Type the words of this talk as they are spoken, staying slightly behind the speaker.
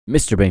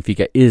Mr.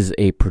 Benfica is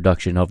a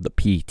production of the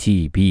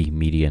PTB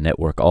Media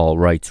Network. All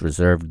rights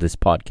reserved. This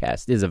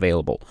podcast is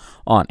available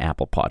on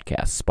Apple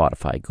Podcasts,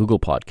 Spotify, Google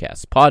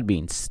Podcasts,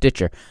 Podbean,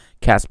 Stitcher,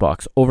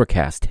 Castbox,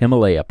 Overcast,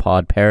 Himalaya,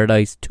 Pod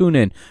Paradise,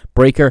 TuneIn,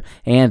 Breaker,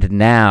 and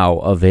now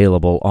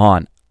available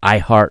on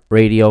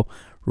iHeartRadio,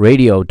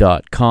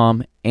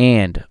 radio.com,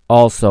 and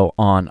also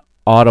on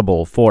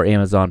Audible for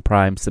Amazon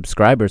Prime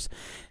subscribers.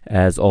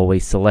 As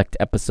always, select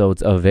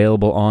episodes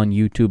available on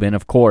YouTube and,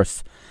 of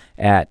course,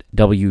 at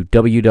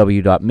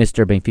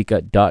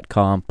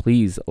www.mrbenfica.com.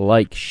 Please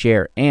like,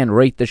 share, and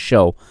rate the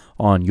show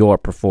on your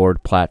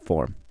preferred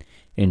platform.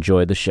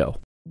 Enjoy the show.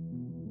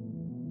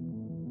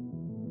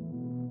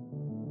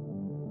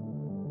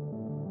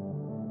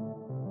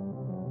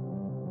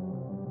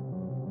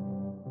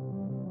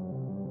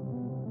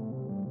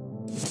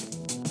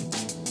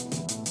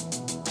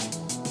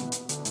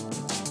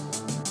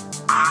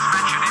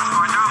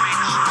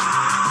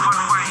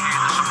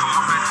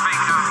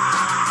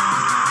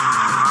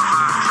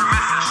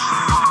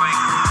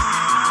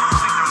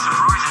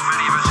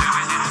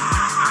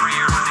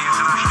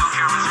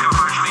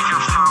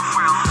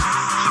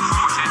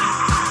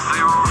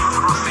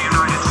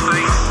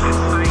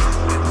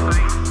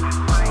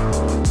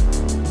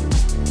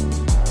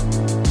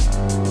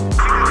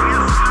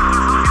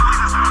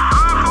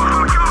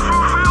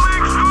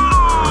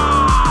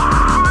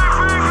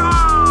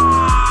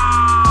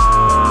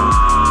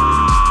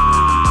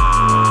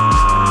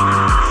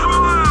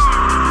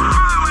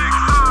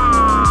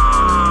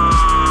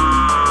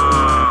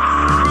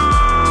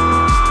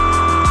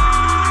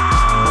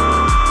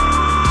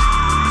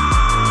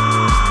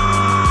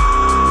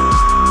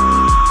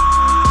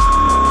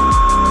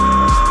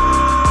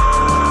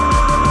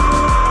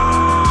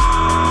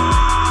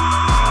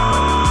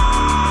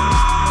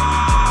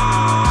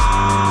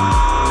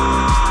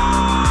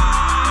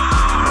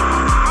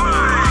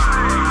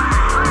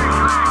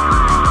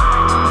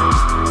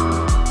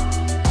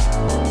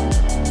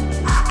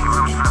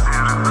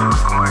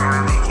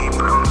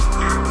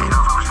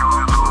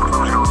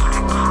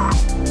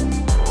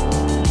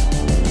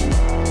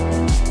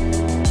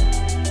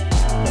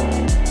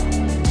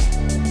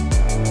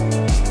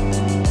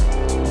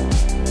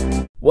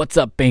 What's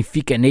up,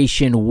 Benfica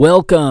Nation?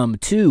 Welcome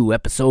to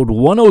episode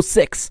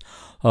 106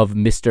 of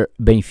Mr.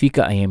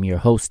 Benfica. I am your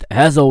host,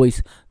 as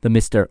always, the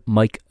Mr.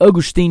 Mike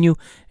Agustinu,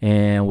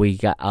 and we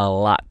got a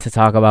lot to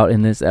talk about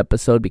in this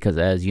episode because,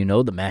 as you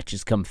know, the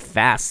matches come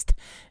fast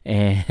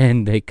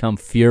and they come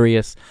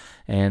furious,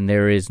 and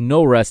there is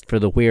no rest for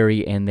the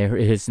weary, and there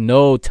is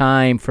no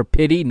time for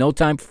pity, no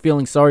time for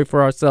feeling sorry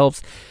for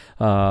ourselves.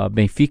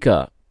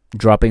 Benfica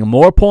dropping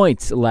more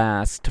points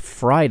last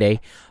Friday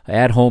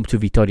at home to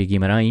Vitoria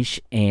Guimarães,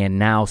 and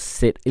now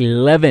sit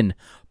 11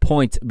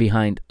 points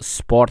behind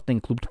Sporting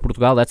Clube de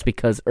Portugal. That's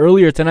because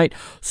earlier tonight,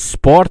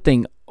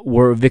 Sporting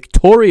were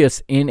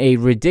victorious in a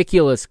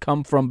ridiculous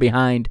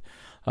come-from-behind,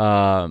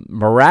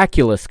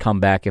 miraculous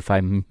comeback, if I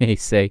may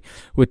say,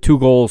 with 2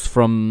 goals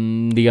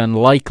from the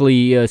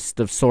unlikeliest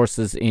of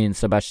sources in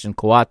Sebastian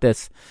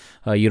Coates.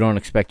 You don't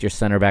expect your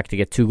center back to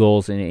get 2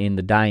 goals in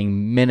the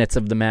dying minutes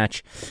of the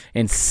match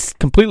and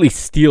completely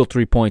steal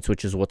 3 points,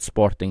 which is what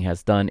Sporting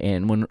has done.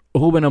 And when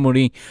Ruben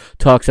Amorim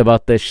talks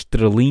about the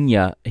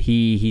Estrelinha,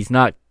 he's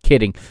not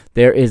kidding.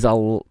 There is a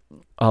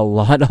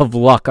lot of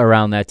luck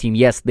around that team.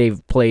 Yes,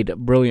 they've played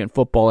brilliant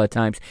football at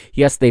times.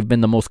 Yes, they've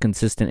been the most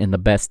consistent and the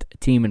best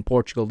team in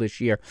Portugal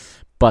this year,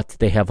 but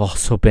they have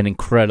also been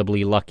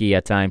incredibly lucky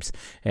at times.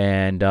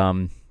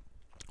 And,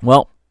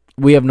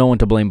 we have no one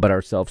to blame but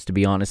ourselves, to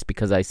be honest,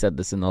 because I said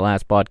this in the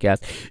last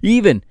podcast.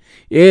 Even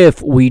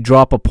if we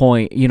drop a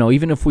point,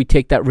 even if we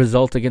take that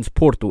result against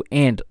Porto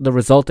and the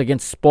result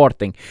against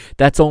Sporting,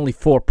 that's only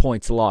 4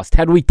 points lost.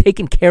 Had we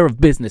taken care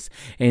of business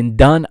and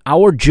done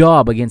our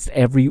job against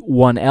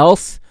everyone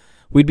else,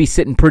 we'd be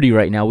sitting pretty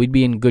right now. We'd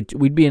be in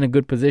a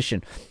good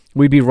position.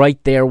 We'd be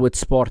right there with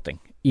Sporting.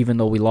 Even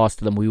though we lost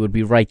to them, we would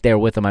be right there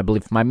with them. I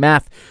believe if my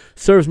math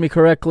serves me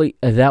correctly,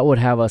 that would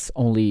have us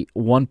only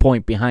 1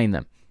 point behind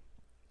them.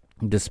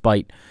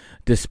 Despite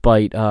we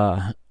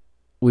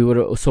would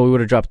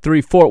have dropped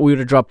 3-4. We would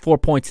have dropped 4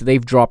 points.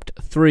 They've dropped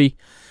 3.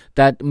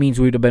 That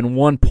means we'd have been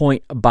 1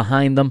 point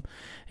behind them,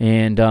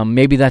 and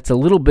maybe that's a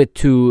little bit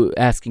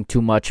asking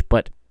too much.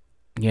 But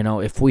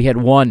if we had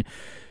won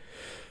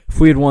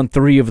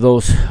 3 of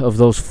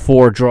those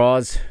 4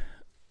 draws,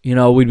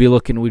 we'd be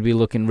looking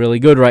really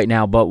good right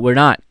now, but we're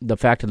not. The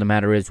fact of the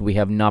matter is we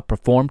have not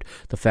performed.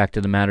 The fact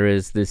of the matter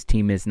is this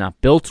team is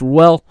not built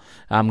well.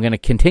 I'm going to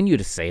continue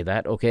to say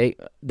that, okay?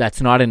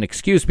 That's not an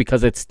excuse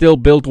because it's still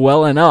built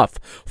well enough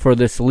for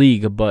this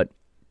league, but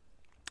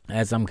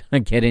as I'm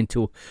going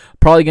to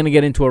probably going to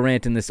get into a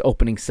rant in this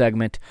opening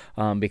segment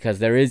because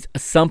there is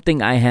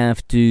something I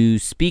have to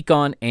speak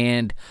on,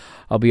 and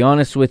I'll be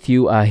honest with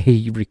you,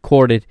 I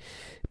recorded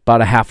about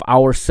a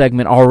half-hour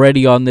segment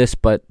already on this,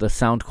 but the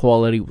sound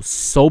quality was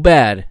so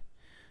bad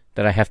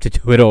that I have to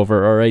do it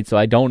over, all right? So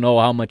I don't know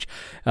how much,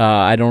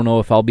 I don't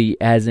know if I'll be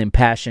as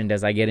impassioned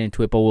as I get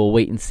into it, but we'll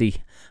wait and see.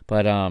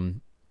 But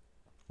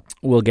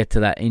we'll get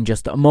to that in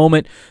just a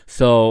moment.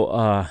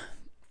 So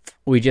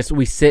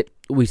we sit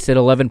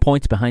 11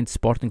 points behind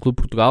Sporting Clube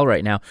Portugal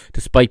right now,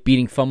 despite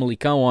beating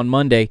Familicao on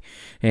Monday.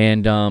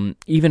 And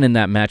even in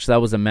that match,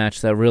 that was a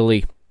match that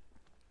really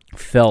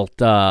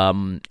felt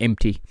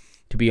empty.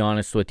 To be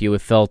honest with you, it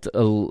felt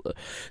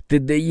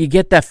you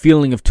get that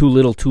feeling of too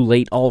little, too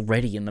late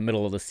already in the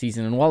middle of the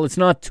season. And while it's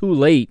not too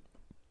late,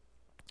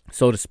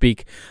 so to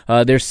speak,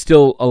 there's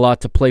still a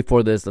lot to play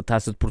for. There's the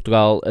Taça de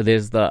Portugal,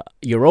 there's the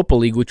Europa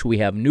League, which we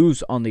have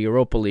news on the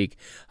Europa League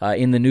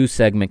in the news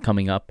segment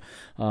coming up.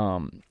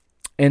 And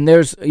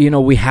there's,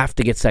 we have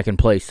to get second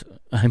place.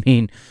 I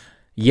mean,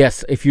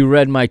 yes, if you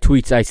read my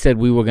tweets, I said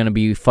we were going to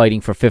be fighting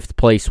for fifth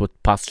place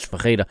with Passos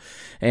Ferreira.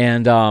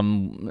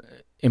 And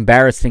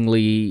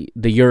embarrassingly,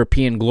 the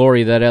European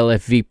glory that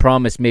LFV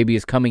promised maybe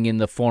is coming in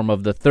the form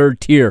of the third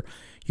tier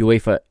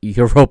UEFA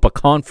Europa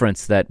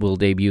Conference that will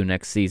debut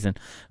next season.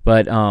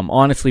 But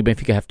honestly,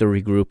 Benfica have to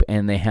regroup,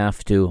 and they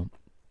have to,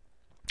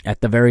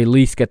 at the very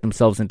least, get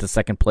themselves into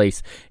second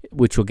place,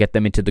 which will get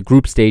them into the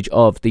group stage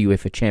of the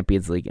UEFA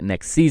Champions League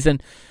next season.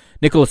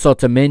 Nicolas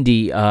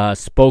Otamendi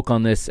spoke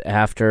on this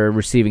after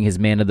receiving his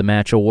Man of the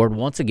Match award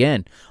once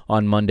again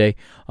on Monday.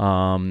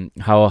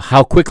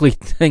 How quickly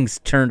things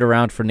turned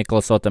around for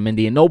Nicolas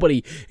Otamendi, and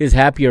nobody is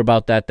happier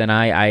about that than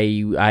I.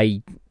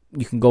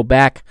 You can go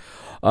back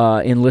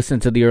and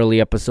listen to the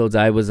early episodes.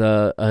 I was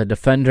a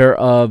defender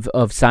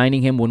of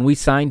signing him. When we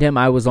signed him,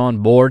 I was on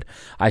board.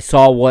 I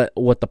saw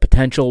what the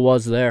potential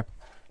was there.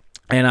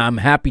 And I'm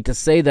happy to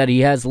say that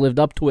he has lived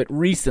up to it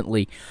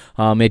recently.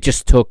 It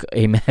just took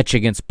a match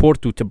against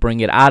Porto to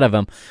bring it out of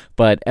him.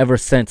 But ever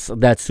since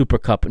that Super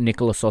Cup,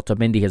 Nicolas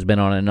Otamendi has been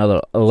on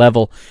another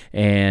level.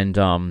 And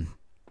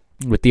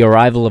with the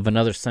arrival of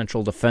another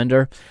central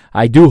defender,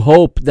 I do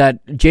hope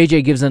that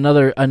JJ gives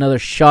another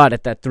shot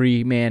at that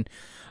three-man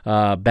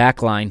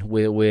backline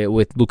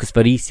with Lucas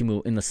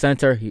Verissimo in the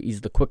center.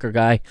 He's the quicker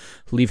guy.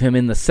 Leave him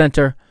in the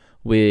center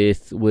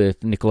with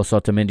Nicolas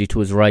Otamendi to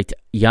his right,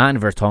 Jan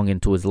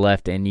Vertonghen to his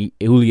left, and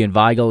Julian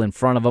Weigl in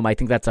front of him. I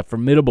think that's a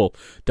formidable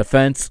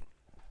defense,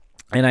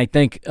 and I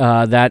think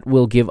that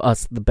will give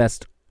us the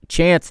best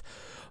chance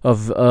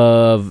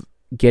of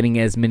getting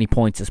as many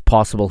points as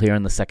possible here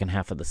in the second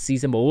half of the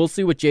season. But we'll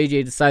see what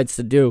JJ decides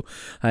to do.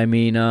 I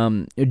mean,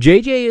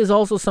 JJ is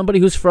also somebody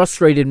who's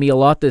frustrated me a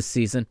lot this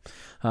season.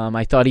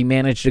 I thought he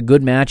managed a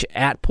good match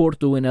at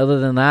Porto, and other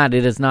than that,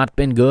 it has not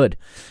been good.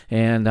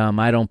 And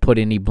I don't put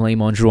any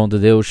blame on João de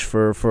Deus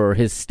for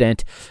his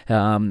stint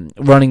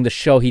running the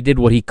show. He did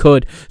what he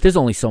could. There's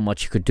only so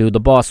much he could do.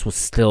 The boss was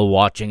still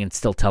watching and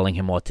still telling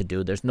him what to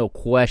do. There's no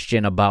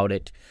question about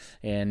it.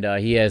 And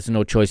he has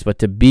no choice but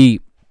to be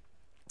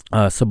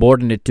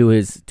subordinate to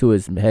his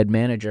head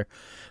manager.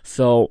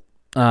 So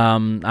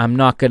I'm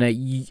not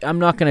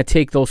gonna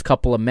take those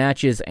couple of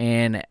matches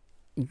and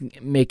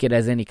make it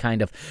as any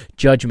kind of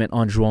judgment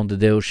on João de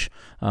Deus.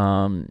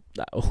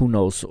 Who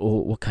knows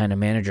what kind of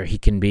manager he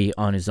can be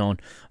on his own.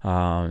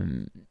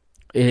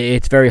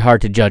 It's very hard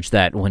to judge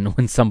that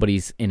when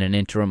somebody's in an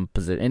interim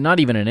position, and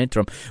not even an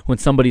interim, when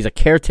somebody's a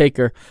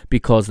caretaker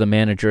because the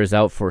manager is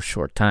out for a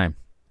short time.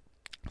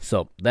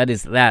 So that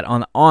is that.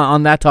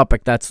 On that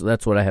topic, that's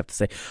what I have to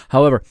say.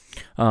 However,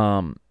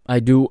 I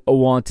do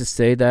want to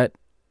say that,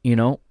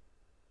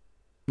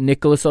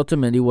 Nicolas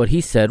Otamendi, what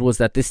he said was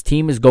that this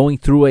team is going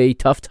through a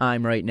tough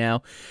time right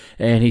now,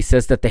 and he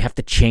says that they have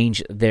to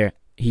change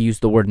he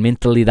used the word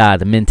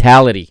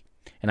mentality,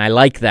 and I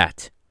like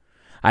that.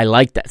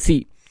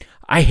 See,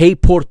 I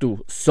hate Porto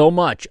so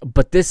much,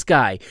 but this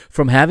guy,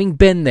 from having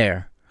been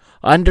there,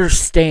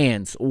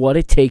 understands what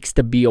it takes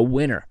to be a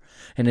winner,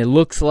 and it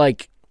looks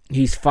like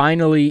he's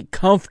finally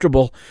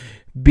comfortable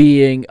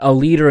being a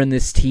leader in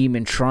this team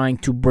and trying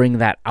to bring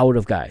that out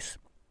of guys.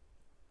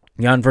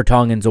 Jan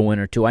Vertonghen's a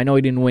winner, too. I know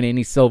he didn't win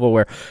any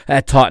silverware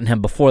at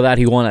Tottenham. Before that,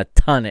 he won a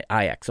ton at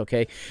Ajax,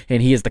 okay?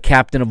 And he is the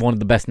captain of one of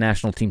the best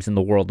national teams in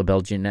the world, the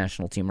Belgian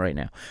national team right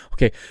now,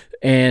 okay?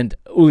 And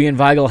Julian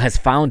Weigl has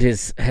found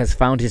his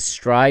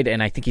stride,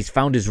 and I think he's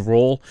found his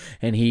role,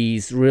 and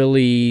he's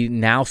really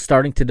now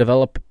starting to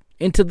develop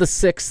into the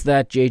six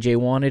that JJ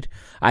wanted.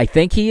 I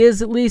think he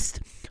is, at least.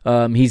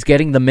 He's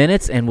getting the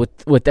minutes, and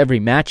with every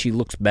match, he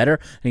looks better,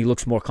 and he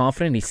looks more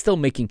confident. He's still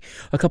making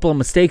a couple of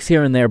mistakes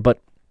here and there, but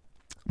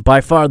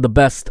by far the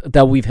best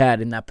that we've had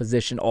in that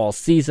position all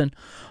season.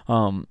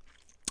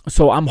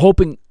 So I'm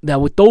hoping that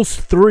with those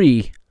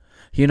three,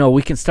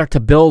 we can start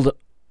to build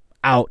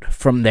out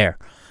from there.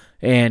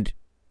 And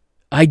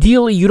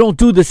ideally, you don't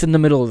do this in the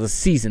middle of the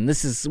season.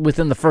 This is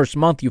within the first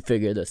month you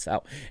figure this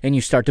out, and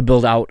you start to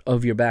build out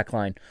of your back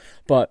line.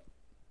 But,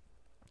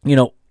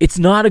 it's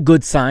not a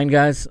good sign,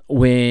 guys,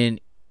 when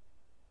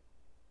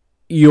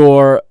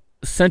your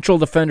central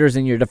defenders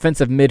and your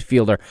defensive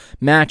midfielder,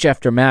 match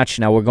after match,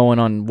 now we're going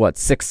on,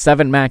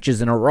 6-7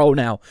 matches in a row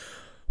now,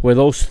 where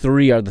those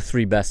three are the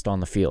three best on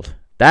the field.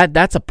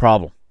 That's a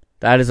problem.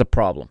 That is a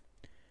problem.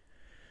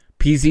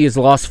 Pizzi has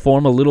lost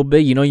form a little bit.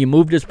 You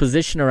moved his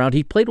position around.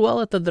 He played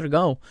well at the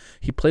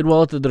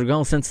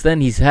Dragão. Since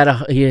then, he's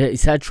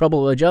had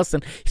trouble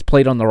adjusting. He's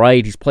played on the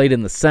right. He's played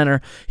in the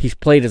center. He's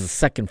played as a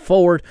second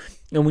forward.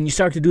 And when you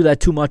start to do that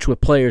too much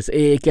with players,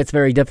 it gets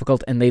very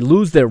difficult, and they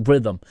lose their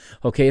rhythm.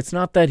 Okay, it's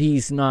not that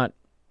he's not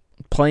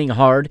playing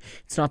hard.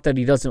 It's not that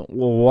he doesn't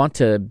want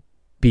to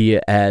be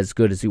as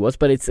good as he was,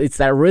 but it's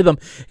that rhythm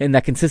and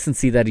that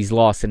consistency that he's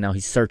lost, and now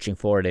he's searching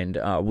for it. And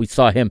we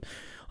saw him,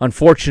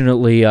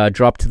 unfortunately,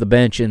 drop to the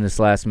bench in this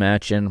last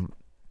match, and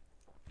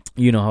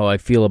you know how I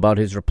feel about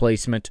his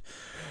replacement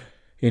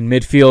in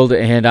midfield,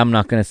 and I'm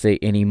not going to say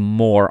any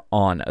more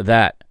on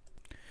that,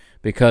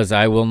 because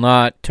I will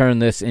not turn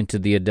this into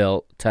the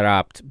Adel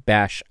Tarabt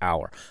bash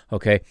hour,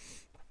 okay?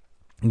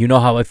 You know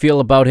how I feel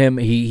about him.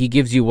 He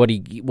gives you what he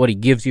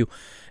gives you,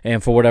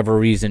 and for whatever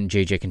reason,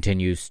 JJ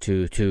continues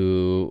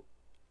to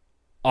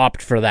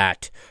opt for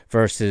that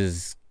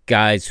versus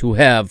guys who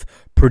have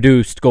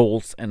produced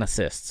goals and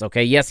assists.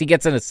 Okay, yes, he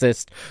gets an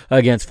assist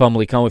against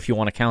Familicao if you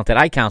want to count that.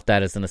 I count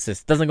that as an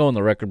assist. It doesn't go in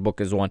the record book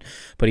as one,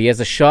 but he has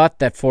a shot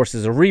that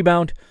forces a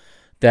rebound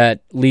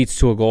that leads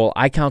to a goal.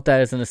 I count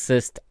that as an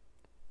assist.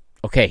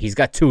 Okay, he's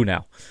got 2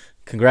 now.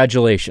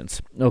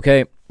 Congratulations.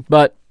 Okay,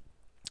 but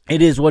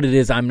it is what it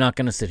is. I'm not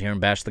going to sit here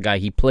and bash the guy.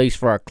 He plays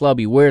for our club.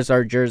 He wears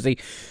our jersey.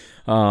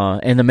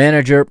 And the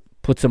manager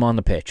puts him on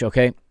the pitch,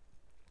 okay?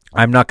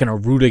 I'm not going to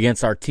root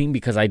against our team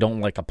because I don't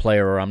like a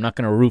player, or I'm not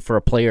going to root for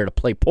a player to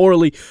play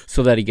poorly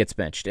so that he gets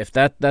benched. If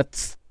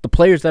that's the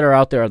players that are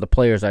out there are the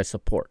players I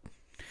support.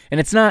 And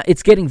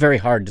it's getting very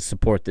hard to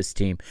support this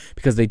team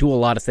because they do a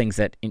lot of things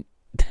that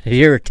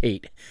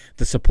irritate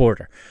the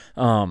supporter.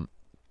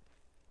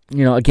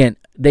 Again,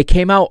 they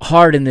came out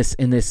hard in this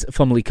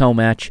Familicao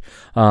match.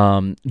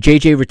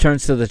 JJ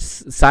returns to the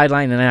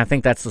sideline, and I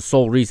think that's the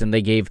sole reason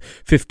they gave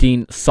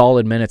 15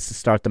 solid minutes to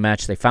start the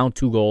match. They found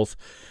 2 goals,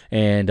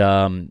 and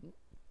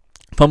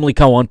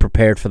Familicao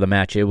unprepared for the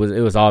match. It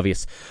was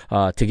obvious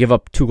to give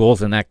up 2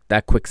 goals in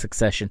that quick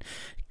succession,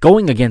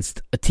 going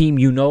against a team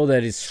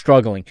that is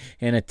struggling,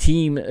 and a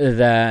team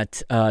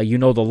that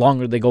the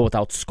longer they go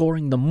without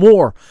scoring, the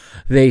more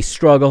they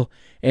struggle.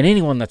 And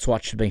anyone that's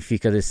watched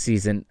Benfica this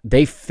season,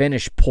 they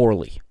finish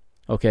poorly,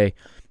 okay?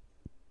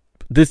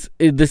 This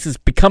is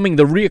becoming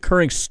the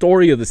reoccurring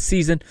story of the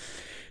season,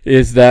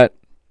 is that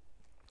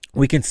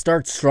we can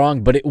start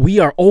strong, but we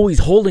are always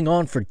holding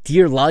on for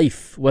dear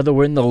life, whether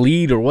we're in the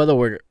lead or whether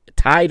we're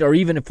tied or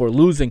even if we're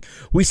losing.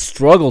 We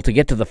struggle to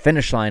get to the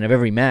finish line of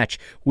every match.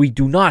 We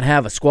do not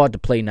have a squad to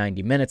play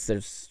 90 minutes.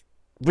 There's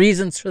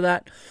reasons for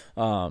that.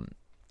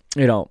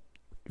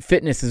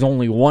 Fitness is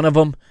only one of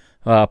them.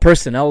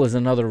 Personnel is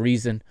another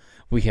reason.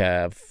 We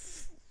have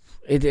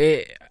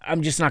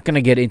I'm just not going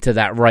to get into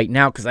that right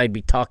now because I'd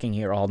be talking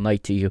here all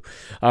night to you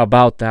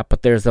about that.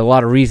 But there's a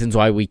lot of reasons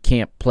why we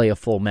can't play a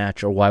full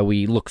match or why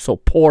we look so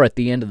poor at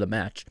the end of the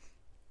match.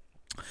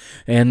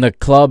 And the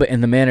club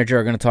and the manager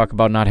are going to talk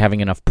about not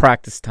having enough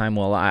practice time.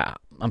 Well,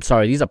 I'm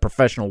sorry, these are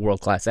professional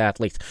world-class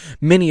athletes.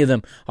 Many of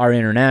them are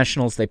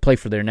internationals. They play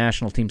for their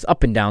national teams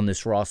up and down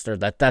this roster.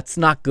 That's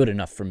not good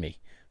enough for me.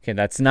 Okay,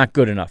 that's not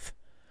good enough.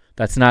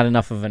 That's not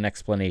enough of an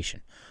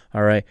explanation.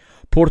 All right.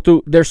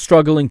 Porto, they're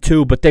struggling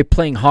too, but they're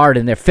playing hard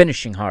and they're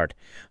finishing hard.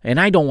 And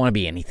I don't want to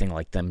be anything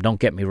like them. Don't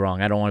get me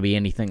wrong. I don't want to be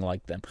anything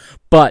like them.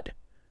 But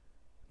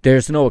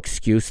there's no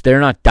excuse. They're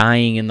not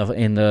dying in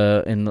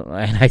the and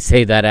I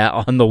say that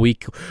on the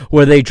week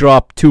where they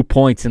drop 2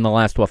 points in the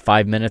last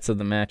 5 minutes of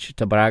the match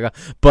to Braga.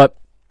 But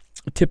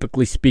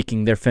typically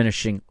speaking, they're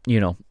finishing,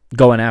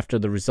 going after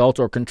the result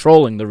or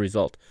controlling the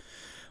result.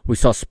 We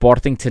saw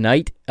Sporting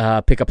tonight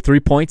pick up 3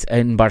 points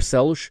in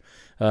Barcelos.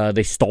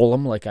 They stole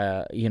them,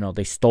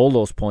 they stole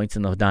those points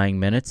in the dying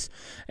minutes.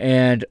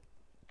 And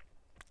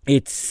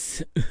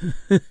it's,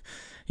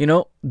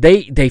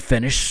 they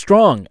finish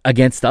strong.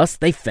 Against us,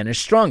 they finish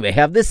strong. They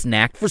have this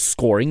knack for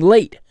scoring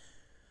late.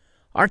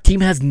 Our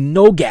team has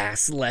no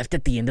gas left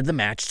at the end of the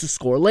match to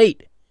score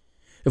late.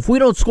 If we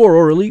don't score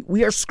early,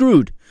 we are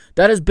screwed.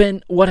 That has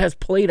been what has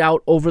played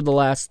out over the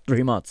last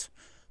 3 months,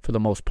 for the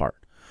most part.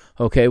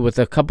 Okay, with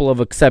a couple of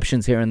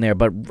exceptions here and there.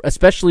 But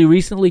especially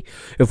recently,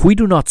 if we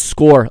do not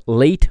score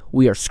late,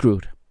 we are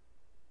screwed.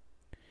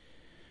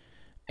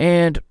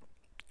 And,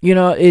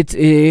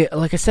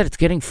 like I said, it's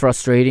getting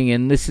frustrating.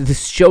 And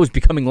this show is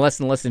becoming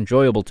less and less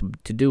enjoyable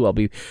to do. I'll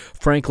be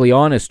frankly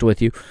honest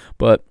with you.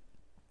 But,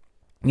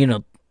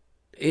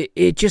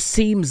 it just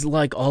seems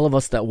like all of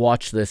us that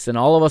watch this and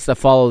all of us that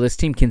follow this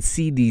team can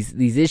see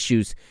these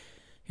issues.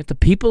 Yet the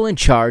people in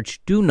charge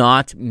do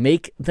not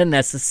make the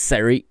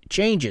necessary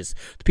changes.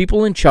 The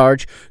people in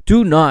charge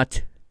do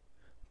not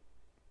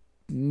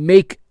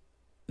make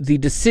the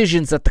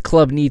decisions that the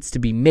club needs to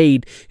be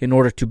made in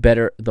order to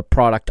better the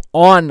product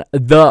on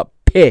the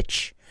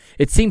pitch.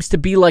 It seems to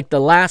be like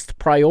the last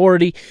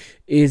priority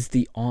is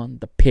the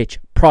on-the-pitch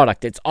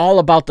product. It's all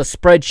about the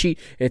spreadsheet.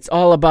 It's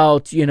all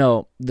about,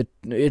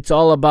 it's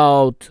all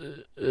about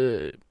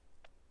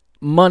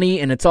money,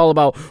 and it's all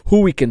about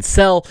who we can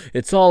sell.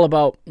 It's all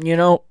about,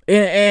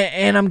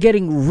 and I'm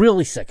getting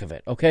really sick of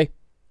it, okay?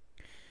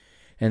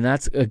 And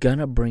that's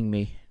gonna bring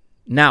me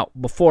Now,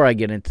 before I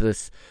get into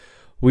this,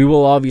 we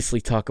will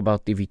obviously talk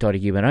about the Vitoria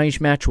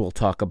Guimarães match. We'll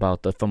talk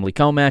about the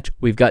Familicao match.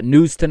 We've got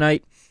news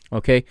tonight,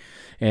 okay?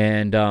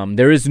 And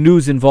there is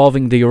news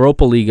involving the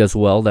Europa League as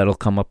well. That'll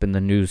come up in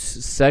the news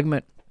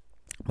segment.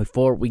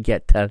 Before we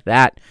get to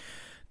that,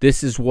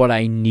 this is what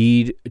I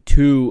need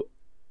to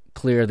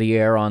clear the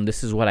air on.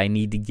 This is what I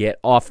need to get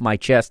off my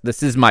chest.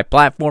 This is my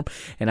platform,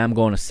 and I'm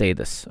going to say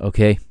this,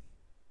 okay?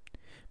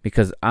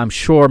 Because I'm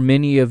sure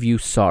many of you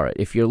saw it.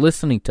 If you're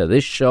listening to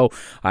this show,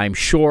 I'm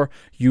sure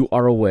you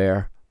are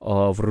aware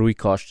of Rui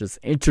Costa's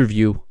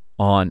interview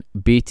on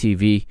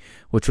BTV,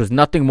 which was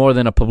nothing more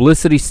than a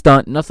publicity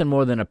stunt, nothing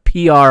more than a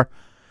PR,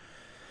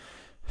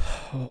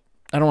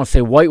 I don't want to say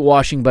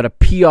whitewashing, but a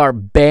PR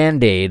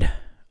Band-Aid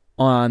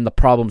on the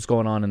problems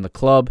going on in the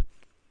club.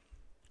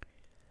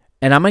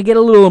 And I'm going to get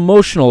a little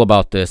emotional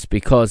about this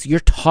because you're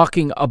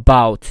talking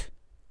about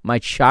my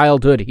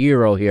childhood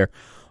hero here,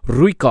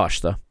 Rui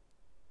Costa.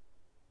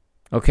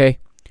 Okay?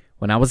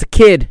 When I was a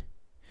kid,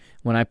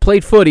 when I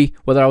played footy,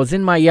 whether I was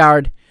in my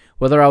yard,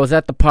 whether I was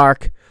at the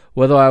park,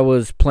 whether I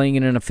was playing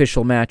in an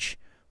official match,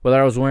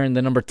 whether I was wearing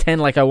the number 10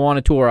 like I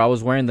wanted to, or I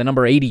was wearing the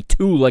number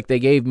 82 like they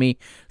gave me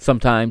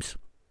sometimes,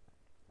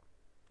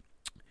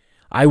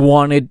 I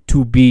wanted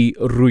to be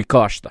Rui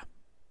Costa.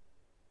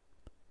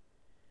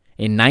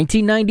 In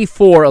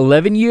 1994,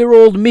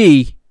 11-year-old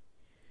me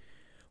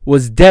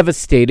was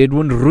devastated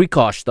when Rui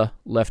Costa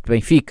left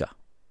Benfica.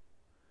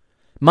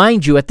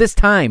 Mind you, at this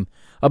time,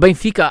 a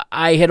Benfica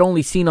I had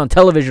only seen on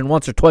television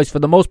once or twice. For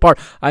the most part,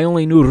 I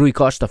only knew Rui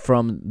Costa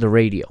from the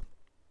radio.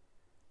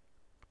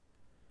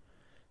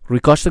 Rui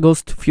Costa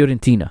goes to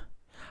Fiorentina.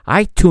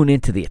 I tune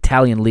into the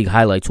Italian League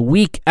highlights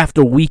week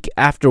after week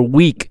after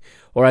week,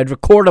 or I'd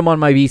record them on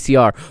my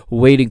VCR,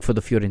 waiting for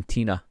the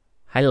Fiorentina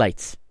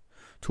highlights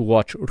to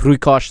watch Rui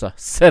Costa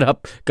set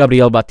up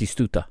Gabriel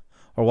Batistuta,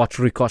 or watch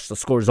Rui Costa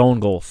score his own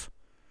goals.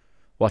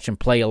 Watch him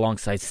play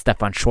alongside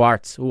Stefan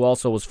Schwarz, who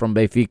also was from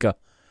Benfica.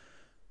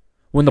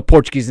 When the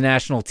Portuguese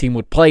national team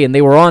would play and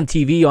they were on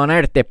TV on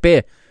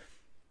RTP,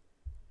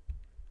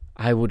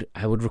 I would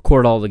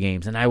record all the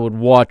games and I would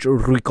watch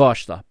Rui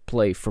Costa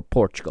play for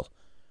Portugal.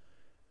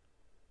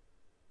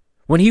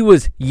 When he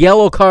was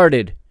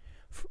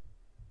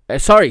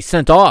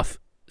sent off,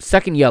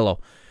 second yellow,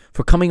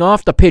 for coming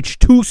off the pitch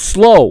too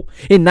slow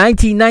in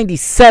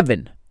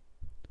 1997,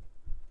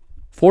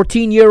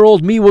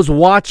 14-year-old me was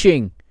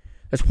watching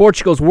as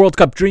Portugal's World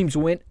Cup dreams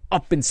went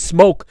up in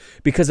smoke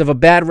because of a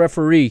bad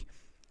referee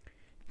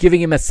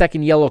giving him a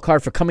second yellow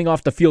card for coming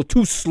off the field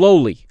too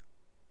slowly.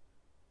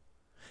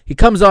 He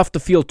comes off the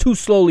field too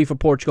slowly for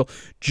Portugal.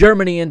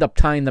 Germany end up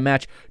tying the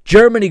match.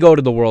 Germany go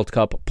to the World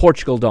Cup.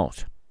 Portugal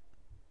don't.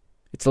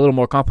 It's a little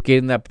more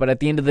complicated than that, but at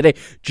the end of the day,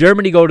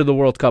 Germany go to the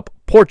World Cup.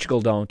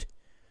 Portugal don't.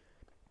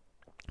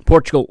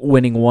 Portugal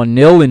winning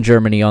 1-0 in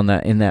Germany in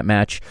that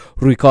match.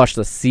 Rui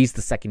Costa sees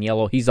the second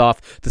yellow. He's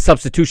off. The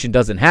substitution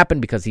doesn't happen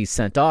because he's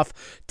sent off.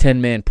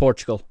 10-man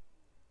Portugal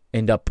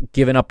end up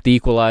giving up the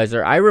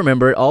equalizer. I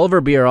remember it. Oliver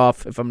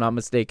Bierhoff, if I'm not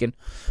mistaken.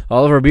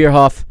 Oliver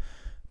Bierhoff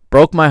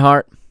broke my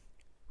heart.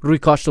 Rui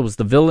Costa was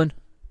the villain.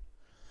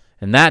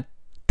 And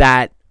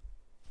that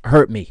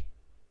hurt me.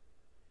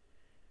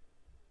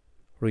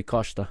 Rui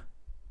Costa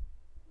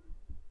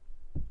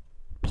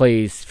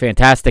plays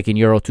fantastic in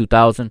Euro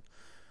 2000.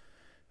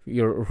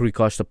 Rui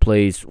Costa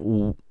plays,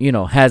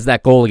 has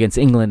that goal against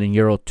England in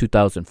Euro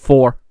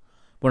 2004.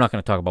 We're not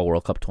going to talk about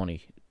World Cup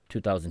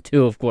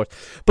 2002, of course.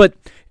 But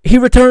he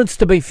returns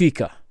to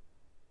Benfica.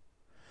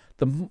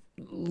 The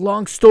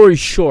long story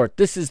short,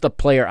 this is the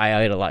player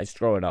I idolized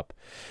growing up.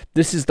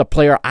 This is the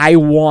player I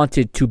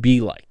wanted to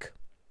be like.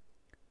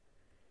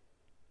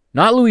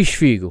 Not Luis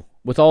Figo,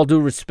 with all due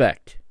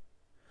respect.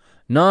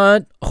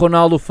 Not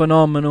Ronaldo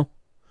Fenomeno.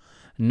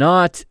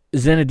 Not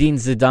Zinedine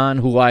Zidane,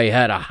 who I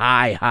had a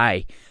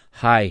high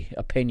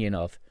opinion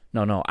of.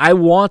 No. I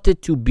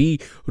wanted to be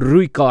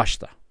Rui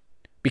Costa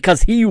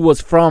because he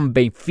was from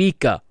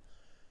Benfica.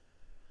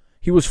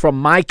 He was from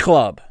my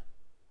club.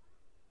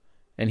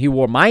 And he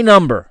wore my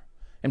number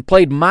and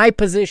played my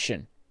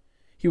position.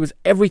 He was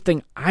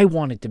everything I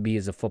wanted to be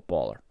as a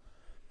footballer.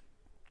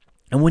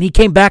 And when he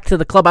came back to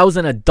the club, I was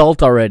an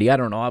adult already. I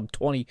don't know, I'm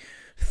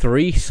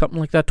 23, something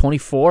like that,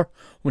 24.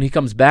 When he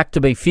comes back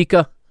to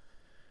Benfica,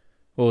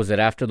 what was it,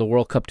 after the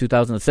World Cup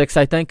 2006,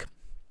 I think?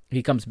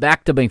 He comes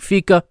back to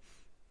Benfica.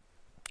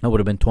 I would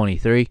have been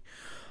 23.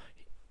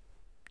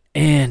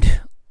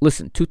 And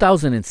listen,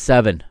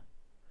 2007,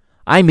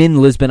 I'm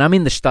in Lisbon. I'm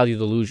in the Estádio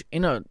da Luz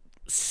in a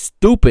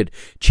stupid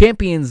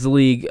Champions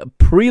League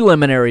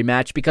preliminary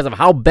match because of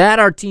how bad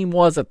our team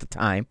was at the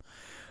time.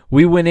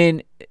 We went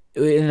in,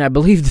 and I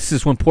believe this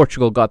is when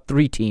Portugal got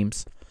 3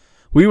 teams.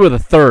 We were the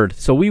third,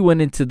 so we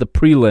went into the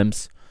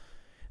prelims.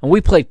 And we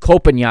played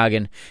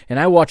Copenhagen, and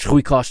I watched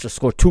Rui Costa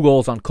score 2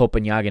 goals on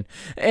Copenhagen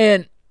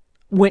and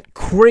went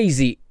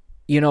crazy,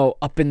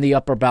 up in the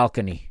upper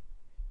balcony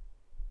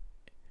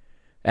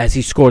as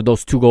he scored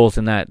those 2 goals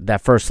in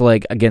that first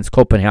leg against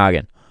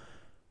Copenhagen.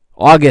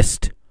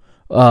 August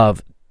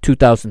of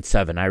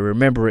 2007. I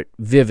remember it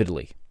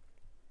vividly.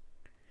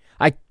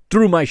 I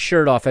threw my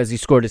shirt off as he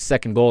scored his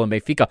second goal, and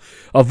Benfica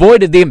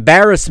avoided the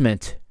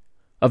embarrassment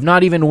of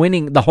not even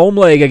winning the home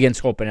leg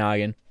against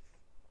Copenhagen.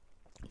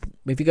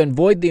 Benfica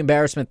avoided the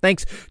embarrassment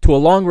thanks to a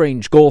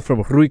long-range goal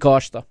from Rui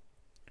Costa.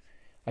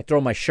 I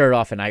throw my shirt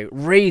off and I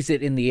raise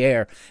it in the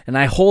air and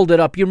I hold it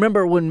up. You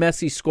remember when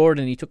Messi scored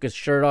and he took his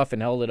shirt off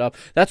and held it up?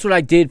 That's what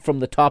I did from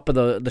the top of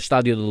the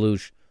Stadio de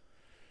Luz.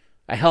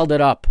 I held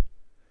it up.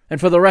 And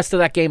for the rest of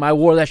that game, I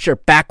wore that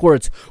shirt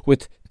backwards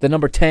with the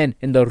number 10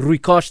 and the Rui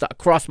Costa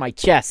across my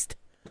chest.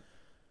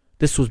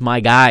 This was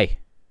my guy.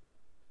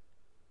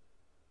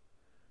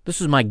 This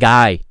was my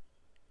guy.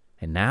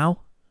 And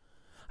now,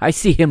 I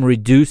see him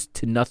reduced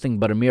to nothing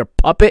but a mere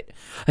puppet.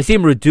 I see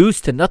him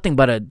reduced to nothing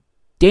but a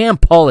damn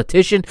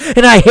politician,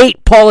 and I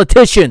hate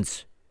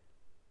politicians.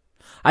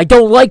 I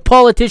don't like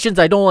politicians.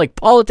 I don't like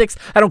politics.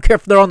 I don't care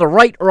if they're on the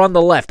right or on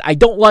the left. I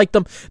don't like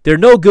them. They're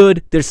no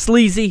good. They're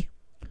sleazy.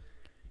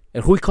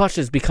 And Rui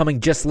Costa is becoming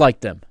just like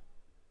them.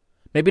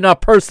 Maybe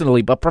not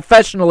personally, but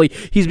professionally,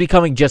 he's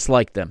becoming just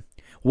like them.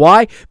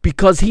 Why?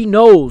 Because he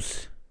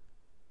knows,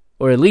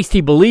 or at least he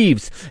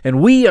believes,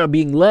 and we are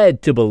being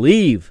led to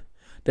believe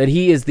that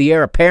he is the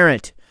heir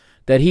apparent,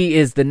 that he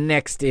is the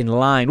next in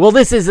line. Well,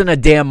 this isn't a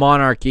damn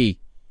monarchy.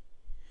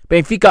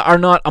 Benfica are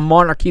not a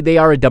monarchy, they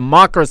are a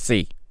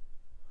democracy.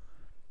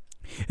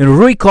 And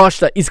Rui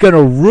Costa is going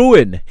to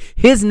ruin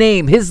his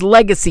name, his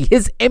legacy,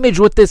 his image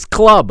with this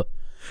club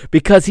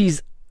because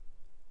he's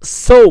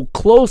so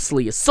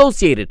closely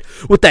associated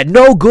with that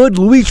no-good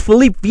Luis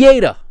Felipe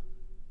Vieira.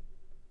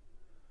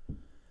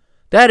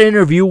 That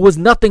interview was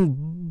nothing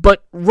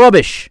but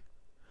rubbish.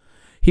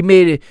 He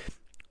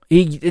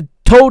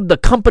towed the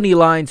company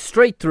line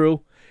straight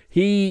through.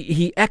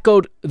 He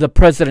echoed the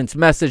president's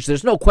message.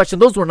 There's no question.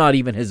 Those were not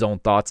even his own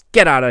thoughts.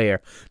 Get out of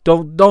here.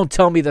 Don't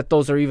tell me that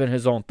those are even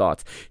his own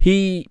thoughts.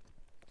 He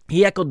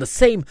echoed the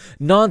same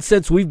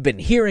nonsense we've been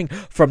hearing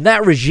from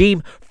that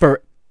regime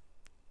for,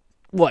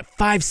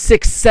 5,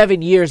 6,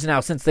 7 years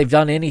now since they've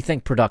done anything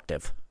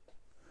productive.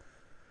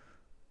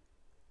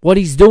 What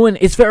he's doing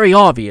is very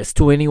obvious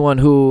to anyone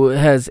who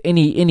has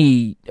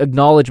any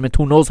acknowledgement,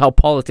 who knows how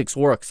politics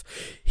works.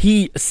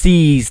 He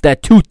sees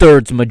that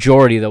 2/3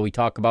 majority that we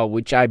talk about,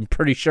 which I'm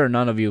pretty sure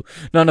none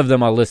of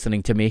them are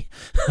listening to me.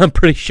 I'm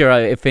pretty sure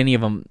if any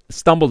of them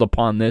stumbled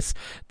upon this,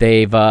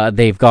 they've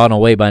gone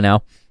away by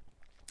now.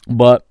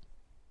 But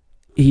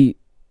he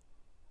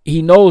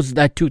knows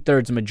that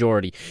 2/3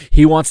 majority.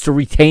 He wants to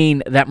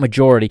retain that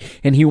majority,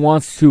 and he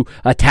wants to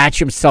attach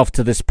himself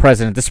to this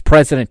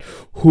president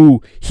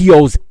who he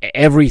owes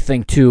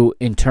everything to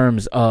in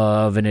terms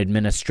of an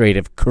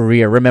administrative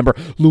career. Remember,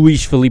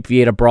 Luis Felipe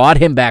Vieira brought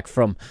him back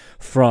from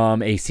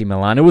AC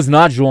Milan. It was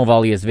not João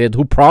Valdez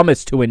who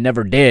promised to and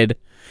never did.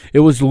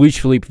 It was Luis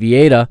Felipe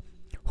Vieira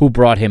who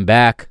brought him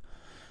back,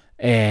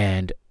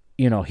 and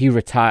he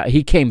retired.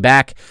 He came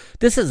back.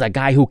 This is a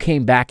guy who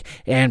came back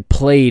and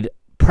played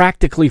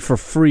practically for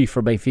free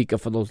for Benfica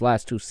for those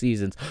last 2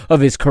 seasons of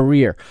his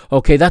career.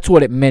 Okay, that's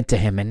what it meant to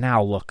him. And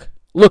now look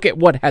at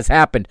what has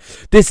happened.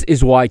 This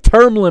is why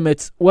term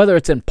limits, whether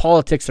it's in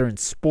politics or in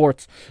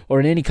sports or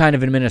in any kind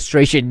of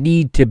administration,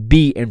 need to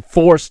be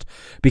enforced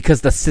because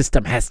the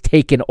system has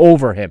taken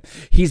over him.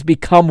 He's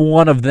become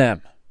one of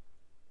them.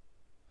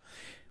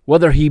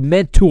 Whether he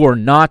meant to or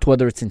not,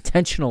 whether it's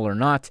intentional or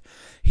not,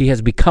 he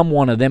has become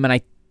one of them.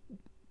 And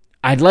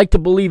I'd like to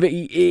believe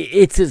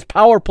it's his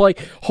power play,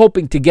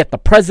 hoping to get the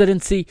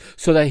presidency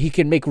so that he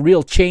can make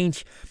real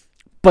change.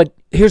 But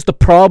here's the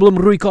problem,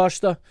 Rui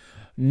Costa.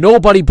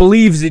 Nobody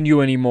believes in you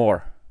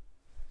anymore.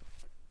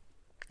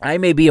 I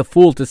may be a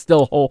fool to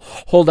still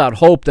hold out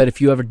hope that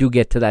if you ever do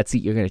get to that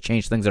seat, you're going to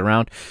change things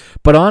around.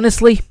 But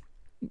honestly,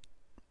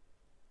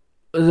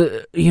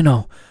 the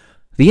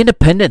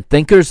independent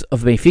thinkers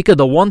of Benfica,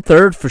 the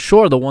 1/3 for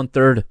sure, the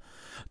 1/3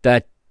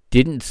 that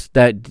didn't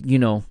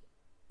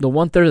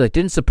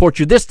support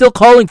you, they're still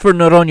calling for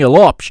Noronha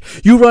Lopes.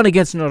 You run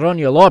against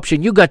Noronha Lopes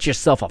and you got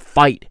yourself a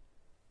fight.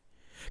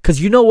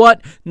 Because you know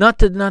what? Not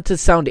to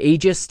sound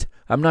ageist,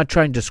 I'm not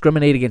trying to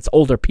discriminate against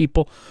older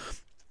people,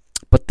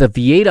 but the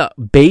Vieira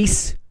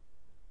base,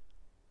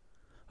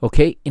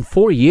 okay, in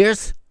 4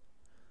 years,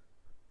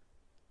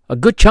 a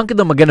good chunk of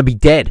them are going to be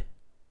dead.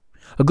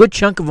 And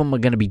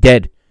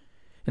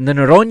the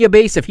Noronha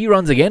base, if he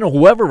runs again, or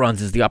whoever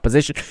runs as the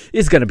opposition,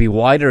 is going to be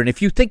wider. And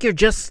if you think you're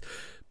just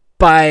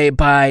by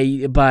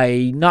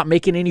not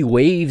making any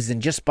waves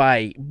and just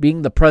by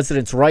being the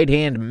president's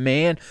right-hand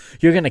man,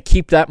 you're going to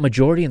keep that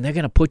majority and they're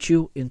going to put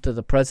you into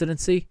the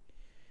presidency,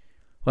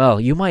 well,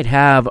 you might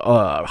have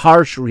a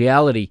harsh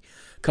reality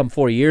come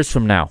 4 years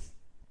from now.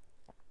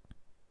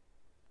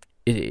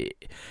 And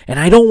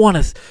I don't want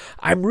to...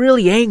 I'm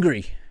really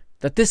angry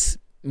that this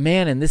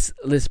man and this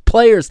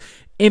player's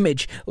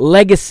image,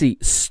 legacy,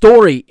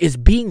 story is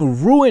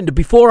being ruined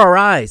before our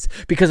eyes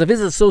because of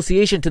his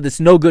association to this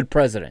no-good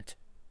president.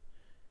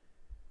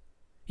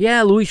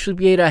 Yeah, Luis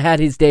Vieira had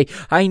his day.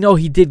 I know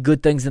he did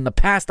good things in the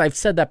past. I've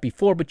said that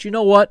before. But you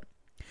know what?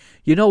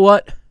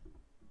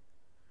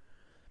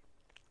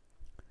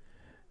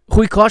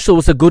 Rui Costa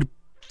was a good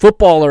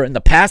footballer in the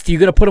past. Are you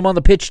going to put him on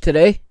the pitch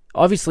today?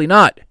 Obviously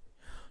not.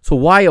 So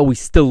why are we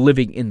still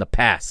living in the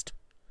past?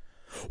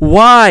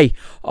 Why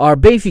are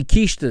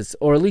Benfiquistas,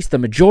 or at least the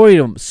majority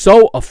of them,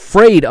 so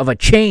afraid of a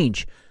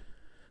change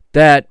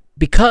that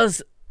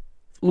because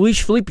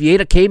Luis Felipe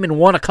Vieira came and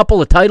won a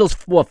couple of titles,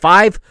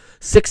 5,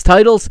 6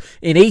 titles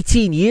in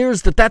 18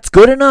 years, that's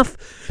good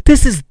enough?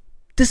 This is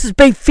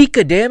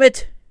Benfica, damn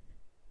it.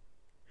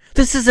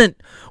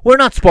 We're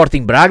not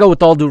Sporting Braga,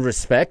 with all due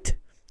respect.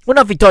 We're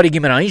not Vitoria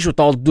Guimarães, with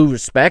all due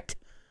respect.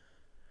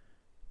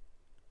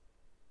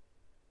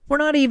 We're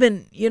not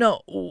even,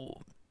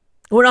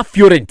 we're not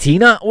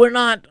Fiorentina. We're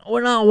not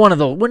one of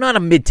those. We're not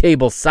a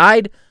mid-table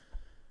side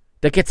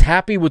that gets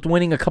happy with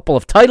winning a couple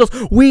of titles.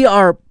 We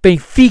are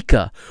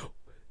Benfica.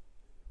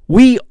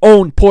 We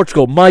own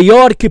Portugal.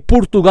 Maior que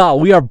Portugal.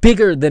 We are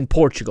bigger than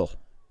Portugal.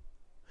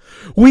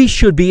 We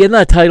should be in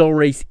the title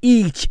race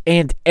each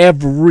and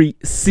every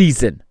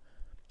season.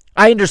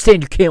 I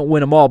understand you can't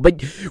win them all,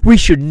 but we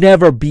should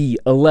never be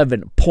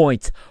 11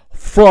 points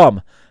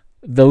from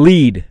the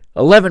lead.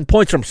 11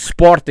 points from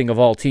Sporting, of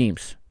all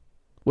teams.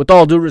 With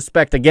all due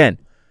respect, again,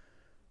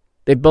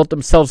 they built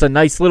themselves a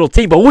nice little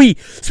team, but we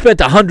spent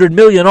 $100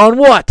 million on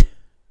what?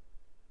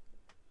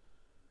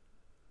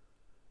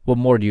 What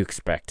more do you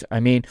expect? I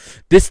mean,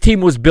 this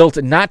team was built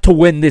not to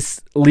win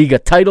this Liga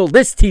title.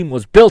 This team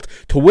was built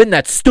to win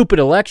that stupid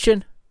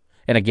election.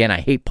 And again, I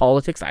hate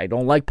politics. I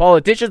don't like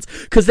politicians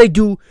because they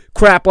do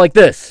crap like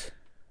this.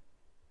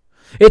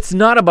 It's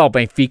not about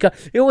Benfica.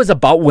 It was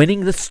about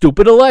winning the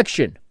stupid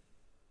election.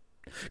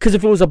 Because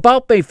if it was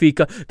about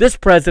Benfica, this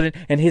president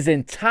and his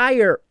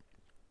entire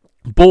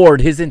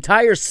board, his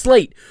entire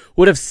slate,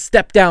 would have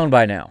stepped down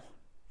by now.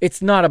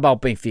 It's not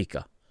about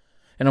Benfica.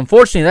 And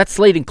unfortunately, that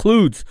slate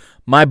includes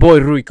my boy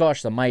Rui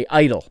Costa, my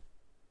idol.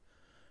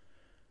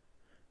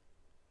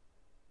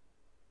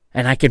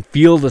 And I can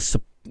feel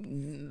the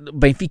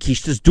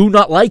Benfiquistas do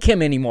not like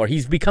him anymore.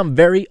 He's become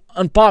very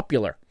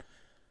unpopular.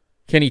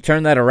 Can he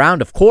turn that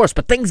around? Of course,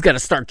 but things got to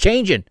start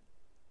changing.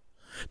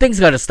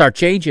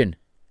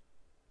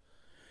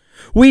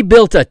 We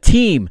built a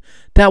team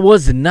that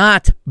was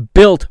not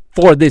built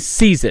for this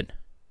season.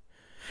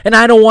 And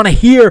I don't want to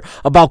hear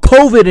about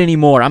COVID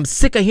anymore. I'm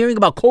sick of hearing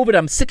about COVID.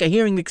 I'm sick of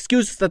hearing the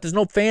excuses that there's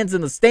no fans in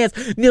the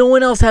stands. No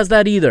one else has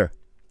that either.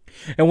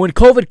 And when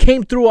COVID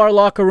came through our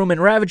locker room and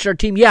ravaged our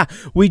team,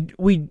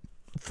 we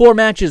 4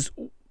 matches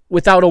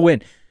without a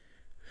win.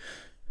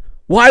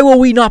 Why were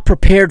we not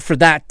prepared for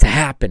that to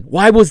happen?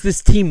 Why was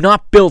this team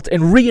not built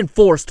and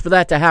reinforced for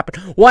that to happen?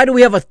 Why do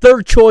we have a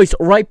third choice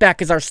right back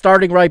as our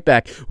starting right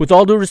back? With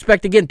all due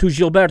respect again to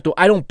Gilberto,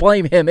 I don't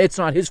blame him. It's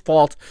not his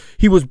fault.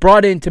 He was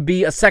brought in to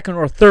be a second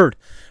or third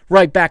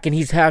right back, and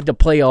he's had to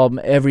play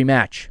every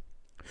match.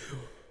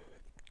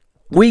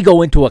 We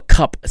go into a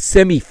cup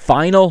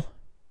semi-final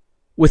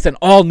with an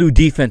all-new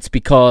defense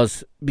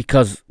because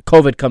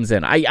COVID comes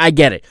in. I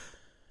get it.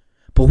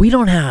 But we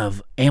don't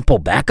have ample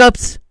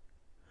backups.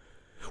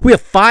 We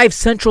have 5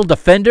 central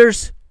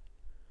defenders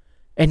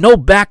and no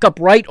backup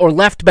right or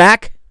left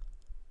back.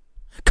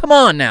 Come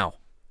on now.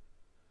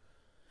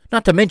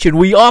 Not to mention,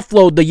 we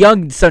offload the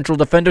young central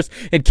defenders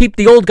and keep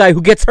the old guy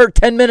who gets hurt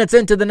 10 minutes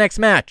into the next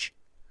match.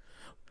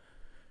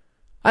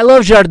 I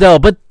love Jardel,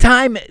 but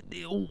time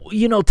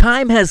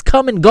has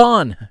come and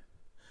gone.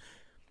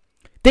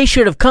 They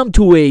should have come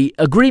to an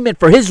agreement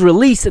for his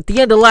release at the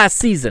end of last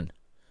season.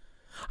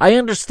 I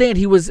understand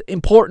he was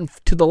important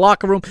to the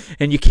locker room,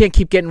 and you can't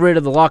keep getting rid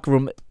of the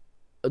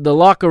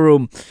locker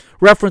room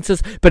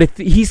references, but if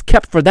he's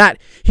kept for that,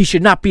 he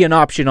should not be an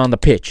option on the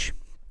pitch.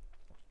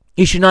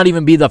 He should not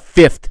even be the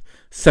 5th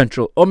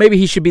central, or maybe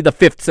he should be the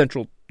 5th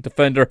central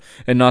defender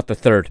and not the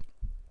 3rd.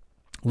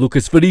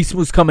 Lucas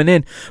Veríssimo's coming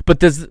in,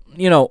 but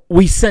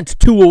we sent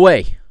 2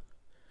 away.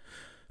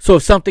 So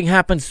if something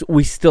happens,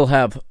 we still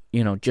have,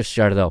 just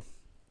Jardel.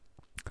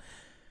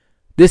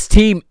 This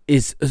team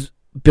is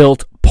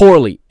built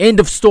poorly. End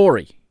of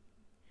story.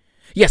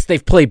 Yes,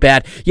 they've played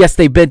bad. Yes,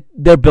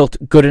 they're built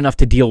good enough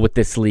to deal with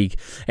this league.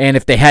 And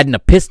if they hadn't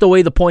have pissed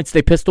away the points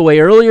they pissed away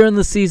earlier in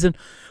the season,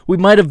 we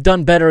might have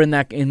done better in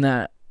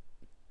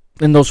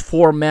those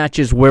 4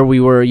 matches where we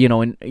were,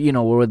 where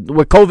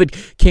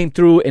COVID came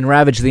through and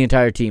ravaged the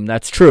entire team.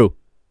 That's true.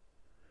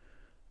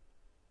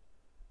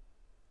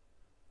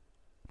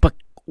 But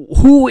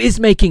who is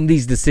making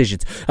these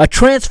decisions? A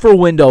transfer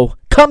window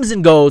comes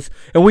and goes,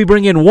 and we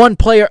bring in 1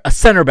 player, a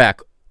center back,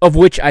 of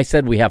which I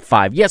said we have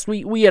 5. Yes,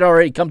 we had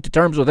already come to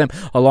terms with him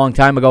a long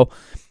time ago,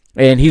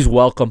 and he's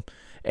welcome.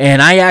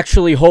 And I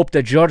actually hope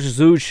that Jorge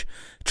Jesus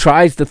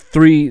tries the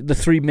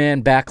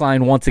three-man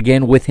backline once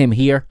again with him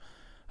here.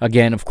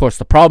 Again, of course,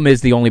 the problem is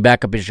the only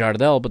backup is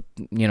Jardel, but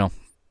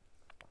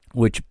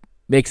which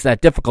makes that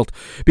difficult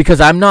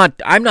because I'm not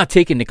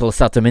taking Nicolas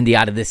Otamendi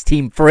out of this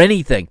team for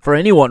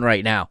anyone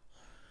right now.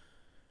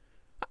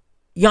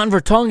 Jan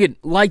Vertonghen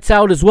lights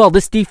out as well.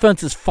 This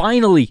defense is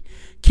finally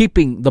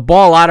keeping the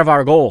ball out of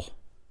our goal.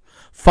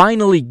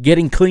 Finally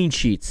getting clean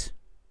sheets.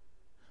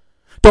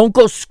 Don't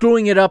go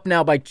screwing it up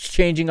now by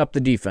changing up the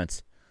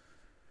defense.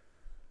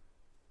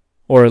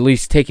 Or at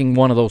least taking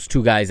one of those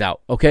 2 guys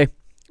out, okay?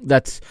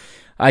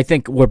 I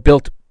think we're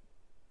built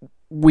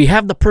we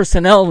have the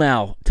personnel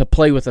now to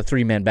play with a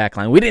three-man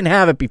backline. We didn't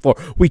have it before.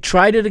 We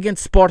tried it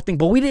against Sporting,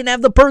 but we didn't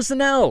have the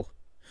personnel.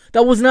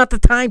 That was not the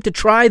time to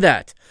try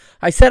that.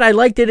 I said I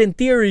liked it in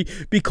theory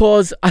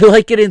because I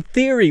like it in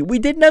theory. We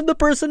didn't have the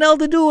personnel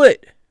to do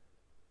it.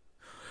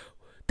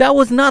 That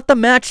was not the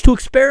match to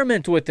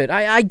experiment with it.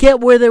 I get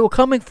where they were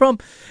coming from,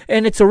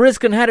 and it's a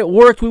risk, and had it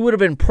worked, we would have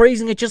been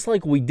praising it just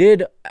like we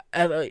did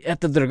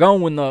at the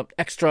Dragon when the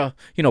extra,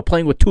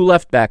 playing with two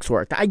left backs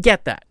worked. I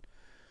get that.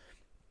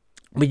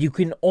 But you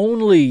can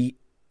only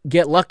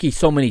get lucky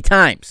so many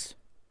times.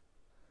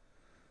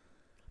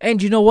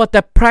 And you know what?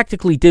 That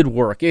practically did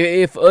work.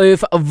 If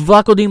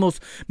Vlaco Dimos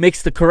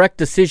makes the correct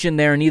decision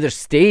there and either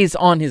stays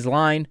on his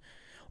line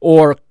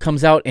or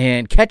comes out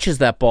and catches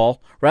that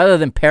ball rather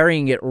than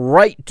parrying it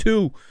right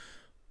to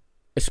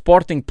a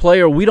Sporting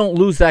player, we don't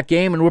lose that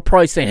game, and we're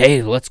probably saying,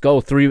 hey, let's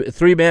go,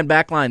 three-man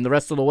back line the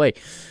rest of the way.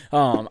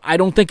 I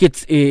don't think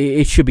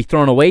it should be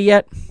thrown away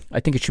yet. I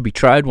think it should be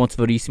tried once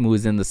Verissimo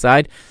is in the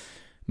side.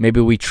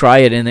 Maybe we try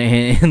it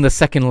in the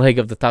second leg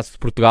of the Taça de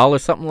Portugal or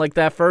something like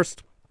that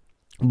first.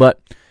 But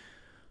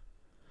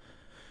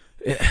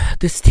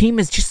this team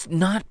is just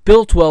not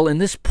built well, and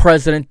this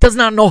president does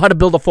not know how to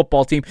build a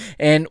football team.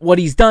 And what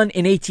he's done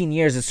in 18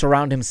 years is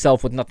surround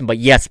himself with nothing but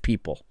yes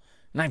people.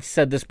 And I've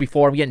said this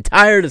before. I'm getting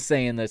tired of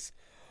saying this.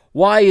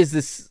 Why is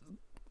this?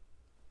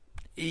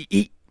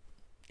 It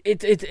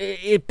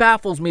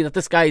baffles me that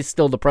this guy is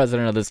still the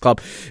president of this club,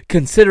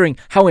 considering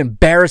how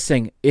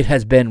embarrassing it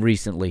has been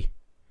recently.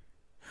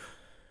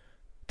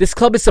 This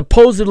club is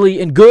supposedly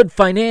in good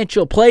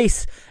financial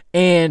place,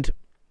 and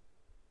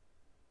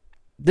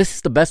this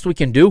is the best we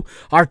can do.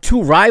 Our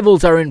two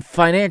rivals are in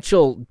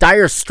financial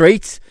dire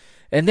straits,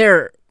 and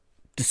they're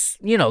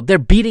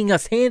beating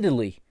us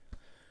handily.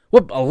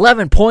 We're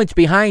 11 points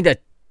behind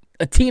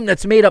a team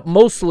that's made up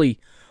mostly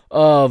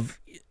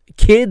of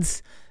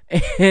kids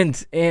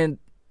and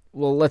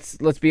well,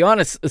 let's be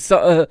honest,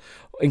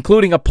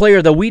 including a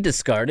player that we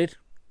discarded.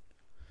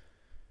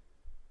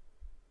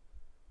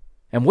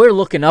 And we're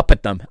looking up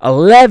at them.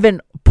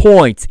 11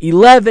 points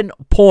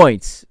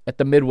at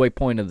the midway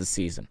point of the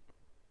season.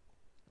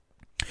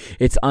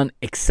 It's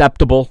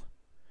unacceptable.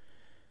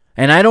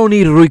 And I don't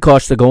need Rui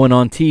Costa going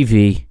on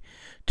TV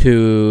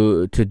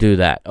to do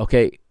that,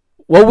 okay?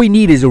 What we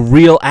need is a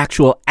real,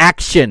 actual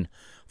action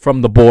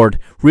from the board.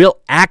 Real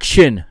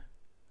action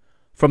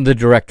from the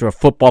director of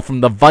football,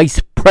 from the vice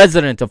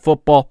president of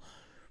football.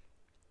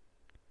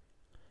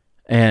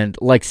 And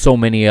like so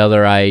many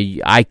other,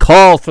 I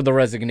call for the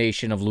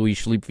resignation of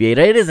Luis Felipe Vieira.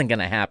 It isn't going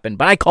to happen,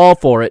 but I call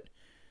for it.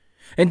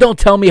 And don't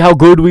tell me how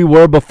good we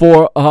were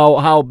before,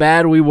 how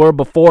bad we were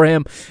before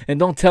him. And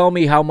don't tell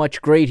me how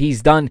much great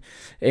he's done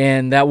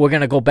and that we're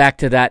going to go back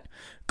to that.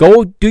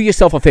 Go do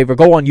yourself a favor.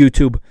 Go on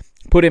YouTube.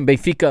 Put in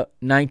Benfica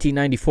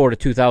 1994 to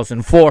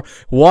 2004.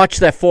 Watch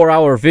that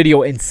 4-hour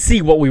video and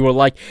see what we were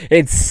like.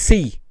 And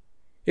see.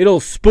 It'll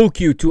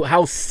spook you to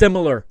how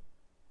similar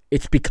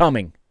it's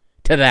becoming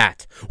to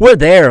that. We're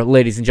there,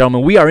 ladies and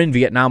gentlemen. We are in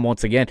Vietnam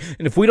once again.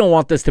 And if we don't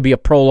want this to be a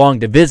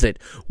prolonged visit,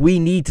 we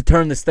need to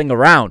turn this thing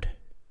around.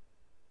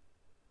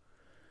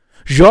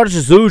 Jorge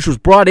Jesus was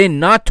brought in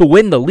not to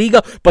win the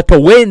Liga, but to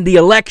win the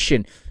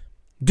election.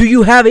 Do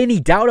you have any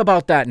doubt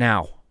about that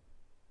now?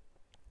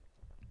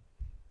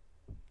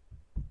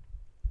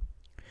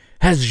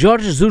 Has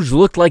Jorge Jesus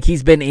looked like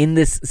he's been in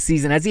this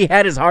season? Has he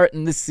had his heart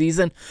in this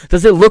season?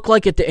 Does it look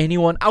like it to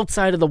anyone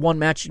outside of the one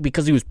match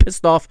because he was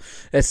pissed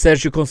off at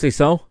Sergio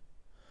Conceição?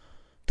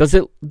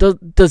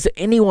 Does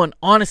anyone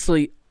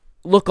honestly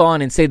look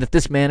on and say that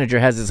this manager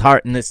has his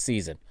heart in this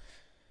season?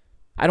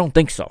 I don't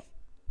think so.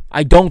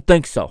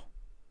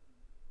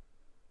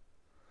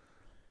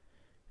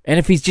 And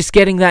if he's just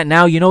getting that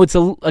now, it's,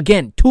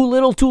 again, too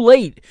little, too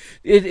late.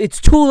 It's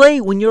too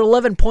late when you're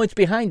 11 points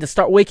behind to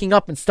start waking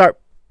up and start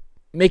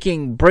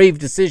making brave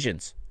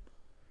decisions.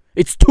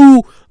 It's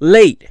too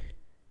late.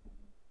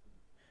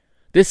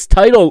 This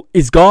title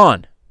is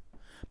gone.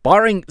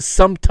 Barring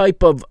some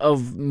type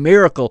of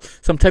miracle,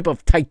 some type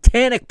of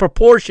titanic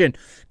proportion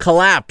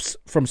collapse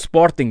from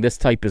Sporting, this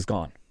title is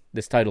gone.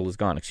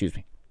 Excuse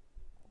me.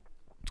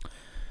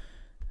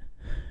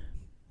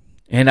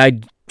 And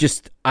I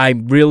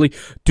really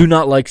do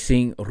not like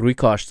seeing Rui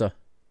Costa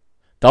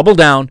double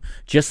down,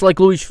 just like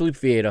Luis Felipe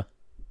Vieira.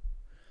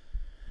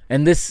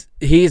 And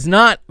he is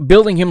not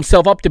building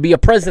himself up to be a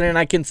president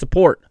I can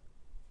support.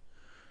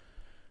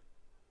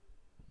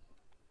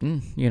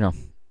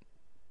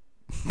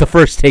 The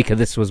first take of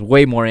this was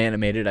way more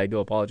animated. I do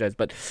apologize,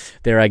 but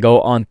there I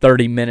go on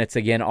 30 minutes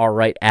again. All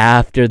right,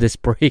 after this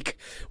break,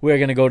 we're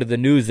going to go to the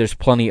news. There's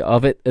plenty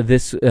of it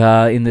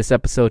in this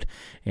episode.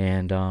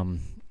 And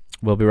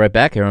we'll be right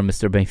back here on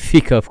Mr.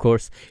 Benfica, of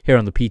course, here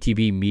on the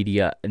PTB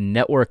Media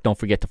Network. Don't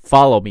forget to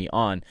follow me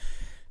on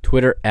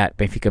Twitter at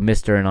Benfica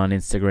Mister and on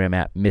Instagram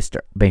at Mr.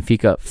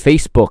 Benfica.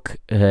 Facebook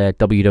at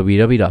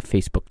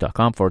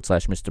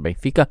www.facebook.com/Mr.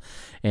 Benfica.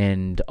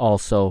 And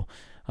also,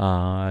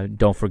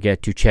 don't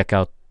forget to check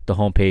out the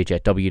homepage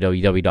at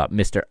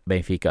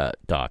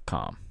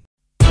www.mrbenfica.com.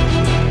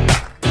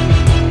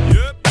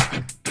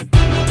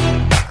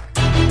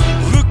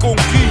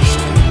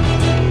 reconquista.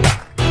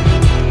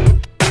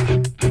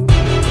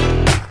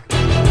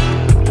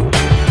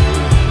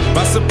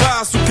 Passo a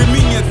passo o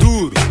caminho é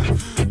duro.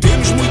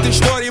 Temos muita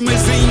história,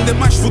 mas ainda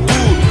mais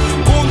futuro.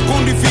 Conto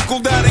com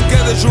dificuldade em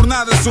cada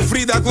jornada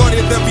sofrida. A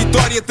glória da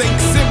vitória tem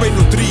que ser bem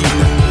nutrida.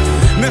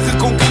 Na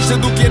reconquista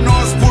do que é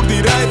nosso por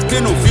direito, que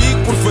eu não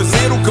fico por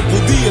fazer o que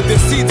podia ter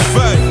sido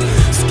feito.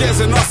 Se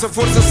queres a nossa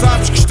força,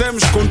 sabes que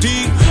estamos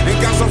contigo. Em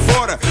casa ou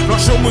fora,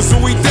 nós somos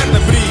o eterno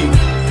abrigo.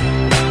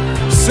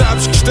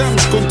 Sabes que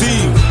estamos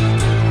contigo.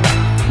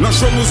 Nós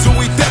somos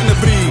o eterno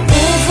abrigo.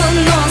 Ouve a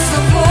nossa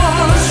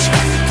voz,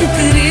 o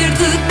querer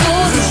de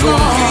todos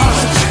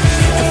nós.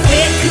 A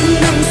fé que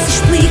não se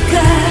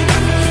explica.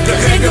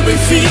 Carrega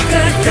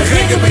Benfica,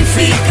 carrega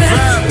Benfica.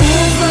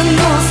 Ouve a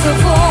nossa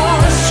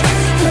voz,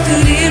 o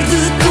querer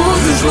de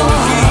todos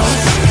nós.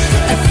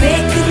 A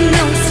fé que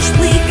não se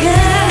explica.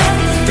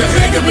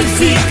 Carrega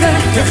Benfica,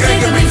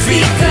 carrega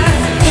Benfica.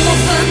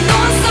 Ouve a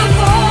nossa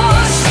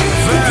voz,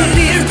 o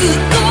querer de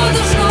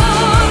todos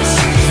nós.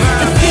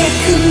 A fé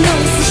que não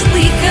se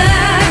explica.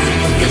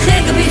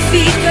 Carrega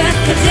Benfica,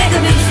 carrega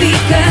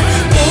Benfica.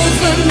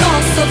 Ouve a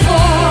nossa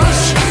voz,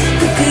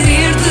 o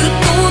querer de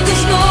todos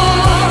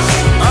nós.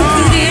 O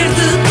querer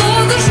de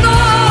todos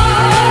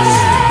nós.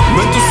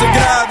 Manto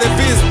sagrado é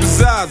peso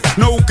pesado.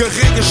 Não o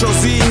carregas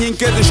sozinho, em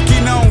cada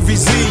esquina há um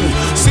vizinho.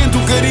 Sente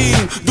o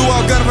carinho do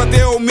Algarve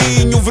até ao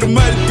Minho. O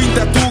vermelho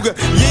pinta a tuga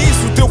e é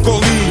isso o teu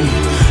colinho.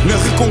 Na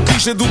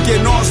reconquista do que é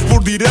nosso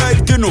por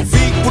direito, que eu não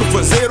fico por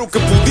fazer o que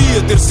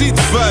podia ter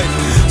sido feito.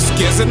 Se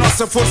queres a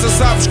nossa força,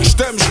 sabes que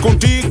estamos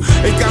contigo.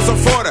 Em casa ou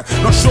fora,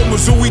 nós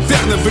somos o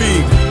eterno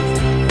abrigo.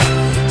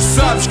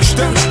 Sabes que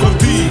estamos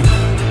contigo.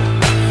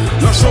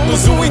 Nós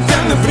somos o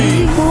eterno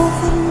abrigo.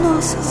 Ouve a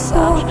nossa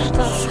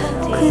voz,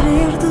 o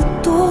querer de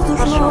todos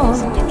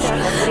nós.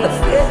 A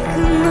fé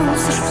que não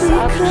se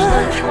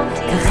explica.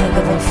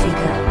 Carrega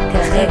Benfica,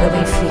 carrega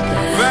Benfica.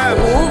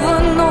 Ouve a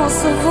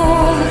nossa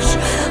voz,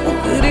 o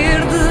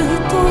querer de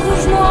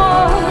todos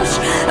nós.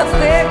 A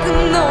fé que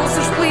não se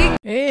explica.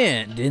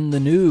 And in the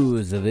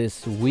news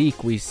this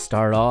week, we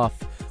start off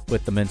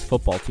with the men's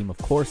football team, of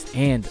course,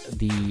 and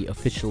the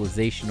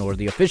officialization or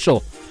the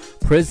official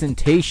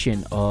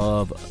presentation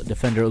of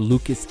defender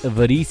Lucas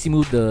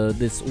Verissimo,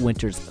 this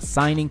winter's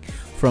signing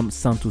from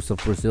Santos of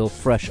Brazil,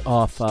 fresh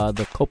off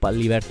the Copa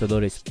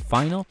Libertadores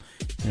final.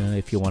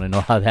 If you want to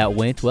know how that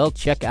went, well,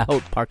 check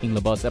out Parking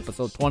the Bus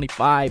episode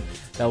 25.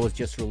 That was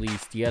just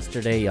released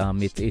yesterday.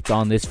 It's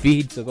on this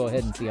feed, so go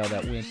ahead and see how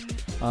that went.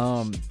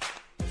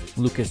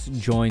 Lucas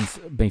joins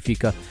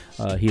Benfica.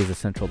 He is a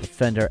central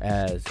defender,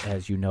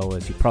 as you know,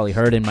 as you probably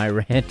heard in my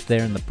rant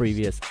there in the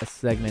previous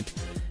segment.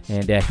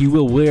 And he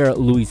will wear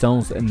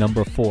Luizão's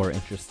number 4,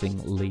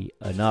 interestingly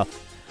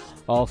enough.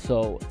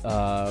 Also,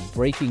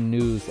 breaking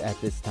news at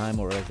this time,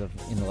 or as of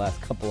in the last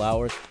couple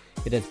hours,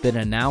 it has been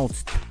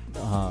announced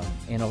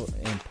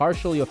and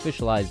partially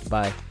officialized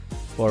by,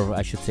 or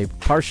I should say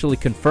partially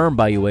confirmed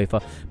by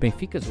UEFA,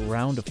 Benfica's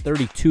round of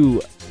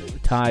 32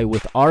 tie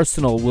with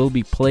Arsenal will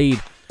be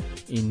played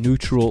in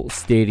neutral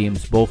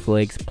stadiums, both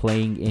legs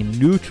playing in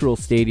neutral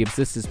stadiums.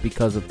 This is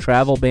because of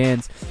travel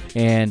bans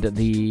and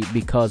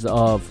because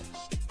of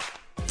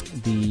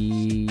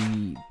the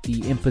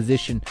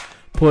imposition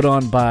put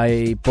on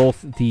by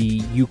both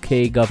the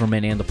UK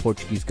government and the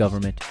Portuguese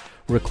government,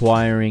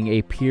 requiring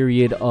a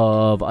period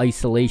of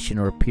isolation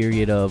or a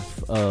period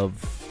of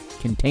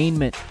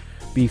containment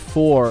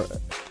before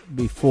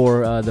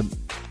the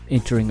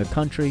entering a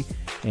country,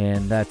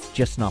 and that's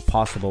just not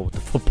possible with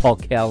the football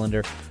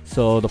calendar.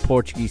 So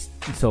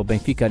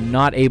Benfica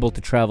not able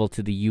to travel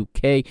to the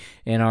UK,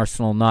 and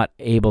Arsenal not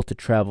able to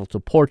travel to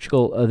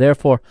Portugal.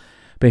 Therefore,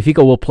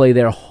 Benfica will play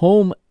their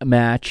home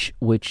match,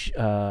 which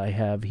I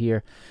have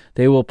here.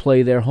 They will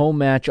play their home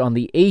match on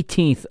the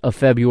 18th of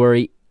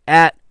February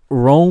at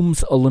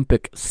Rome's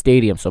Olympic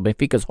Stadium. So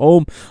Benfica's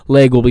home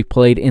leg will be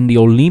played in the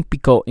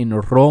Olimpico in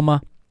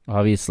Roma,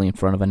 obviously in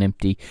front of an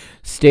empty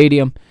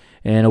stadium.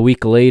 And a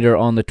week later,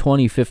 on the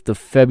 25th of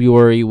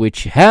February,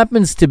 which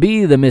happens to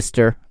be the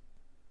Mr.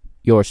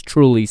 yours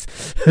truly's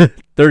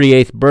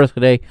 38th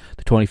birthday,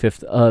 the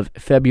 25th of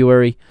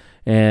February,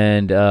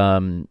 and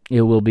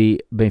it will be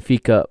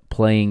Benfica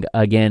playing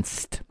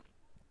against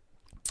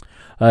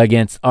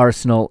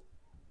Arsenal.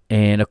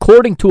 And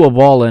according to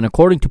Avala and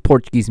according to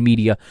Portuguese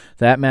media,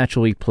 that match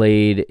will be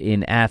played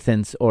in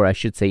Athens, or I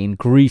should say in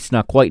Greece,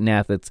 not quite in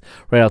Athens,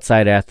 right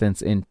outside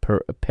Athens in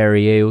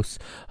Piraeus,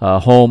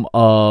 home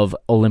of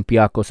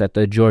Olympiacos at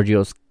the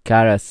Georgios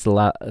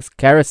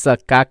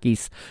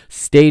Karasakakis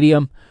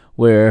Stadium,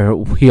 where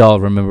we all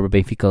remember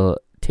Benfica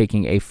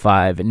taking a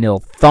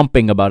 5-0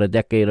 thumping about a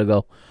decade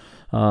ago.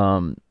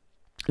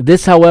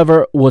 This,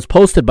 however, was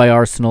posted by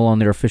Arsenal on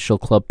their official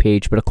club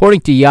page, but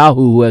according to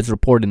Yahoo, who has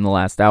reported in the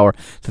last hour,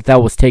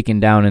 that was taken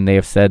down, and they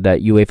have said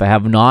that UEFA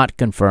have not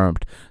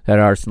confirmed that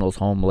Arsenal's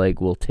home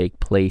leg will take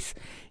place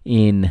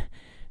in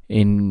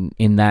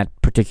in that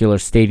particular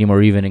stadium,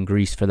 or even in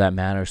Greece for that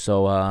matter.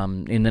 So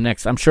I'm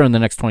sure in the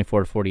next 24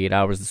 to 48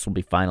 hours, this will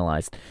be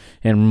finalized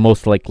and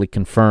most likely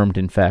confirmed.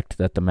 In fact,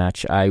 that the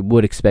match, I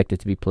would expect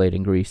it to be played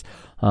in Greece.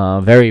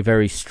 Very,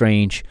 very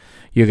strange.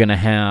 You're gonna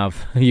have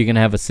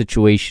a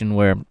situation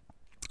where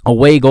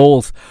away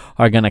goals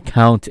are gonna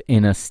count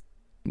in a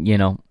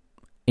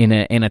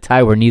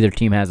tie where neither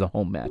team has a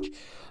home match.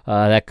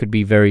 That could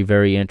be very,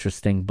 very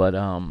interesting. But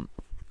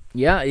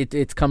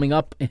it's coming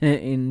up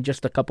in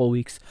just a couple of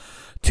weeks.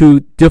 2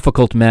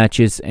 difficult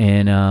matches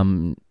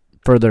and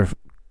further,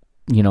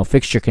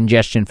 fixture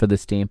congestion for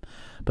this team.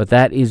 But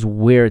that is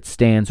where it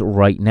stands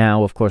right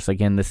now. Of course,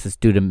 again, this is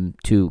due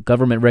to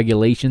government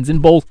regulations in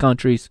both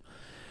countries,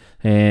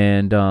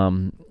 and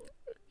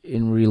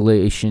in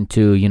relation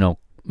to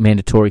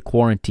mandatory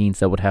quarantines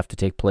that would have to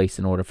take place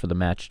in order for the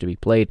match to be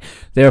played.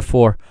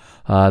 Therefore,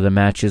 the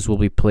matches will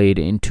be played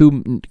in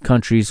 2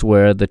 countries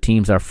where the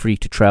teams are free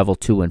to travel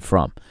to and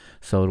from.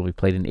 So it'll be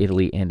played in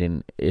Italy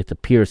and it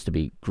appears to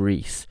be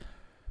Greece.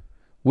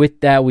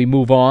 With that, we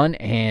move on,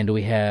 and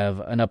we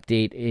have an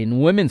update in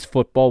women's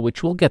football,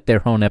 which will get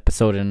their own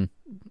episode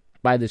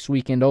by this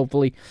weekend,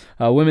 hopefully.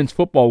 Women's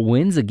football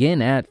wins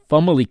again at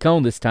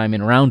Familicao, this time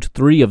in round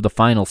 3 of the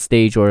final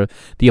stage, or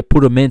the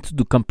apuramento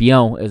do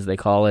campeão, as they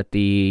call it,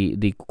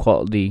 the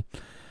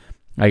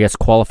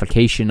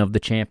qualification of the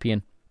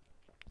champion.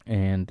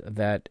 And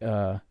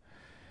that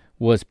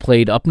was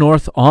played up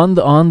north on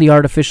the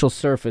artificial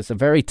surface, a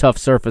very tough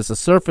surface, a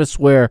surface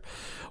where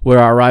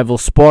our rival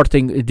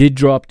Sporting did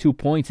drop 2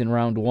 points in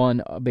round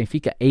 1.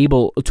 Benfica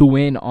able to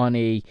win on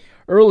a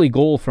early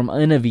goal from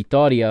Ana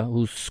Vitoria,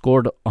 who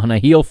scored on a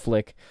heel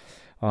flick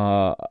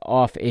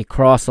off a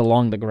cross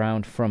along the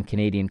ground from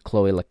Canadian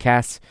Chloe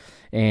Lacasse.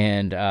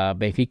 And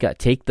Benfica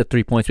take the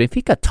 3 points.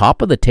 Benfica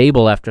top of the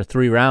table after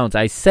 3 rounds.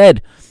 I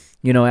said,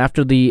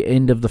 after the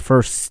end of the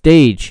first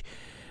stage,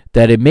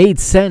 that it made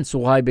sense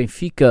why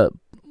Benfica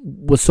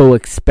was so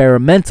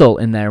experimental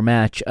in their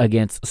match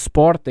against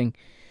Sporting,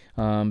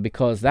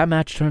 because that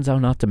match turns out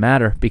not to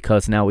matter,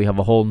 because now we have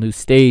a whole new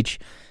stage,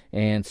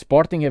 and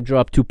Sporting have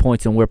dropped 2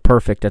 points, and we're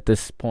perfect at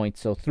this point.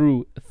 So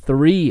through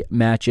 3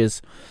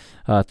 matches,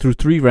 through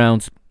 3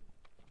 rounds,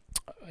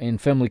 in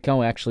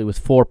Familicao actually with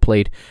 4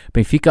 played,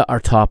 Benfica are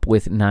top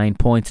with 9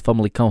 points.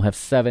 Familicao have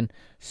 7.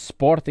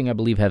 Sporting, I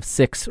believe, have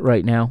 6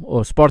 right now,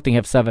 or Sporting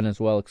have 7 as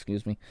well,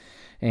 excuse me.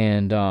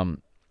 And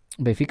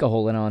Benfica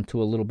holding on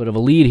to a little bit of a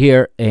lead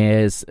here,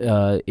 as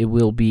it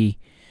will be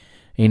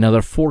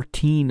another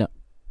 14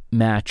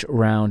 match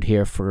round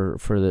here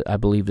I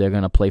believe they're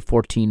going to play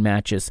 14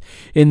 matches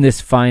in this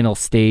final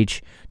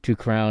stage to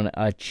crown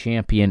a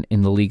champion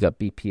in the Liga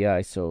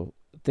BPI. So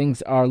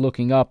things are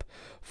looking up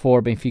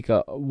for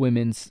Benfica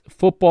women's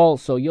football.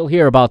 So you'll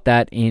hear about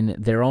that in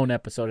their own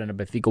episode, and a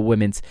Benfica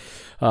women's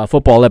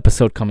football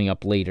episode coming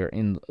up later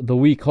in the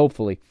week,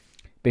 hopefully.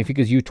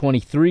 Benfica's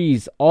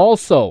U23s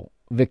also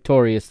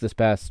victorious this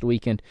past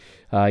weekend,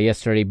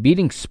 yesterday,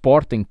 beating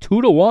Sporting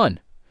 2-1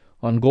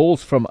 on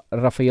goals from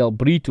Rafael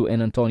Brito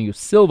and Antonio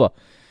Silva.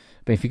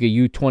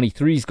 Benfica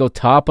U23s go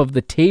top of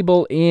the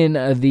table in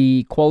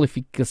the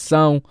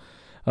qualificação,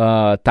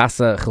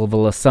 Taça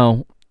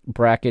Revelação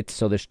bracket.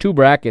 So there's 2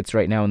 brackets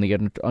right now in the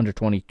under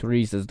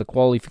 23s. There's the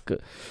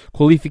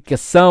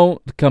qualificação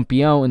de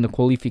campeão and the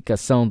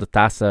qualificação de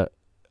Taça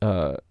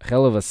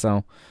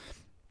Revelação.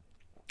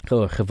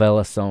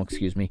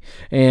 Excuse me.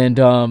 And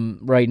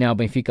right now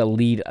Benfica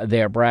lead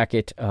their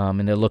bracket,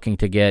 and they're looking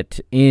to get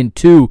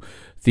into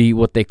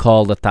what they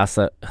call the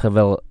Taça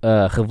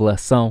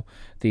Revelação,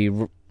 the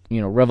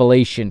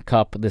Revelation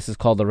Cup. This is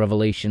called the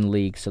Revelation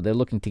League. So they're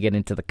looking to get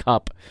into the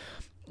cup,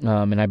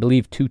 and I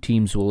believe 2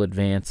 teams will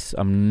advance.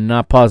 I'm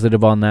not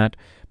positive on that,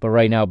 but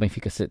right now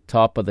Benfica sit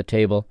top of the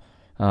table.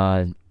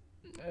 And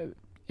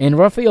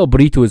Rafael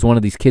Brito is one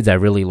of these kids I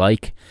really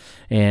like,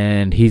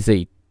 and he's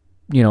a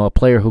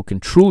player who can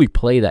truly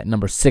play that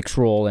number 6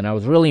 role, and I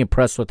was really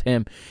impressed with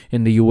him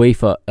in the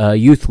UEFA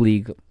Youth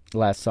League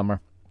last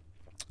summer.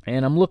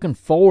 And I'm looking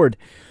forward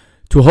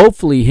to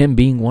hopefully him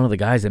being one of the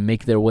guys that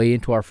make their way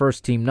into our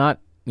first team. Not,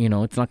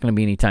 it's not going to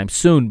be anytime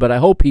soon, but I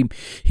hope he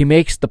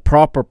makes the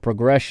proper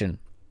progression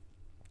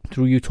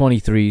through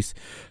U23s,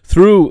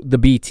 through the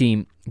B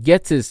team,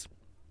 gets his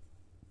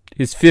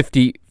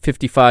 50,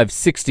 55,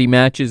 60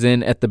 matches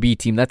in at the B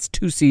team. That's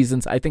 2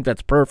 seasons. I think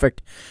that's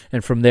perfect.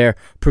 And from there,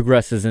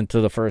 progresses into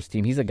the first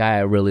team. He's a guy I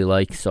really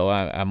like, so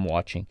I'm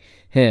watching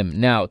him.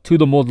 Now, to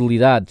the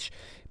modalidades.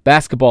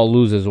 Basketball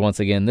loses once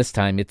again. This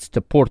time it's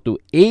to Porto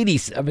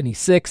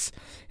 80-76.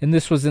 And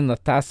this was in the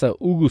Taça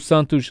Hugo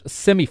Santos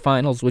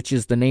semifinals, which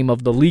is the name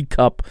of the League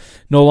Cup.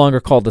 No longer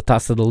called the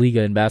Taça da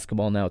Liga in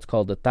basketball now. It's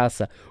called the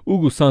Taça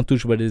Hugo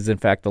Santos, but it is in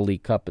fact the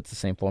League Cup. It's the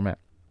same format.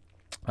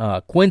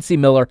 Quincy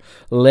Miller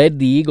led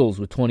the Eagles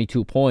with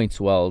 22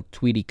 points, while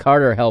Tweety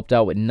Carter helped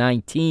out with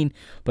 19,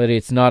 but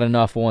it's not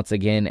enough once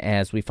again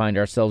as we find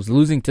ourselves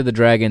losing to the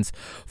Dragons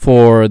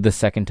for the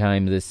 2nd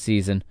time this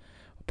season,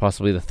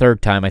 possibly the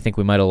 3rd time. I think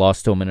we might have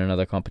lost to them in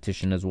another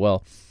competition as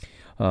well.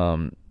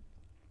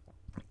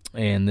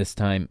 And this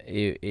time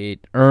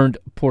it earned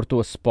Porto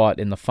a spot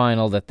in the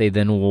final that they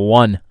then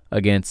won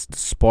against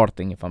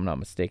Sporting, if I'm not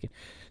mistaken.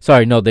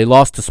 Sorry, no, they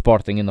lost to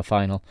Sporting in the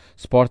final.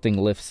 Sporting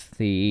lifts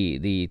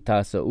the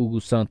Taça Hugo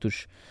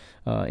Santos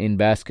in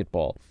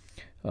basketball.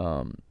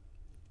 And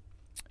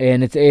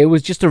it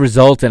was just a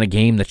result in a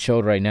game that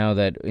showed right now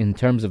that in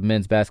terms of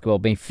men's basketball,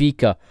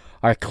 Benfica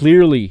are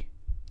clearly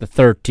the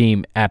third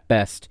team at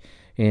best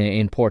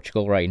in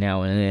Portugal right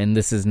now. And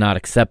this is not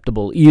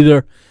acceptable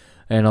either.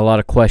 And a lot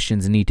of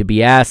questions need to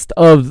be asked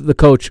of the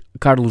coach,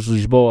 Carlos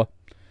Lisboa.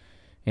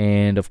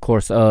 And, of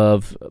course,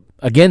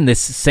 again, this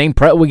same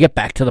we get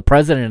back to the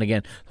president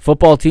again. The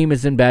football team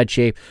is in bad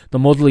shape. The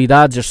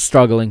modalidades are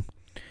struggling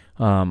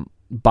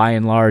by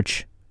and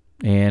large.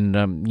 And,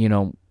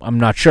 I'm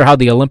not sure how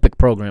the Olympic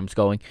program's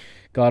going.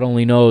 God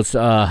only knows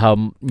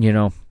how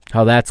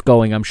that's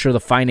going. I'm sure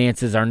the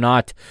finances are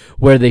not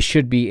where they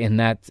should be in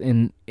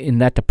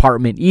that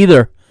department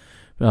either.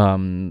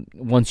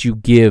 Once you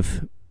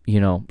give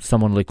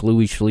someone like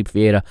Luis Felipe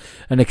Vieira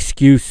an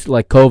excuse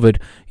like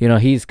COVID,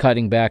 he's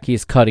cutting back.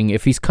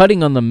 If he's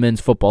cutting on the men's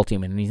football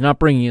team and he's not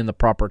bringing in the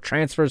proper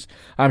transfers,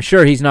 I'm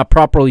sure he's not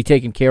properly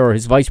taking care, or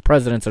his vice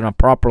presidents are not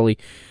properly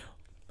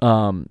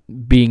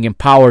being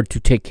empowered to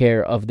take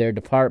care of their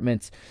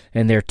departments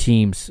and their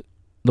teams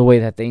the way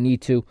that they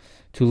need to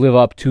live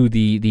up to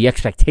the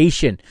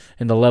expectation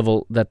and the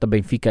level that the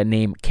Benfica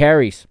name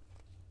carries.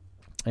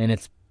 And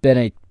it's been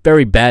a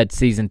very bad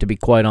season, to be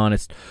quite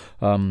honest,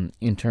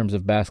 in terms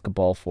of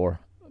basketball for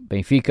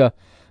Benfica.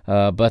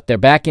 But they're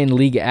back in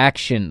league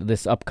action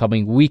this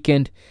upcoming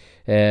weekend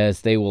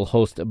as they will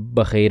host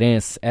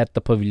Barreirense at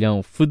the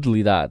Pavilhão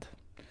Fidelidade.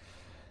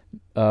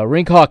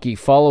 Rink hockey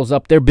follows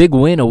up their big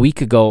win a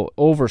week ago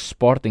over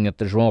Sporting at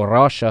the João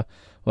Rocha.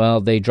 Well,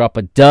 they drop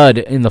a dud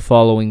in the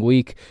following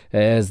week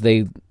as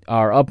they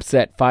are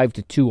upset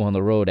 5-2 on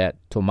the road at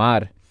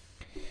Tomar.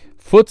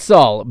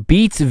 Futsal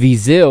beats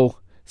Viseu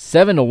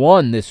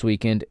 7-1 this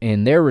weekend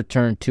in their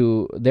return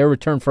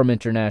from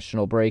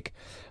international break.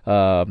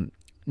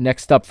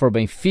 Next up for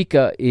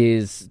Benfica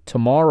is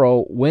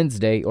tomorrow,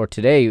 Wednesday, or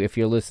today if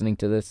you're listening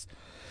to this.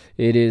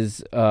 It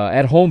is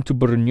at home to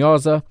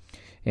Brunhosa,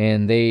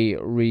 and they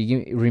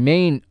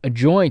remain a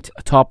joint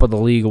top of the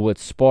league with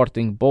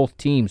Sporting, both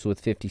teams with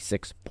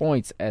 56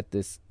 points at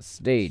this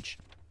stage.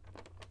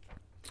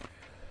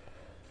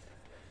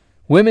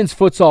 Women's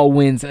futsal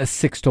wins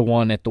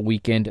 6-1 at the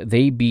weekend.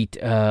 They beat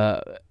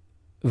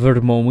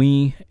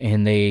Vermomy,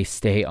 and they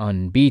stay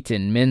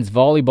unbeaten. Men's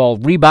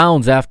volleyball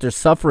rebounds after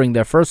suffering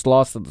their first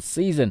loss of the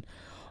season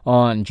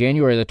on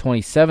January the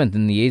 27th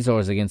in the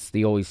Azores against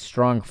the always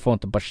strong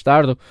Fonte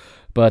Bastardo,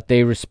 but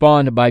they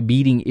respond by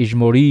beating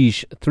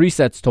Esmoriz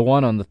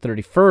 3-1 on the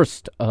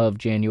 31st of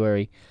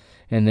January,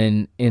 and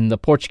then in the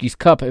Portuguese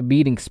Cup,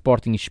 beating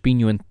Sporting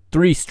Espinho in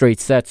 3 straight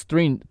sets,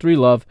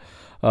 3-love,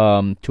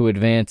 to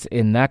advance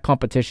in that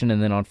competition.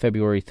 And then on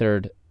February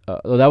 3rd,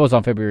 that was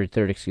on February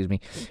 3rd, excuse me.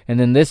 And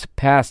then this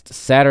past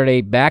Saturday,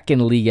 back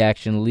in league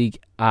action, Ligue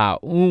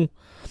A1,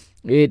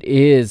 it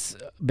is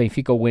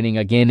Benfica winning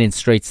again in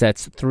straight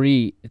sets,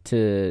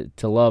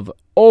 3-love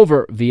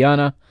over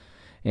Viana.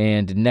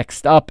 And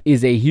next up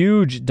is a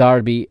huge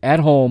derby at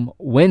home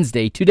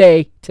Wednesday,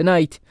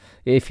 tonight,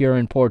 if you're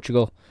in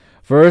Portugal,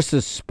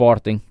 versus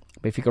Sporting.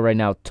 Benfica right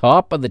now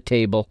top of the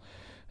table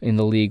in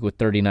the league with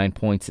 39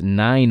 points,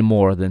 9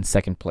 more than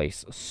second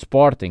place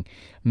Sporting.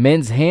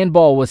 Men's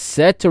handball was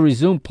set to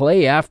resume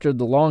play after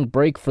the long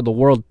break for the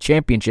World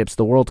Championships,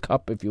 the World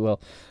Cup, if you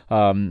will,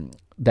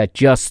 that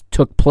just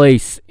took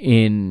place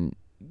in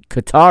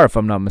Qatar, if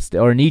I'm not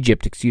mistaken, or in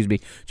Egypt, excuse me,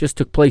 just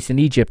took place in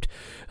Egypt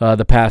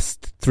the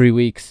past 3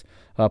 weeks.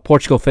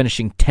 Portugal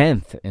finishing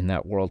 10th in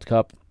that World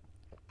Cup.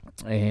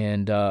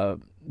 And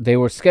they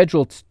were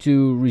scheduled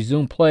to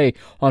resume play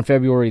on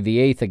February the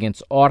 8th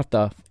against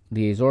Horta,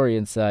 the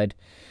Azorian side,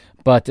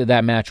 but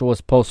that match was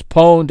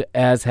postponed,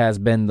 as has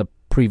been the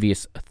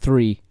previous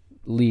 3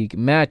 league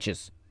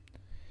matches.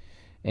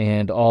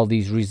 And all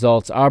these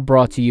results are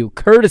brought to you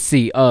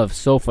courtesy of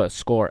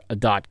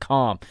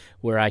SofaScore.com,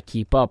 where I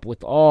keep up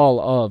with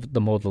all of the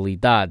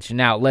modalidades.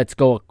 Now, let's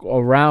go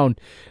around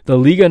the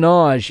Liga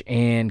NOS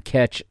and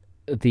catch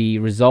the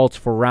results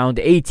for round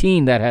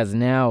 18 that has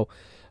now,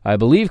 I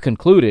believe,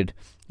 concluded.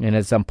 And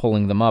as I'm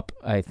pulling them up,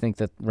 I think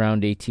that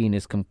round 18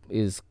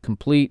 is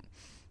complete.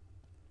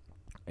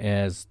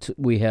 As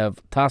we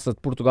have Taça de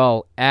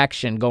Portugal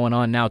action going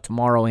on now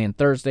tomorrow and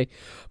Thursday.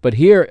 But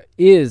here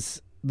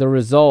is the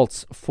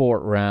results for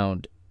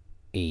round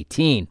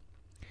 18.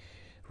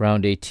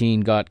 Round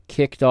 18 got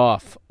kicked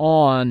off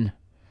on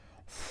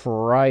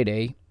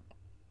Friday.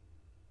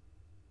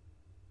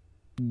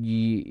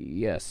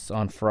 Yes,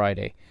 on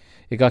Friday.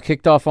 It got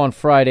kicked off on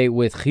Friday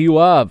with Rio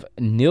Ave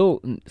nil.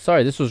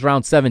 Sorry, this was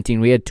round 17.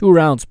 We had 2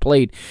 rounds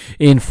played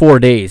in 4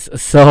 days.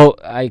 So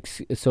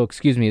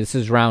excuse me. This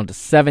is round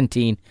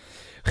 17.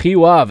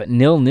 Rio Ave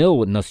 0-0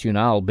 with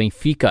Nacional.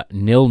 Benfica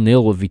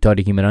 0-0 with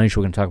Vitoria Guimarães.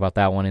 We're going to talk about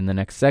that one in the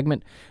next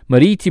segment.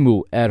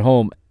 Marítimo at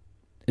home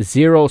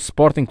 0.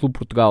 Sporting Clube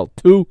Portugal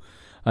 2.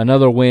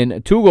 Another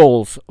win. 2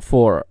 goals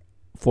for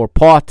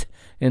Pot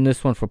in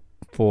this one for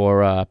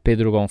for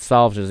Pedro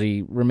Gonçalves as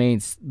he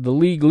remains the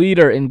league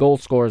leader in goal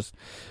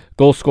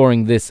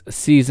scoring this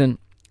season.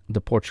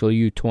 The Portugal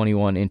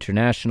U21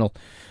 international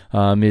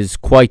is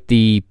quite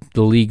the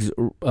league's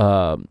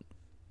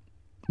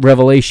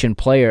revelation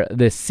player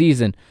this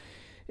season.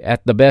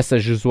 At the best,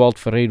 as Josualdo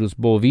Ferreiro's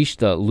Boa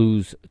Vista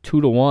lose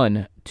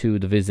 2-1 to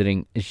the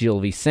visiting Gil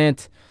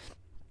Vicente.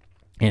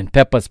 And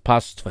Pepa's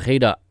Passos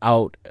Ferreira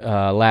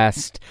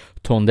last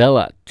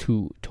Tondela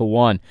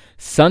 2-1.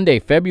 Sunday,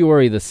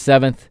 February the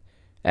 7th,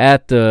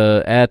 at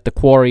the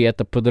quarry at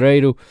the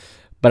Pedreiro,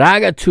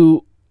 Braga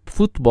 2,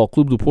 Futebol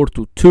Clube do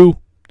Porto 2,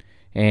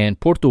 and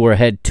Porto were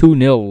ahead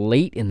 2-0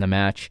 late in the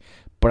match.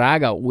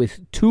 Braga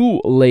with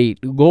 2 late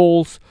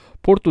goals.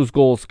 Porto's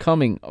goals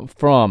coming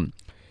from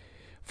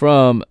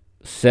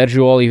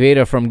Sergio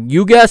Oliveira from,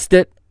 you guessed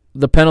it,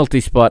 the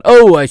penalty spot.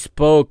 Oh, I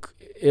spoke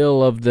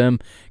ill of them.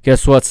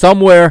 Guess what?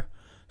 Somewhere,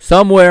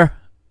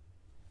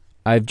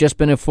 I've just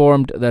been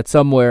informed that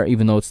somewhere,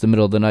 even though it's the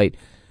middle of the night,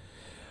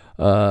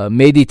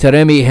 Mehdi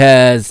Taremi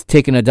has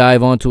taken a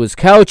dive onto his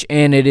couch,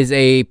 and it is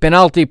a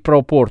penalty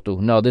pro Porto.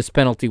 No, this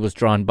penalty was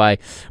drawn by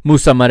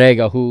Musa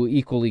Marega, who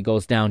equally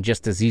goes down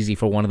just as easy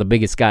for one of the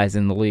biggest guys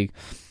in the league.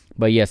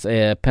 But yes,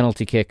 a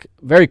penalty kick,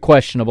 very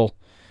questionable,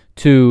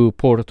 to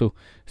Porto,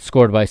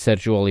 scored by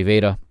Sergio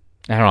Oliveira.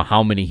 I don't know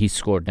how many he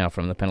scored now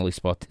from the penalty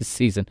spot this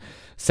season.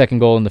 Second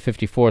goal in the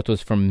 54th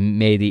was from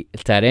Mehdi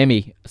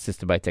Taremi,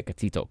 assisted by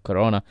Tecatito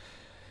Corona.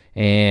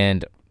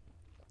 And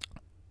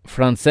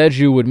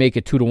Franceju would make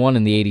it 2-1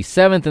 in the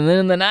 87th. And then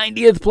in the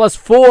 90th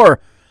 +4,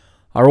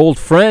 our old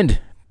friend,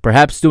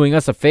 perhaps doing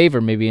us a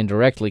favor, maybe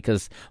indirectly,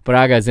 because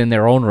Braga's in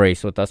their own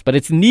race with us. But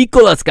it's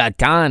Nicolas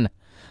Gatan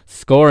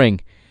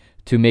scoring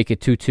to make it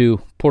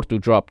 2-2. Porto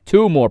dropped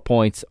 2 more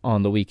points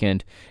on the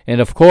weekend.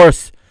 And of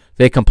course,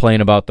 they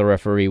complain about the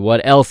referee.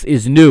 What else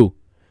is new?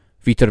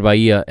 Vitor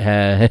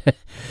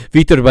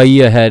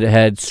Bahia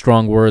had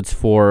strong words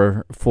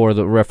for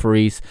the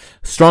referees,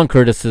 strong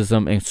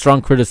criticism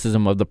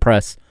of the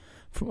press.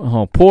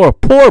 Oh, poor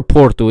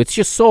Porto. It's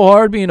just so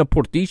hard being a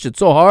Portista. It's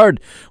so hard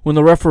when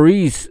the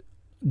referees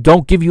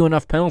don't give you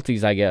enough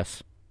penalties, I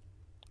guess.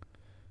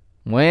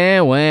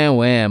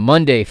 Wham.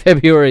 Monday,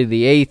 February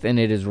the 8th, and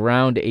it is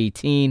round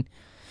 18.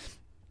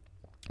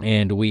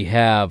 And we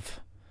have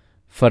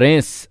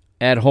Farense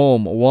at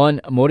home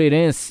 1,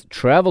 Moreirense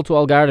travel to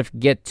Algarve,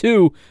 get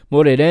 2.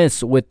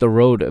 Moreirense with the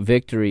road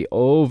victory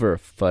over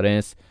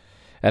Farense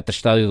at the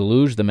Estádio da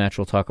Luz, the match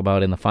we'll talk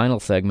about in the final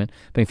segment.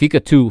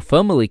 Benfica 2,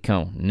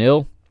 Familicao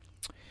 0.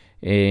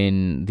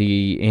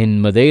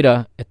 In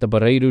Madeira at the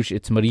Barreiros,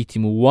 it's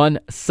Marítimo 1,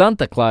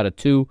 Santa Clara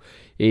 2.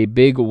 A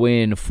big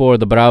win for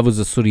the Bravos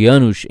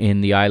Açorianos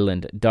in the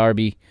Island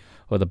Derby,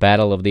 or the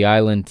Battle of the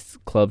Island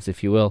clubs,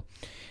 if you will.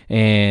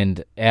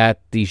 And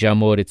at the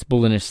Jamor, it's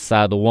Belenenses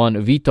Sado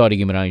 1, Vitoria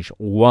Guimarães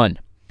 1.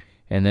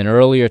 And then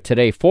earlier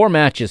today, 4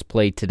 matches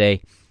played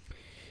today.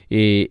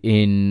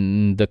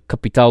 In the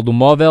Capital do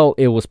Móvel,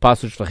 it was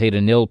Passos Ferreira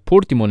 0,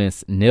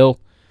 Portimonense 0.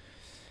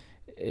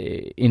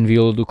 In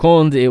Vila do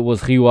Conde, it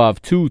was Rio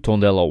Ave 2,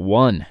 Tondela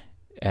 1.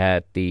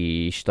 At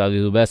the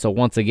Estádio do Bessa,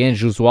 once again,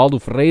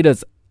 Josualdo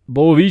Ferreira's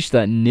Boa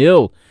Vista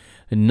 0,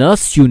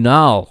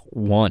 Nacional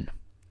 1.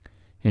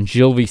 And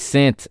Gil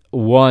Vicente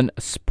 1,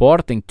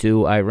 Sporting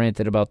 2. I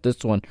ranted about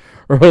this one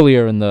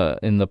earlier in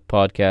the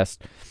podcast.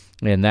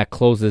 And that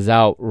closes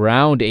out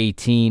round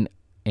 18.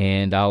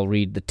 And I'll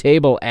read the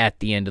table at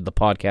the end of the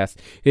podcast.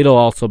 It'll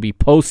also be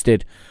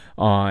posted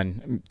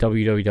on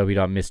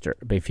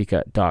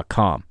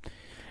www.mrbenfica.com.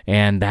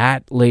 And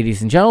that,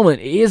 ladies and gentlemen,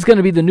 is going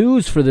to be the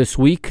news for this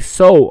week.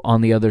 So,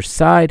 on the other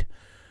side,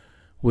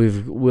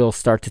 we'll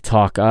start to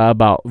talk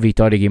about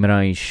Vitoria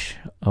Guimarães,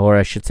 or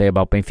I should say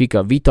about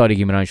Benfica. Vitoria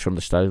Guimarães from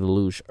the Estádio da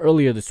Luz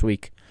earlier this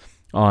week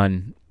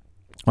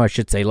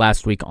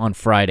last week on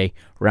Friday,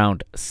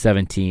 round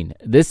 17.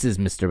 This is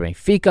Mr.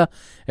 Benfica.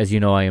 As you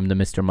know, I am the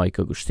Mr. Mike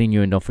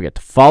Agostinho, and don't forget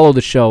to follow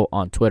the show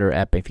on Twitter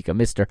at Benfica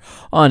Mister,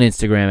 on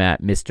Instagram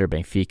at Mr.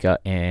 Benfica,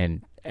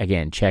 and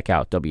again, check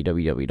out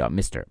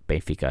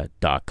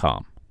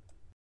www.mrbenfica.com.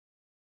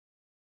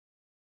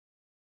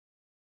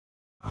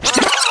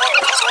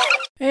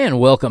 And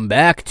welcome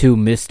back to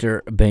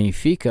Mr.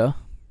 Benfica.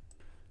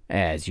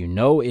 As you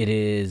know, it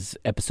is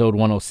episode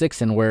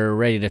 106, and we're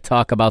ready to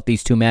talk about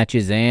these 2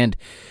 matches. And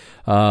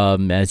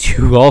as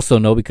you also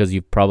know, because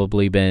you've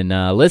probably been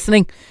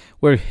listening,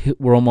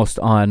 we're almost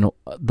on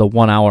the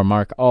 1 hour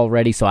mark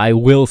already, so I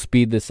will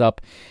speed this up.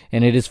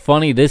 And it is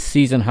funny this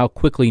season how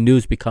quickly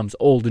news becomes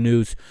old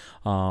news.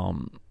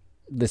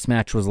 This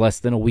match was less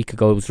than a week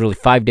ago. It was really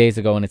 5 days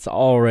ago, and it's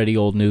already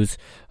old news.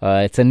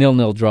 It's a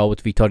 0-0 draw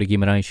with Vitoria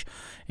Guimarães.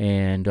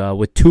 And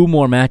with 2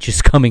 more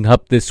matches coming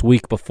up this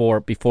week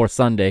before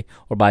Sunday,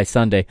 or by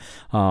Sunday,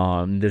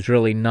 there's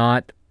really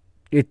not...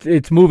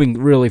 It's moving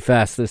really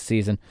fast this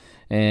season.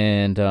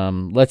 And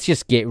let's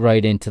just get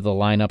right into the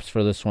lineups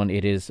for this one.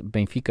 It is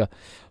Benfica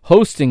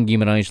hosting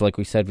Guimarães, like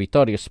we said,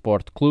 Vitoria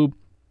Sport Club.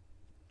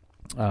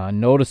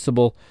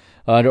 Noticeable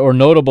or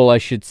notable, I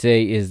should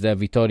say, is that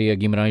Vitoria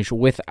Guimarães,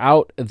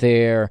 without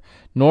their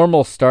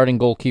normal starting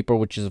goalkeeper,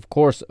 which is, of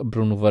course,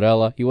 Bruno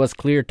Varela. He was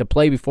cleared to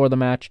play before the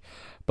match,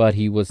 but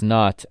he was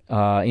not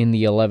in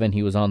the 11.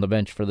 He was on the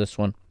bench for this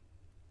one.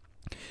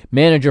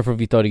 Manager for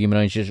Vitoria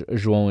Guimarães is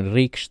João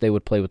Henriques. They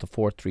would play with a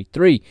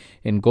 4-3-3.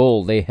 In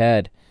goal, they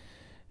had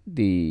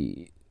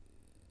they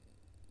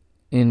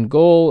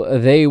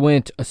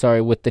went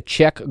with the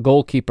Czech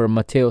goalkeeper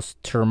Mateusz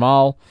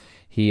Termal.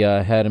 He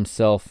had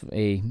himself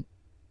a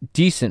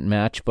decent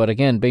match, but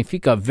again,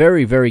 Benfica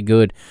very, very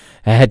good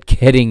at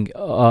getting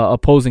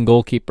opposing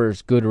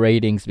goalkeepers good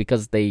ratings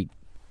because they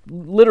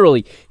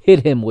literally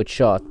hit him with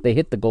shots. They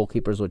hit the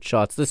goalkeepers with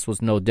shots. This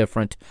was no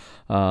different.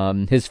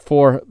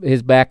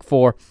 His back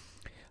four,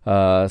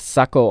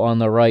 Sacco on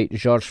the right,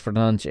 Jorge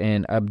Fernandes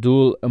and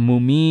Abdul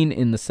Mumin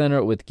in the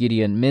center with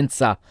Gideon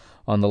Mensah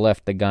on the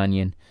left, the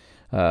Ghanaian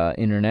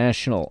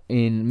international.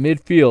 In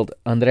midfield,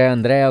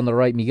 André on the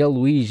right, Miguel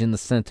Luiz in the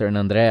center, and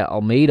André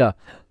Almeida,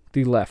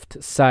 the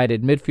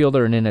left-sided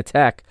midfielder. And in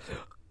attack,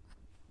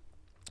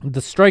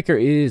 the striker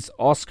is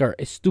Oscar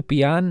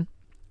Estupinan.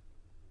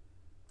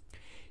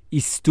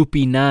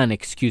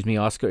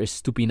 Oscar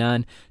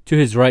Estupinan. To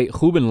his right,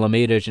 Ruben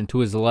Lameiras, and to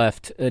his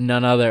left,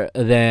 none other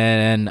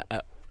than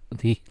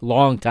the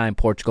longtime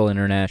Portugal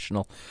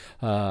international.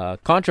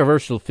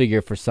 Controversial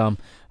figure for some.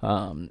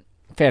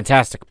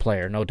 Fantastic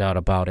player, no doubt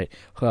about it,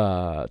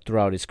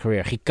 throughout his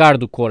career.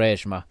 Ricardo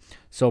Quaresma.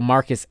 So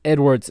Marcus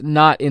Edwards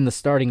not in the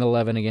starting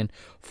 11 again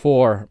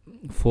for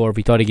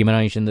Vitoria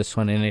Guimarães in this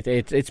one. And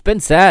it's been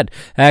sad,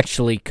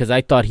 actually, because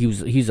I thought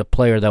he's a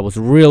player that was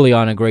really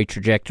on a great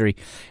trajectory.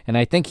 And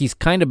I think he's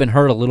kind of been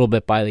hurt a little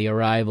bit by the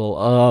arrival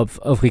of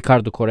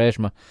Ricardo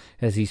Quaresma,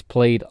 as he's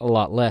played a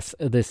lot less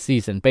this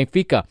season.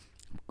 Benfica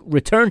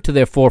returned to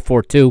their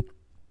 4-4-2,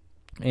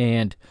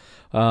 and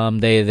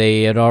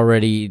they had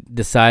already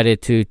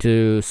decided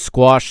to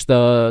squash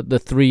the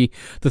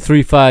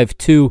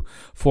 3-5-2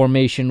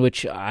 formation,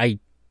 which I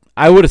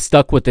would have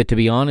stuck with it, to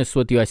be honest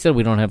with you. I said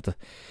we don't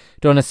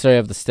necessarily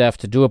have the staff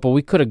to do it, but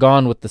we could have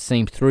gone with the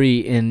same three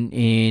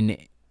in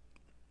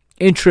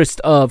interest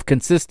of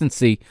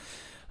consistency,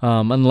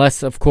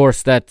 unless, of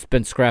course, that's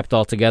been scrapped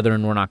altogether,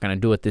 and we're not going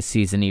to do it this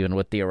season, even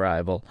with the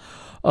arrival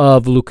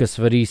of Lucas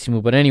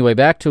Verissimo. But anyway,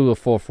 back to a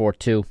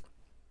 4-4-2.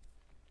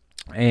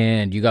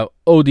 And you got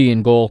Odi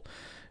in goal.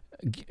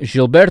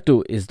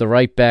 Gilberto is the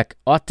right back.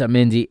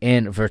 Otamendi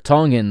and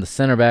Vertonghen, the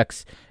center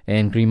backs.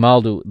 And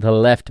Grimaldo, the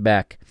left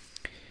back.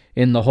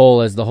 In the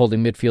hole as the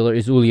holding midfielder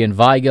is Julian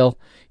Weigel.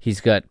 He's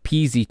got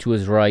Pizzi to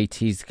his right.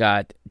 He's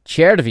got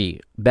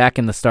Chervi back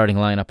in the starting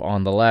lineup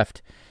on the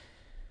left.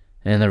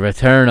 And the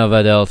return of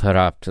Adel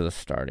Tarap to the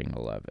starting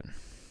 11.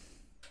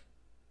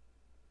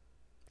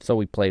 So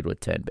we played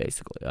with 10,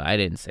 basically. I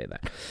didn't say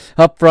that.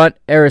 Up front,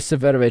 Eris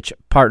Severovic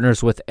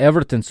partners with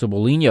Everton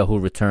Cebolinha, who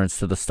returns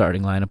to the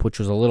starting lineup, which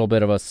was a little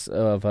bit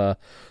of a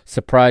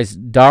surprise.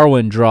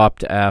 Darwin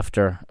dropped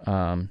after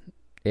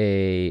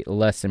a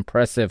less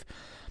impressive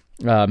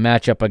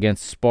matchup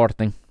against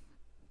Sporting,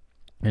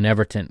 and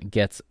Everton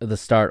gets the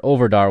start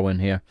over Darwin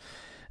here.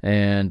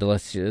 And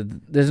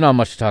there's not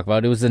much to talk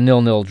about. It was a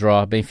 0-0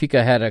 draw.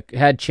 Benfica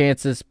had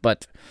chances,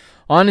 but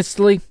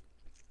honestly,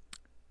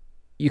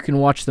 you can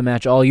watch the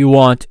match all you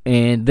want,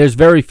 and there's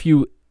very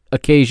few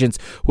occasions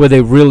where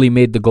they really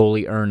made the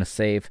goalie earn a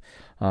save.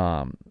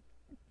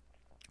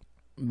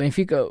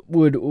 Benfica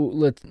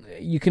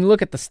you can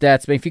look at the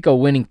stats. Benfica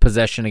winning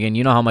possession again.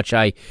 You know how much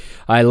I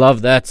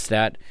love that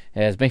stat.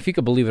 As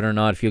Benfica, believe it or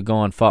not, if you go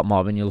on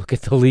FotMob and you look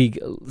at the league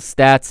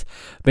stats,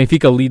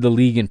 Benfica lead the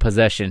league in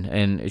possession,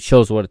 and it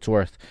shows what it's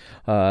worth.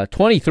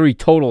 23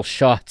 total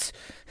shots,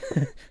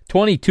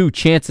 22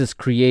 chances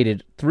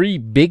created, 3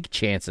 big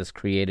chances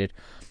created,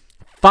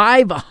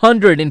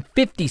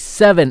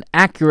 557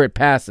 accurate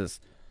passes.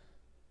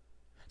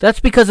 That's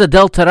because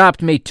Adel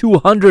Tarapt made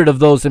 200 of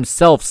those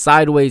himself,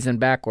 sideways and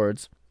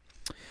backwards.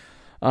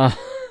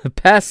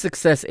 Pass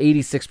success,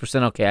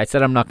 86%. Okay, I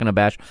said I'm not going to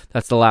bash.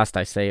 That's the last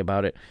I say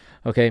about it.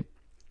 Okay,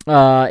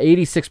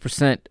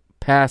 86%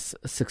 pass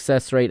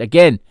success rate.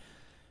 Again,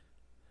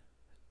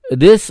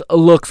 this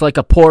looks like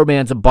a poor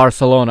man's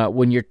Barcelona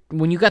when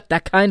you got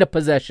that kind of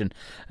possession,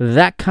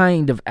 that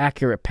kind of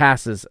accurate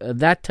passes,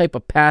 that type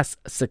of pass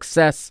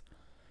success,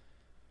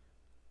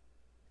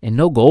 and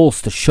no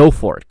goals to show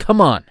for it. Come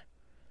on.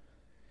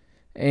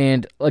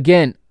 And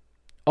again,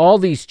 all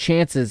these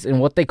chances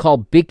and what they call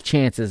big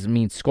chances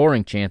means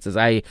scoring chances.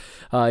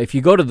 If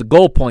you go to the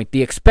goal point,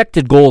 the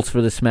expected goals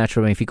for this match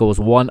for Benfica was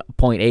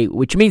 1.8,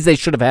 which means they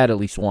should have had at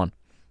least one.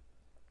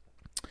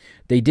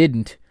 They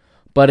didn't.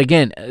 But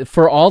again,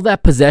 for all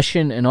that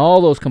possession and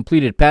all those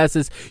completed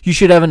passes, you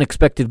should have an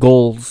expected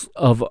goals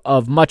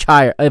of much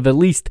higher, of at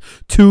least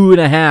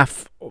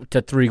 2.5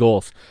 to 3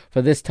 goals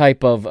for this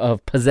type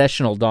of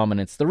possessional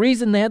dominance. The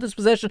reason they had this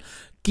possession,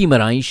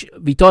 Guimarães,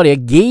 Vitoria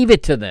gave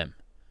it to them.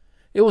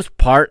 It was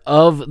part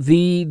of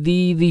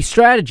the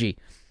strategy.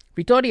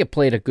 Vitoria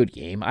played a good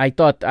game. I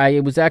thought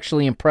I was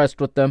actually impressed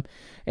with them.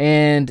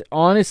 And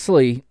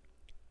honestly,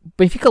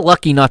 Benfica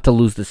lucky not to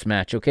lose this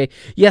match, okay?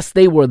 Yes,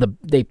 they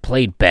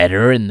played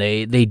better and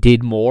they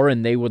did more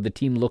and they were the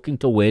team looking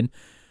to win.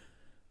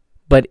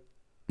 But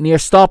near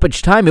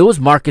stoppage time, it was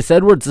Marcus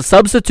Edwards, the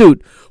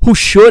substitute, who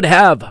should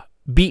have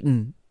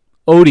beaten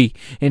Odi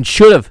and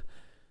should have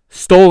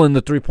stolen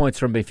the 3 points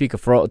from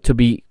Benfica, to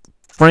be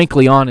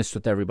frankly honest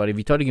with everybody.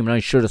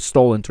 Vitoria should have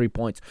stolen 3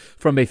 points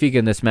from Benfica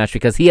in this match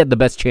because he had the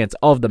best chance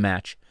of the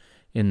match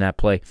in that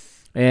play.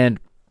 And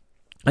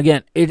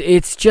again,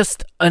 it's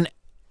just an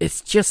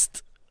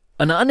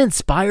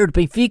uninspired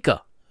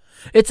Benfica.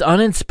 It's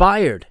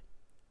uninspired.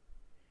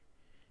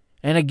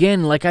 And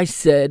again, like I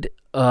said,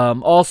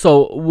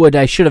 also what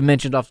I should have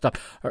mentioned off the top,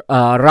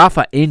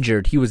 Rafa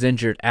injured. He was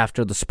injured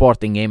after the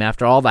Sporting game.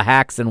 After all the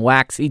hacks and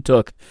whacks he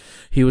took,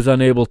 he was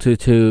unable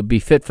to be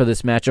fit for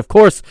this match. Of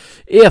course,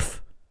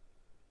 if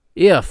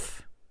he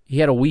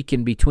had a week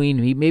in between,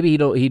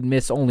 he'd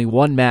miss only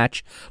one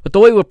match. But the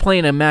way we're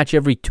playing a match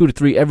every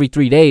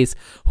 3 days,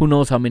 who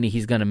knows how many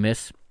he's going to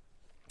miss.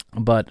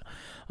 But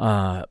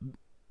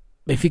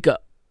Benfica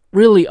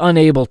really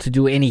unable to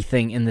do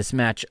anything in this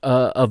match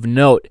of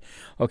note,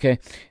 okay?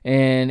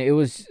 And it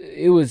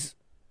was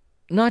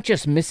not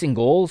just missing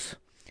goals,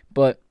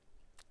 but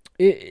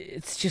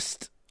it's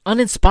just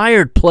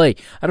uninspired play.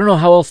 I don't know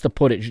how else to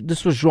put it.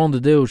 This was João de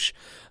Deus.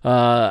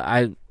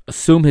 I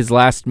assume his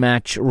last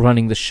match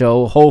running the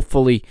show,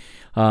 hopefully,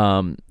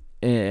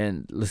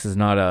 and this is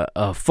not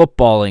a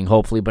footballing,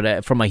 hopefully,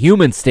 but from a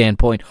human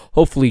standpoint,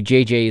 hopefully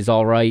JJ is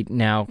all right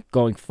now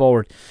going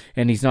forward,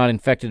 and he's not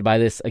infected by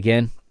this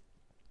again.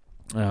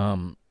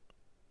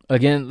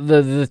 Again,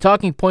 the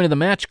talking point of the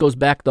match goes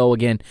back, though,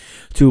 again,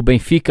 to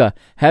Benfica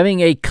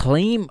having a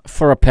claim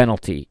for a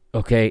penalty,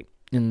 okay,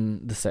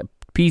 in the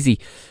Pizzi,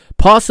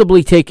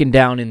 possibly taken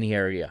down in the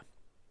area.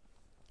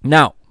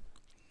 Now,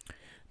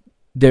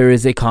 there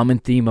is a common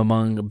theme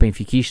among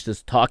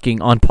Benfiquistas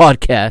talking on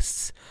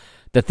podcasts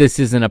that this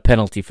isn't a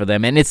penalty for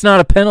them. And it's not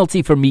a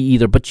penalty for me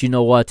either, but you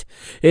know what?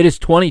 It is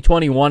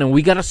 2021, and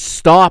we got to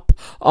stop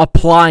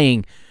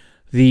applying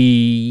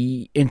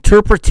the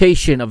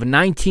interpretation of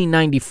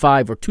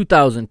 1995 or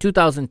 2000,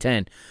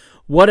 2010,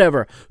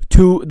 whatever,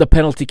 to the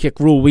penalty kick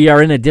rule. We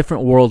are in a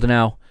different world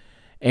now.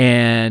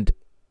 And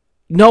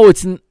no,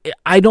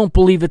 I don't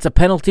believe it's a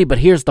penalty, but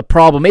here's the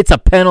problem. It's a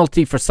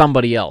penalty for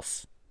somebody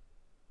else.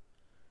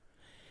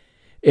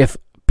 If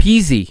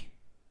Pizzi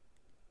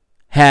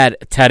had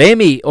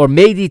Taremi or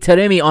Mehdi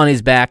Taremi on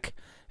his back,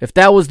 if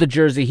that was the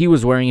jersey he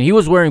was wearing, and he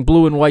was wearing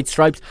blue and white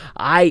stripes,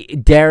 I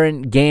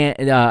guarantee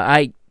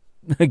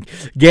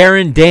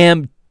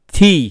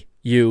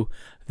you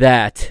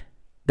that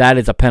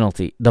is a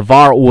penalty. The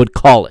VAR would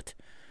call it.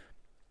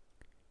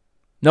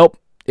 Nope.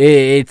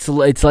 It's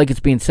like it's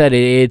being said.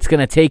 It's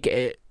going to take...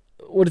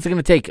 What is it going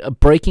to take?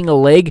 Breaking a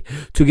leg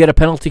to get a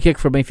penalty kick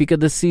for Benfica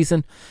this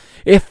season?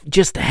 If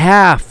just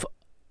half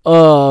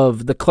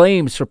of the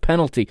claims for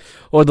penalty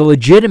or the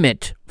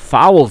legitimate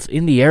fouls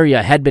in the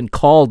area had been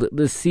called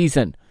this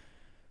season,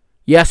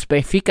 yes,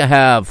 Benfica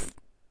have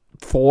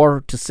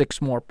 4 to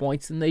 6 more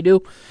points than they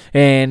do,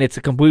 and it's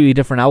a completely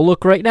different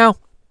outlook right now.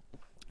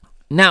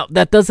 Now,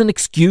 that doesn't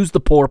excuse the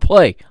poor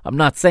play. I'm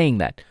not saying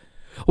that.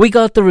 We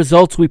got the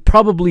results we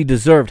probably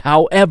deserved.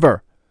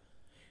 However,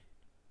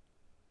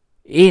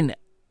 in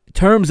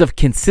terms of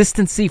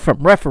consistency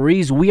from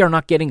referees, we are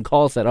not getting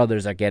calls that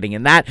others are getting,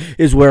 and that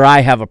is where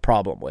I have a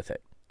problem with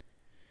it.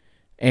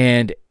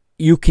 And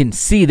you can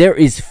see there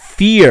is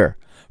fear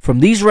from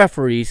these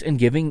referees in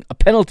giving a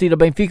penalty to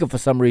Benfica for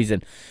some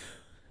reason.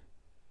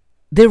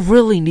 There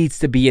really needs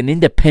to be an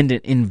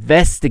independent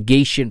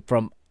investigation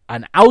from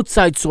an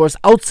outside source,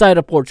 outside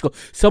of Portugal,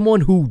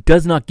 someone who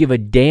does not give a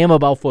damn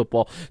about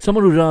football,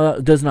 someone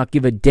who does not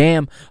give a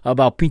damn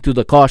about Pinto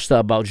da Costa,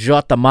 about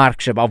Jota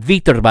Marques, about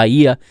Vitor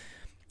Bahia.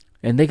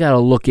 And they got to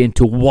look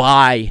into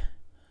why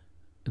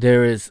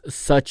there is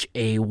such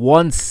a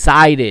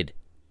one-sided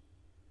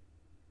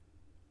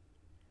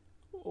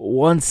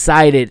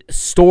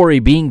story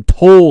being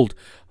told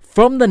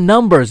from the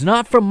numbers,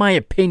 not from my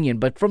opinion,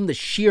 but from the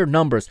sheer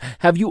numbers.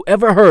 Have you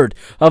ever heard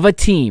of a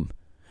team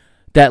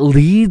that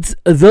leads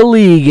the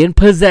league in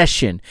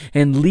possession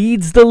and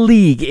leads the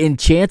league in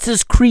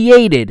chances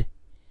created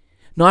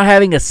not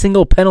having a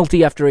single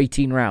penalty after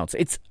 18 rounds?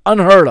 It's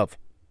unheard of.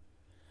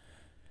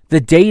 The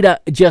data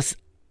just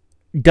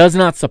does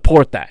not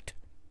support that.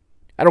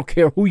 I don't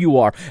care who you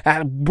are.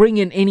 Bring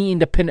in any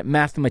independent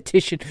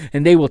mathematician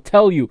and they will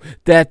tell you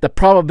that the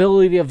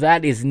probability of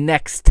that is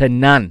next to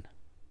none.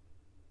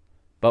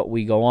 But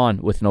we go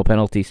on with no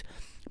penalties.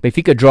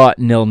 Benfica draw at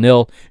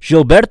 0-0.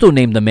 Gilberto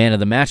named the man of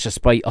the match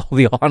despite all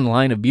the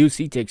online abuse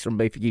he takes from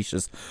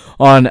Benfica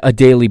on a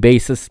daily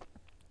basis.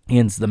 He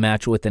ends the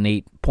match with an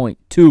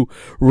 8.2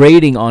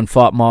 rating on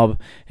FOTMob.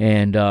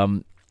 And,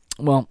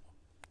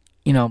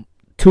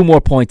 2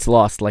 more points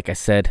lost, like I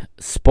said.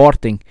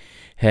 Sporting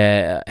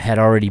had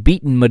already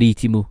beaten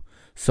Marítimo,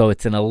 so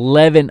it's an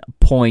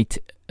 11-point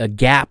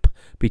gap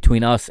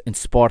between us and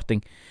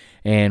Sporting,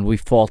 and we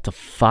fall to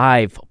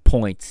 5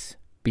 points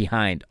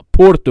behind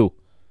Porto.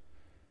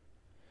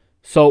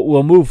 So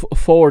we'll move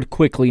forward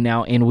quickly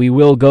now, and we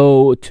will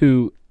go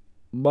to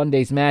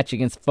Monday's match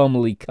against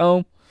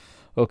Familicao.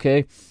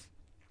 Okay,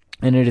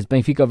 and it is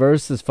Benfica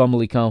versus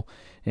Familicao.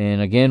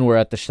 And again, we're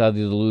at the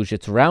Estádio da Luz.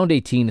 It's round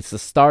 18. It's the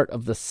start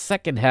of the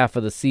second half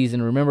of the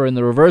season. Remember, in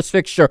the reverse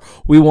fixture,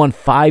 we won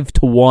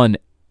 5-1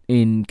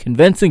 in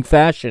convincing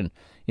fashion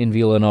in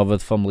Vila Nova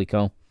with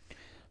Familicao.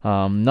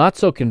 Not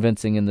so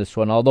convincing in this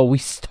one, although we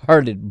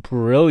started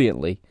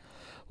brilliantly.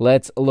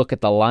 Let's look at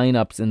the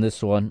lineups in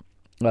this one.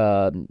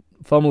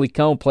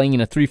 Familicao playing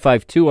in a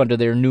 3-5-2 under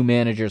their new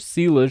manager,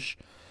 Silas.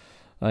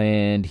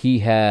 And he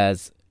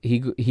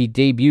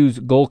debuts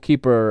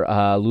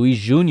goalkeeper Luis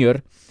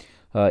Junior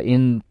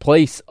in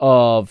place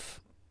of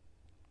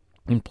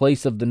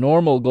the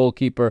normal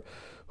goalkeeper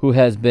who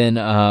has been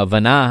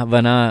Vana,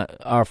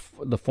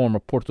 the former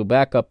Porto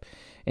backup,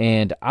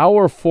 and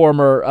our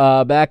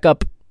former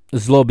backup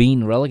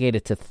Zlobin,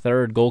 relegated to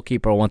third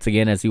goalkeeper once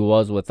again as he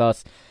was with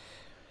us.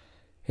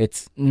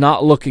 It's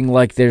not looking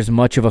like there's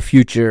much of a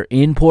future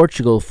in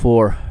Portugal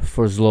for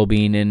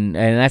Zlobin, and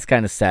that's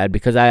kind of sad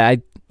because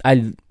I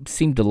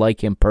seem to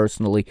like him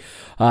personally.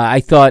 I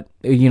thought,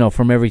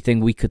 from everything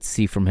we could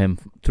see from him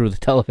through the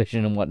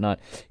television and whatnot,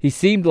 he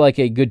seemed like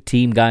a good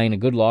team guy and a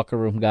good locker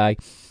room guy.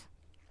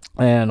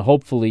 And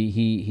hopefully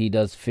he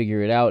does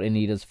figure it out and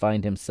he does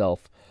find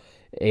himself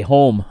a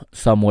home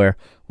somewhere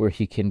where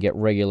he can get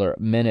regular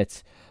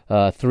minutes.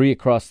 Three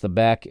across the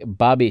back.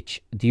 Babic,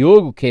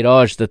 Diogo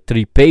Queiroz, the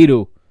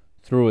tripeiro,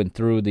 through and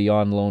through, the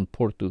on-loan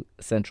Porto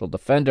central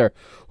defender,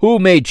 who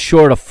made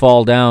sure to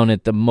fall down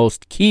at the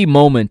most key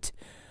moment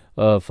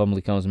of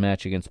Famalicão's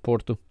match against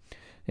Porto,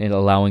 and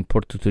allowing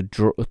Porto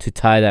to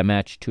tie that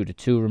match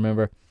 2-2,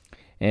 remember?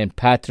 And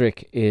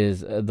Patrick is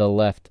the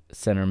left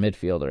center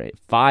midfielder.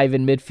 Five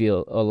in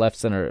midfield, left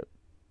center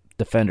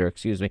defender,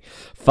 excuse me.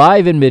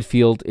 Five in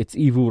midfield. It's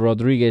Ivo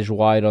Rodrigues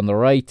wide on the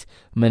right.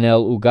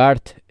 Manel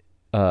Ugarte,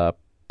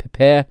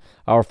 Pepe,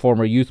 our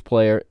former youth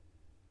player,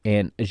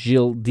 and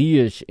Gil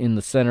Dias in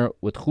the center,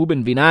 with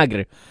Ruben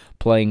Vinagre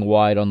playing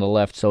wide on the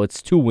left. So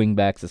it's two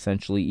wingbacks,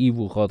 essentially,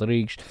 Ivo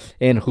Rodrigues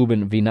and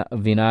Ruben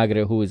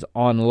Vinagre, who is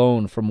on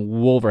loan from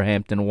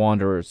Wolverhampton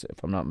Wanderers,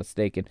 if I'm not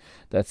mistaken.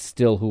 That's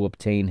still who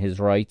obtained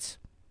his rights.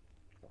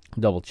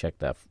 Double check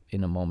that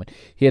in a moment.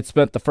 He had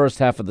spent the first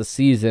half of the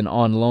season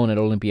on loan at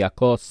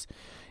Olympiacos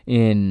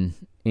in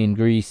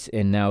Greece,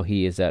 and now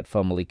he is at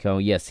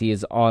Familicao. Yes, he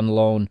is on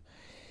loan.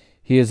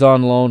 He is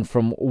on loan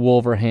from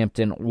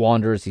Wolverhampton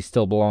Wanderers. He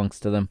still belongs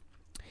to them.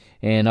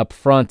 And up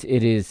front,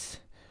 it is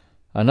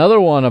another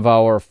one of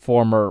our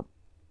former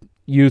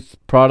youth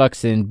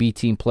products and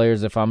B-team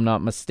players, if I'm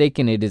not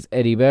mistaken. It is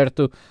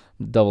Heriberto.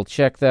 Double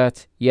check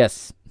that.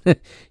 Yes,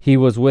 he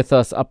was with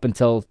us up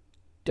until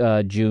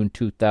June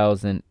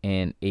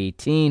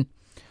 2018.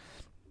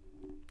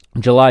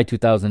 July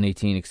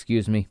 2018,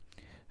 excuse me,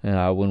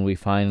 when we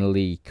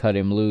finally cut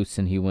him loose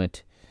and he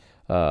went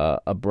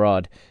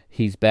abroad.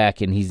 He's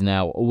back and he's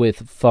now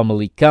with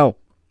Familicao,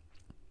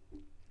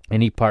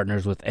 and he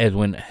partners with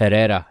Edwin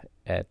Herrera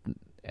at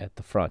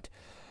the front.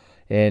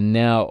 And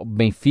now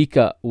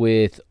Benfica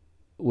with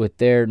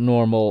their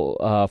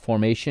normal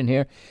formation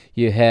here.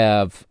 You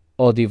have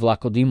Odi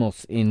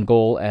Vlachodimos in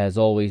goal, as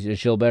always.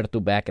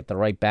 Gilberto back at the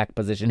right back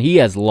position. He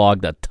has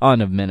logged a ton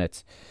of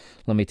minutes.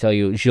 Let me tell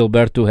you,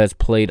 Gilberto has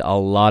played a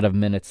lot of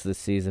minutes this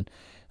season.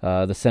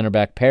 The center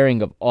back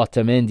pairing of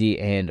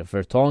Otamendi and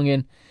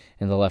Vertonghen,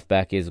 and the left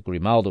back is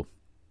Grimaldo.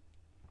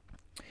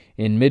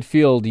 In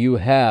midfield, you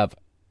have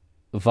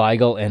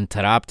Weigl and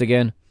Taarabt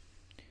again,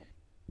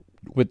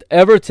 with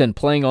Everton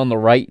playing on the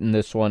right in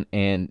this one,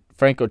 and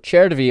Franco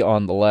Cervi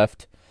on the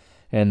left.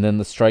 And then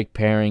the strike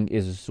pairing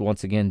is,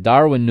 once again,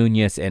 Darwin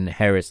Núñez and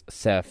Haris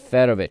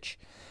Seferovic.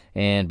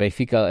 And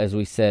Benfica, as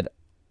we said,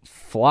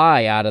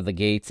 fly out of the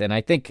gates. And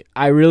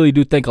I really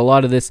do think a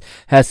lot of this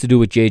has to do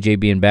with JJ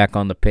being back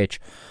on the pitch.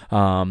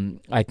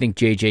 I think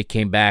JJ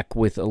came back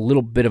with a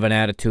little bit of an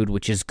attitude,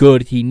 which is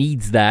good. He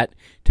needs that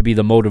to be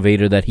the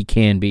motivator that he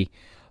can be.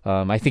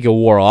 I think it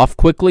wore off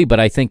quickly, but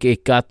I think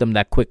it got them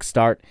that quick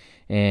start.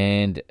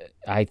 And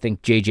I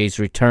think JJ's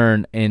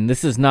return, and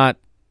this is not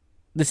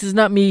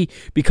me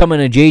becoming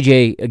a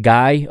JJ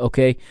guy,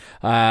 okay?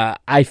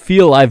 I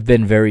feel I've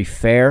been very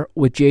fair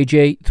with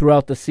JJ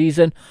throughout the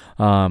season.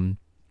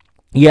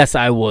 Yes,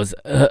 I was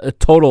a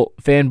total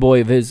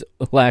fanboy of his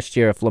last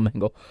year at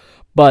Flamengo.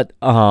 But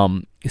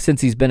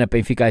since he's been at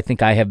Benfica, I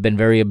think I have been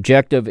very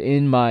objective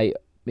in my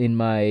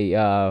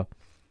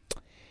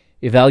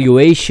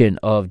evaluation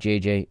of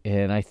JJ.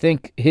 And I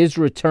think his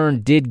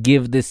return did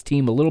give this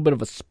team a little bit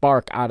of a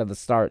spark out of the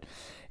start.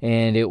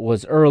 And it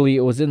was early.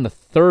 It was in the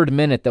third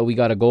minute that we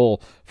got a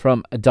goal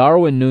from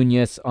Darwin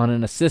Núñez on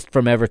an assist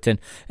from Everton.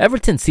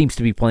 Everton seems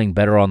to be playing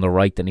better on the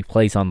right than he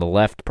plays on the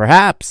left.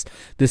 Perhaps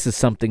this is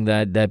something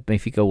that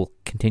Benfica will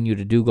continue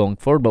to do going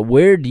forward. But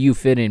where do you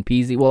fit in,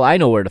 Peasy? Well, I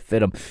know where to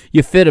fit him.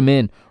 You fit him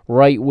in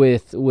right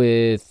with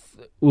Julian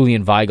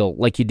Weigl,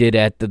 like you did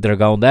at the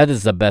Dragão. That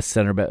is the best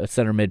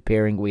center mid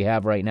pairing we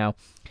have right now,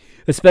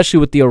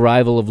 especially with the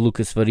arrival of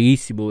Lucas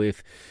Verissimo.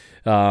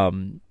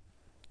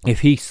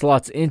 If he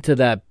slots into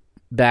that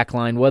back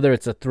line, whether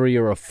it's a 3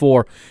 or a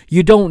 4,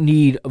 you don't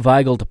need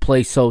Weigl to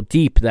play so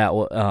deep that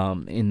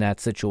in that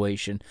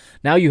situation.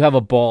 Now you have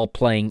a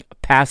ball-playing,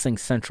 passing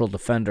central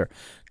defender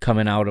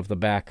coming out of the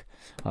back.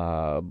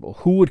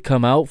 Who would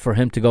come out for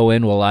him to go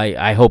in? Well,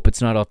 I hope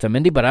it's not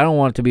Otamendi, but I don't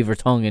want it to be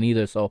Vertonghen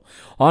either. So,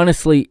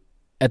 honestly,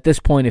 at this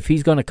point, if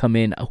he's going to come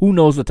in, who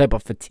knows what type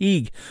of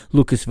fatigue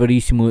Lucas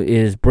Verissimo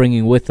is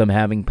bringing with him,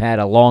 having had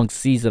a long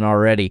season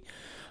already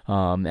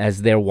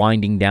as they're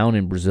winding down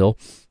in Brazil.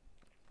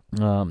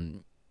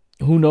 Who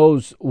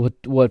knows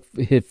what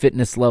his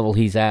fitness level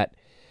he's at,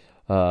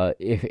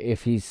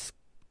 if he's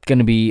going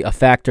to be a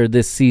factor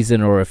this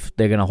season or if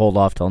they're going to hold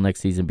off till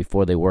next season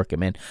before they work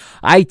him in.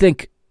 I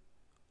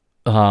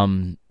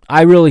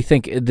really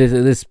think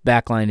this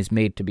backline is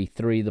made to be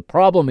 3. The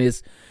problem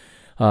is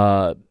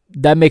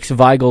that makes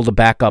Weigl the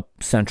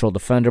backup central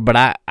defender,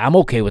 but I'm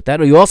okay with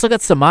that. You also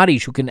got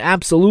Samaris, who can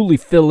absolutely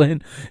fill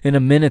in a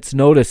minute's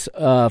notice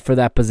for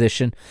that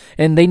position,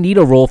 and they need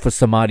a role for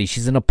Samaris.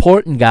 He's an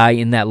important guy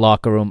in that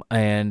locker room,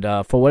 and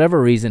for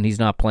whatever reason, he's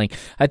not playing.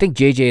 I think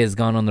JJ has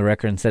gone on the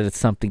record and said it's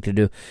something to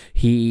do.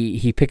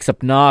 He picks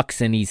up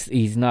knocks, and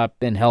he's not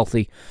been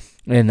healthy,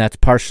 and that's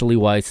partially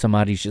why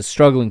Samaris is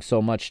struggling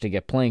so much to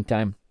get playing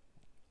time.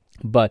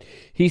 But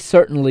he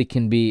certainly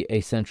can be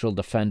a central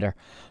defender,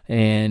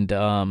 and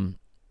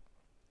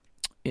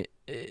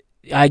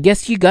I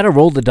guess you got to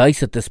roll the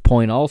dice at this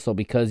point also,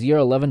 because you're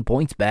 11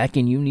 points back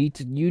and you need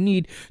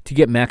to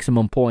get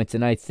maximum points.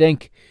 And I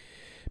think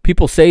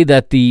people say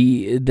that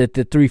the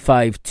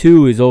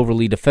 3-5-2 is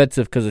overly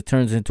defensive because it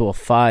turns into a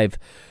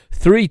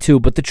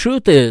 5-3-2, but the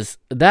truth is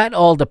that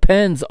all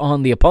depends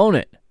on the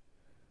opponent,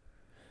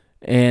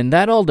 and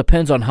that all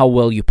depends on how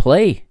well you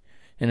play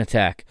in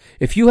attack.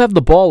 If you have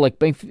the ball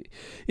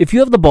if you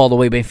have the ball the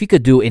way Benfica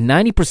do in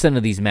 90%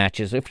 of these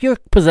matches, if you're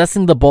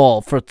possessing the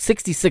ball for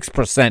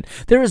 66%,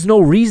 there is no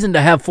reason to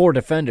have 4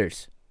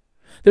 defenders.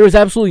 There is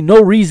absolutely no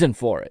reason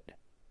for it.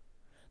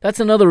 That's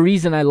another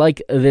reason I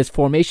like this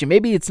formation.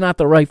 Maybe it's not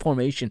the right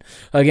formation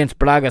against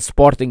Braga,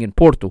 Sporting, and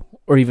Porto,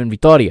 or even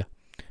Vitoria.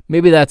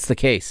 Maybe that's the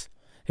case.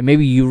 And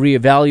maybe you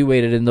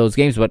reevaluate it in those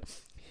games, but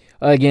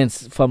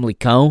against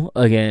Familicao,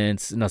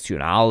 against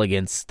Nacional,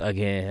 against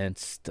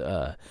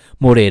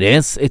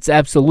Moreirense, it's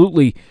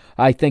absolutely,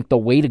 I think, the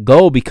way to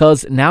go,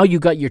 because now you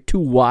got your 2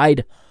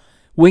 wide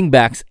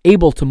wingbacks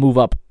able to move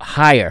up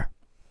higher.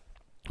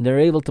 They're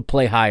able to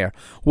play higher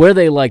where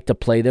they like to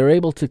play. They're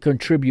able to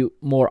contribute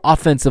more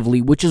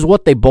offensively, which is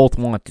what they both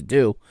want to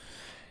do.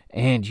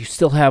 And you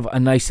still have a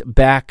nice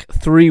back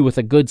 3 with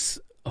a good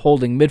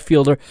holding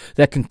midfielder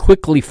that can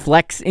quickly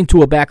flex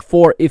into a back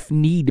 4 if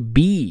need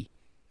be.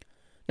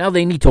 Now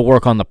they need to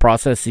work on the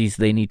processes,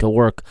 they need to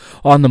work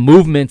on the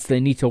movements, they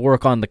need to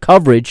work on the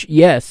coverage,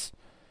 yes.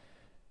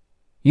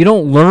 You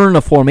don't learn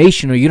a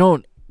formation, or you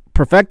don't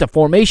perfect a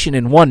formation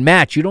in one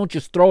match. You don't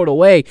just throw it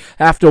away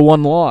after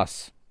one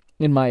loss,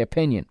 in my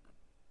opinion.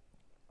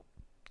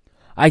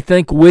 I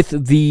think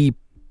with the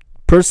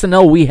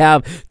personnel we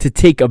have to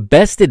take a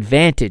best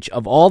advantage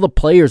of all the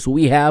players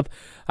we have,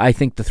 I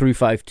think the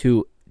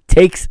 3-5-2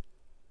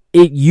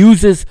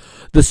 uses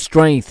the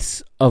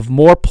strengths of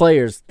more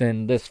players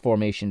than this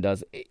formation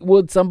does.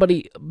 Would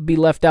somebody be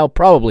left out?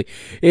 Probably.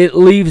 It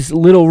leaves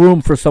little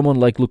room for someone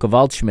like Luka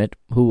Waldschmidt,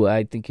 who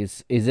I think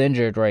is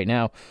injured right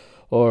now,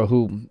 or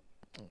who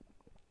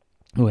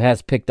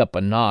has picked up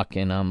a knock,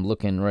 and I'm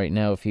looking right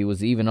now if he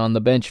was even on the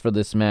bench for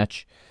this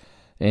match.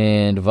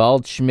 And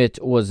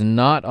Waldschmidt was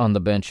not on the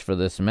bench for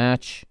this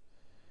match.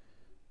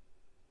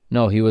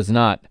 No, he was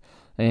not.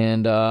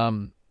 And,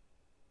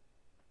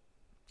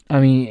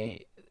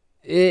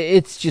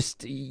 it's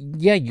just,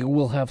 yeah, you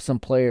will have some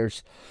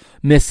players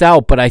miss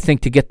out, but I think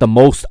to get the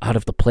most out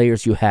of the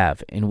players you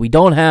have, and we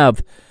don't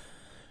have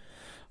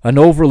an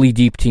overly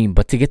deep team,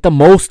 but to get the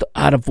most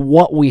out of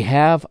what we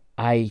have,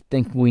 I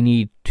think we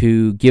need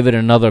to give it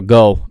another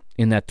go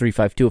in that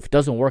 3-5-2. If it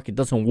doesn't work, it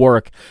doesn't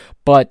work,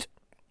 but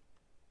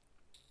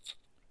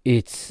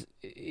it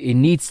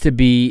needs to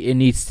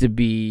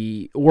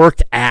be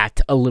worked at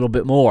a little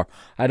bit more.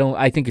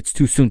 I think it's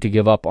too soon to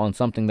give up on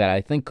something that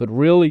I think could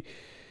really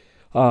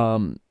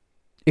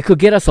it could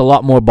get us a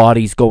lot more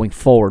bodies going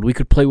forward. We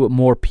could play with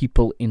more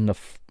people in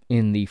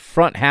the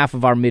front half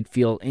of our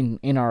midfield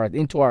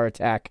into our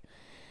attack,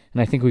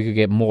 and I think we could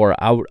get more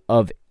out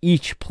of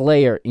each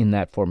player in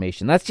that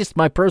formation. That's just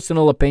my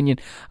personal opinion.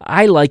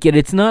 I like it.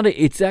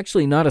 It's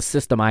actually not a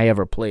system I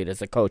ever played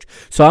as a coach.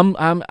 So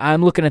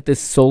I'm looking at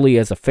this solely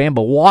as a fan,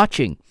 but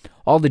watching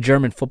all the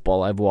German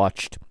football I've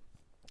watched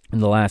in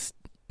the last,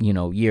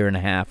 year and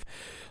a half,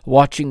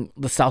 watching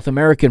the South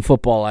American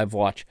football I've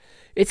watched,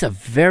 it's a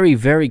very,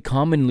 very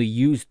commonly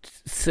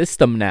used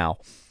system now,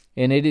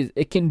 and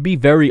it can be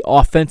very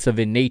offensive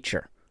in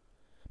nature.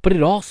 But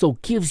it also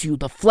gives you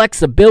the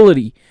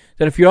flexibility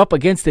that if you're up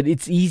against it,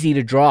 it's easy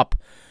to drop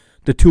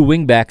the 2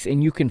 wingbacks,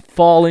 and you can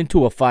fall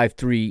into a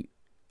 5-3,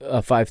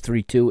 a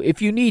 5-3-2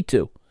 if you need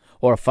to,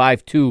 or a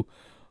 5-2,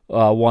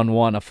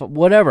 1-1,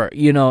 whatever.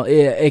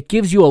 It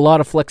gives you a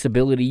lot of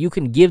flexibility. You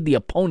can give the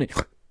opponent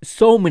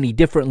so many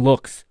different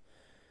looks.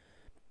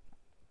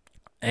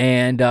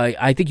 And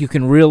I think you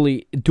can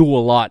really do a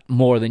lot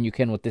more than you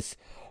can with this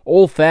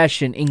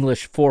old-fashioned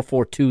English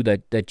 4-4-2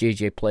 that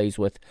JJ plays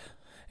with.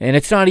 And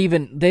it's not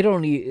even,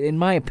 in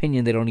my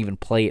opinion, they don't even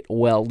play it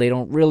well. They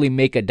don't really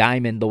make a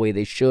diamond the way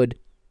they should.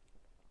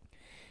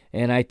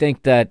 And I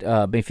think that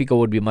Benfica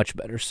would be much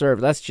better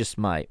served. That's just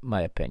my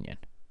opinion.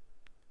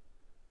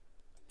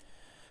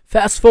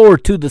 Fast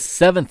forward to the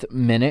 7th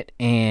minute,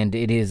 and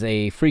it is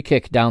a free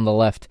kick down the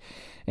left.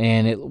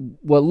 And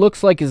what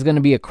looks like is going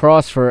to be a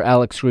cross for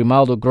Alex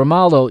Grimaldo.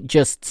 Grimaldo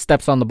just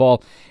steps on the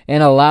ball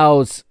and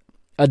allows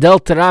Adel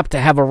Taarabt to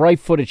have a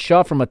right-footed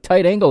shot from a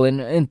tight angle,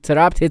 and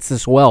Taarabt hits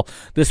this well.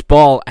 This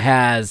ball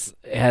has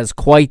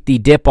quite the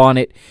dip on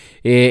it.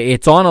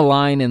 It's on a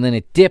line, and then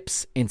it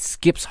dips and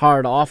skips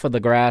hard off of the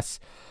grass.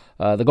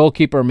 The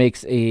goalkeeper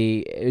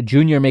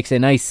Junior makes a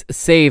nice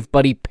save,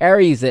 but he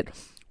parries it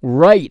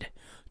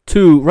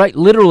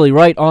literally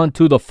right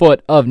onto the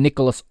foot of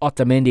Nicolas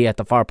Otamendi at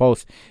the far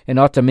post, and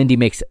Otamendi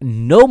makes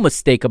no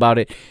mistake about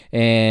it,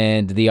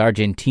 and the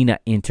Argentina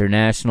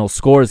international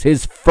scores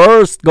his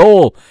first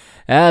goal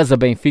as a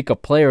Benfica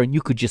player, and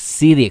you could just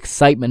see the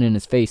excitement in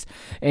his face.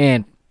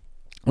 And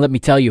let me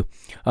tell you,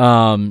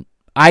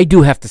 I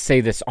do have to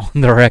say this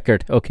on the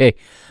record, okay?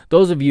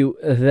 Those of you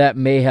that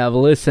may have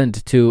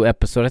listened to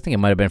episode, I think it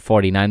might have been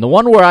 49, the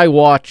one where I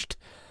watched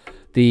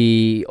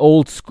the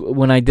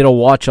when I did a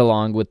watch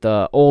along with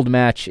the old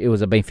match. It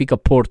was a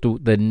Benfica Porto,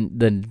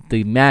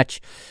 the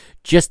match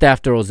just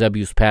after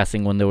Eusebiu's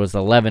passing, when there was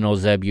 11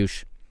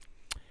 Eusebius.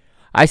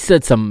 I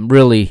said some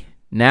really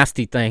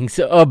nasty things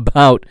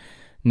about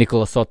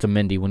Nicolas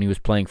Otamendi when he was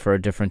playing for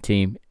a different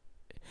team.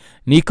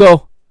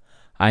 Nico,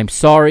 I'm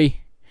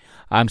sorry.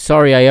 I'm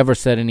sorry I ever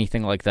said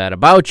anything like that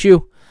about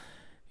you.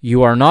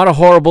 You are not a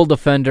horrible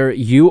defender.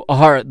 You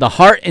are the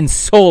heart and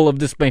soul of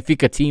this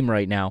Benfica team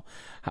right now.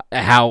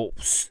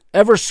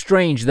 However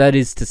strange that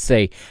is to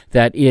say,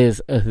 that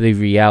is the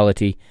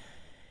reality.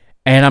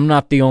 And I'm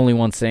not the only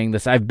one saying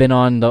this. I've been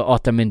on the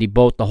Otamendi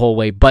boat the whole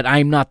way, but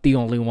I'm not the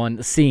only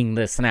one seeing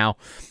this now.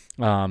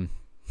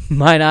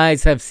 My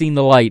eyes have seen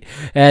the light,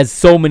 as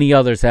so many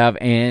others have,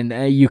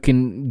 and you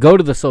can go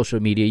to the social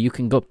media. You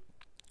can go,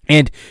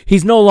 and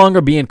he's no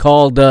longer being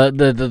called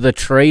the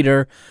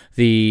traitor,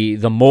 the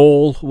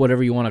mole,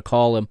 whatever you want to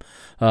call him.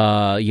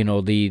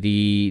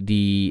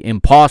 The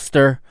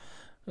imposter,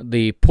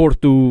 the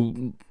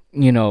Porto,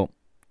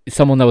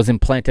 someone that was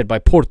implanted by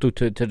Porto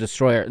to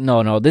destroy her.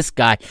 No, this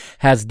guy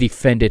has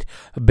defended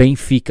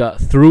Benfica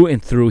through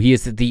and through. He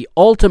is the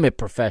ultimate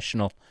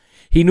professional.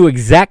 He knew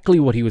exactly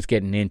what he was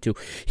getting into.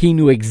 He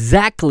knew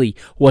exactly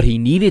what he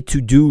needed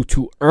to do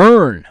to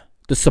earn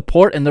the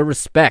support and the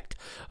respect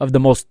of the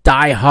most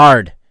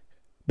die-hard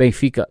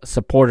Benfica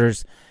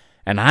supporters.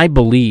 And I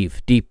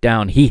believe deep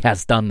down he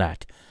has done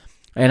that.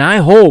 And I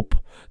hope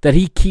that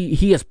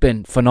he has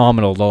been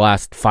phenomenal the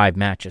last 5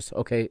 matches,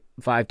 okay?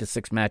 5 to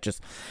 6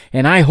 matches.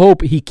 And I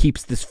hope he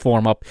keeps this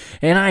form up.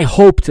 And I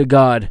hope to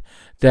God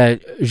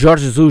that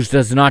Jorge Jesus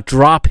does not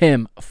drop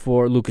him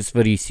for Lucas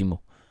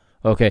Verissimo.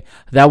 Okay,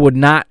 that would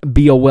not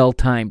be a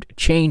well-timed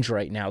change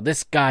right now.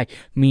 This guy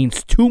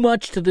means too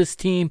much to this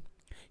team.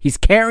 He's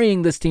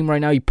carrying this team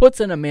right now. He puts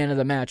in a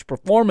man-of-the-match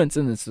performance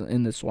in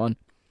this one.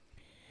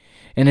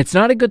 And it's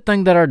not a good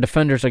thing that our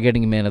defenders are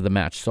getting a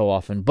man-of-the-match so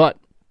often, but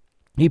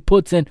he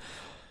puts in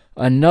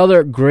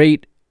another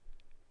great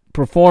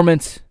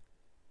performance.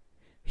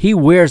 He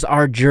wears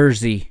our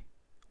jersey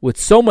with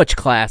so much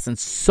class and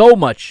so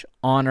much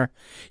honor.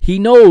 He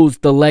knows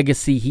the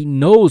legacy. He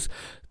knows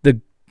the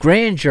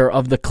grandeur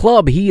of the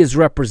club he is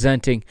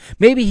representing.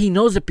 Maybe he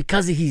knows it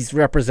because he's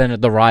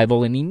represented the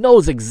rival, and he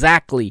knows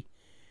exactly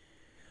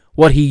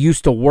what he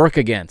used to work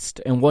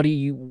against, and what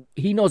he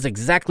knows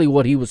exactly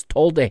what he was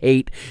told to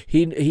hate.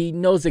 He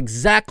knows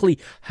exactly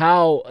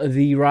how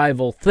the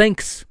rival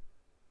thinks,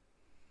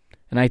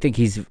 and I think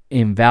he's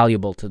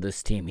invaluable to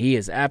this team. He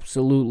is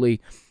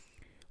absolutely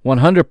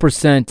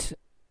 100%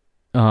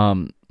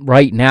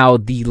 right now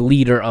the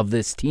leader of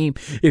this team.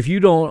 If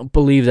you don't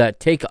believe that,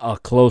 take a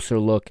closer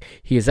look.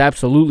 He is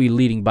absolutely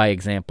leading by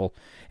example.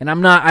 And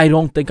I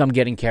don't think I'm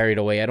getting carried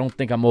away. I don't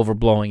think I'm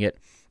overblowing it.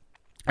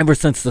 Ever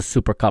since the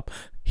Super Cup,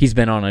 he's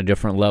been on a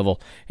different level.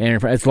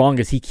 And as long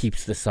as he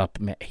keeps this up,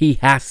 he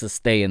has to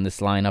stay in this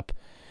lineup.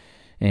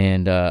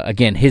 And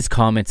again, his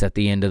comments at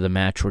the end of the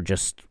match were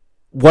just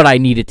what I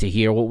needed to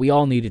hear, what we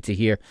all needed to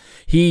hear.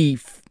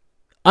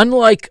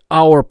 Unlike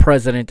our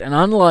president, and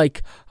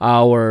unlike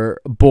our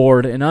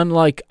board, and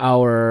unlike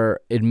our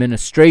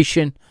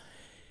administration,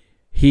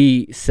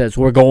 he says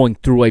we're going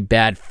through a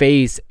bad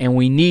phase and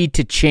we need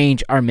to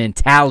change our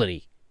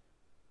mentality.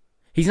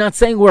 He's not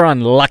saying we're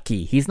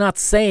unlucky. He's not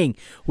saying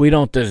we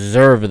don't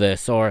deserve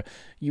this or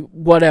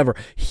whatever.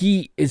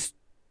 He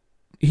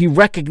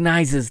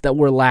recognizes that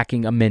we're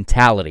lacking a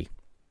mentality.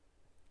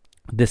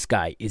 This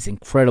guy is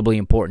incredibly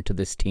important to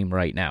this team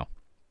right now.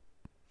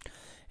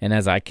 And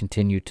as I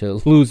continue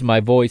to lose my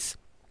voice,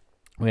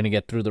 we're going to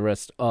get through the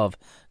rest of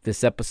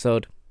this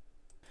episode.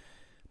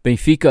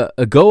 Benfica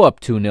go up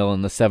 2-0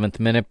 in the 7th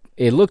minute.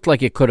 It looked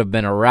like it could have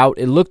been a rout.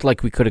 It looked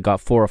like we could have got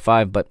 4 or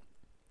 5, but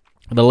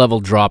the level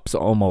drops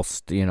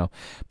almost,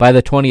 by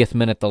the 20th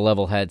minute, the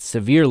level had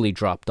severely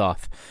dropped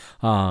off.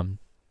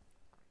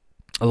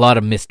 A lot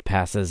of missed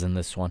passes in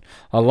this one,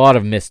 a lot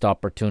of missed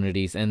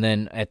opportunities, and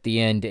then at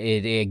the end,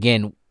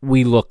 again,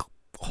 we look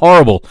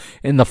horrible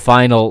in the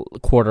final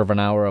quarter of an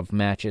hour of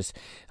matches.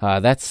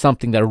 That's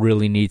something that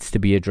really needs to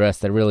be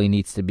addressed, that really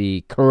needs to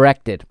be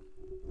corrected.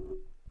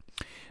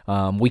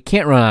 We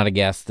can't run out of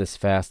gas this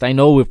fast. I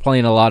know we're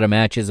playing a lot of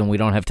matches and we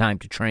don't have time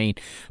to train,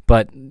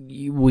 but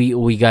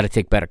we got to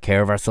take better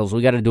care of ourselves.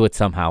 We got to do it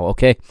somehow,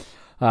 okay?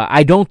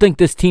 I don't think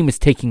this team is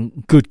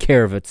taking good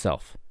care of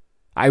itself.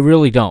 I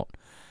really don't.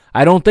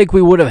 I don't think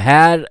we would have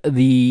had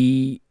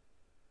the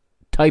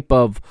type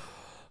of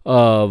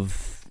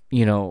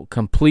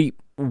complete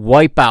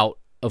wipeout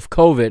of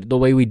COVID the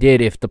way we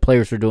did if the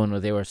players were doing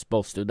what they were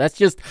supposed to. That's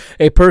just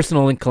a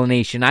personal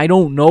inclination. I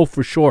don't know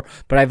for sure,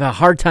 but I have a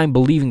hard time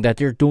believing that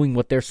they're doing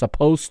what they're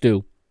supposed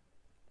to.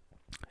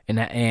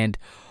 And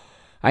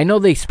I know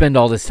they spend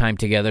all this time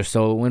together,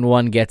 so when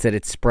one gets it,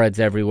 it spreads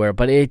everywhere.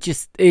 But it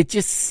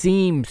just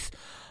seems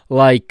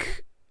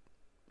like,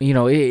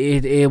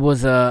 it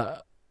was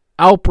a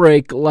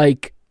outbreak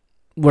like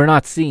we're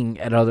not seeing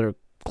at other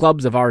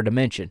clubs of our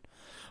dimension.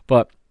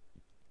 But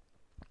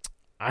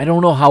I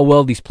don't know how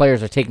well these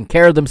players are taking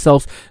care of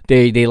themselves.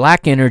 They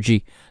lack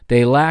energy.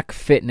 They lack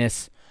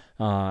fitness.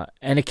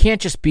 And it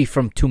can't just be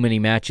from too many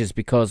matches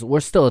because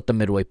we're still at the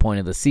midway point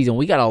of the season.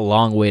 We got a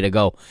long way to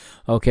go,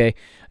 okay?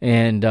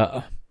 And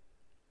I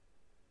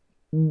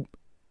don't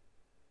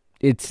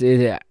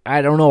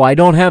know. I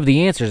don't have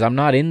the answers. I'm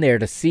not in there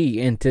to see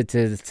and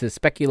to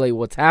speculate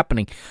what's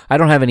happening. I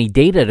don't have any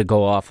data to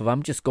go off of.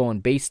 I'm just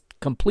going based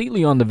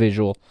completely on the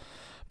visual.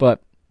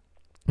 But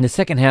the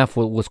second half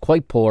was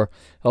quite poor.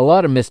 A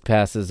lot of missed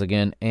passes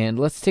again. And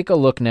let's take a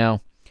look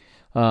now.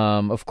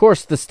 Of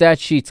course, the stat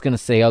sheet's going to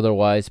say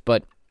otherwise.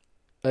 But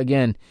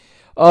again,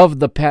 of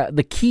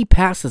the key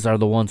passes are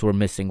the ones we're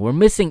missing. We're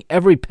missing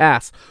every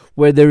pass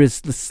where there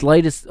is the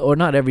slightest, or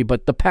not every,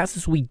 but the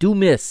passes we do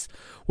miss,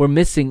 we're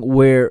missing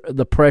where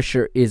the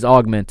pressure is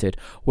augmented,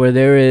 where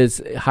there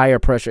is higher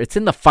pressure. It's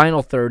in the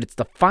final third. It's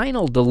the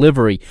final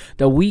delivery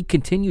that we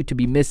continue to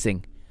be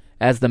missing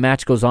as the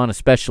match goes on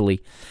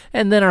especially.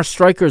 And then our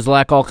strikers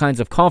lack all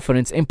kinds of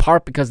confidence, in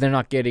part because they're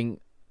not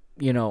getting,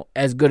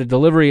 as good a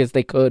delivery as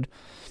they could.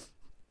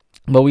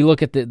 But we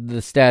look at the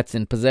stats,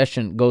 and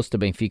possession goes to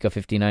Benfica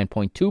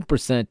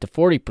 59.2% to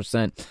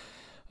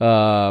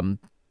 40%.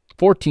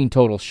 14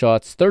 total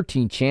shots,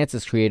 13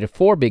 chances created,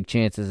 4 big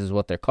chances is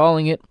what they're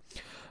calling it.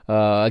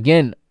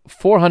 Again,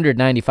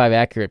 495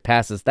 accurate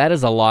passes. That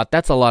is a lot.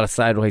 That's a lot of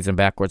sideways and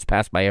backwards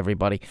pass by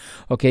everybody.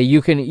 Okay,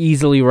 you can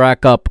easily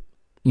rack up,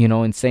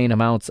 insane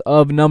amounts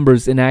of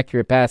numbers in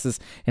accurate passes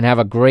and have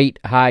a great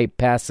high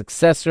pass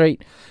success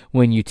rate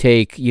when you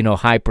take,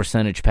 high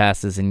percentage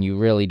passes and you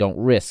really don't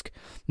risk.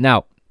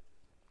 Now,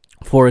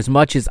 for as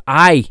much as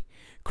I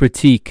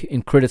critique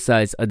and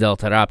criticize Adel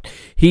Taarabt,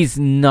 he's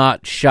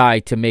not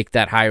shy to make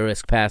that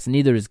high-risk pass.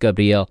 Neither is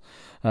Gabriel.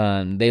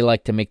 They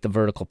like to make the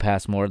vertical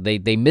pass more.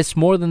 They miss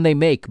more than they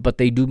make, but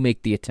they do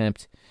make the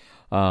attempt.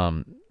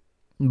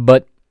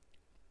 But,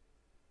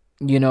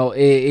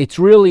 it's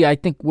really, I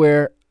think,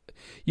 where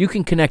you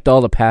can connect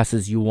all the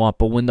passes you want,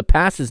 but when the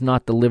pass is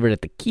not delivered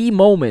at the key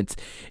moments,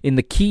 in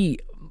the key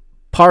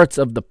parts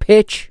of the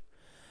pitch,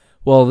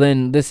 well,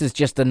 then this is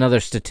just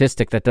another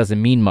statistic that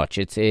doesn't mean much.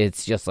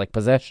 It's just like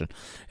possession.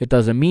 It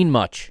doesn't mean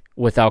much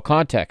without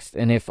context.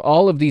 And if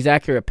all of these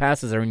accurate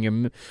passes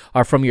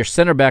are from your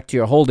center back to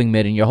your holding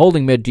mid, and your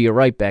holding mid to your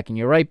right back, and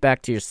your right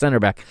back to your center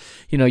back,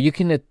 you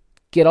can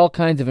get all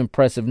kinds of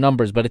impressive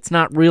numbers, but it's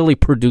not really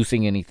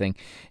producing anything.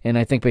 And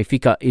I think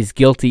Benfica is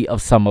guilty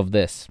of some of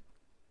this.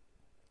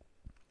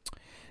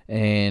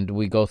 And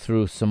we go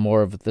through some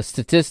more of the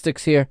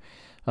statistics here.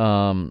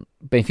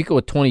 Benfica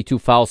with 22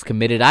 fouls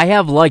committed. I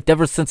have liked,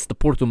 ever since the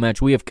Porto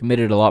match, we have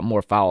committed a lot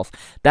more fouls.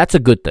 That's a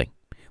good thing.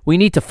 We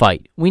need to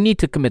fight. We need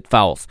to commit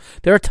fouls.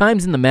 There are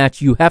times in the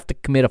match you have to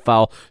commit a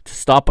foul to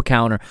stop a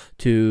counter,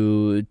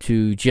 to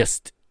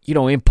just,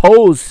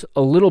 impose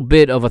a little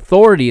bit of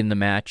authority in the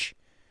match.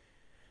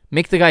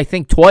 Make the guy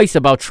think twice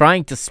about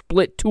trying to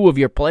split two of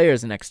your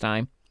players next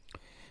time.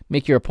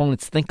 Make your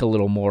opponents think a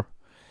little more.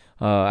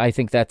 I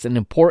think that's an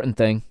important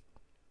thing.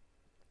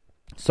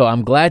 So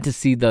I'm glad to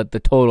see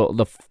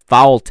the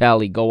foul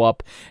tally go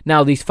up.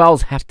 Now these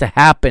fouls have to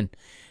happen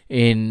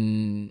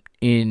in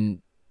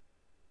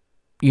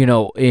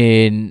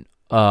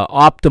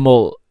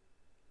optimal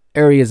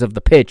areas of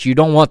the pitch. You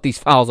don't want these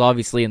fouls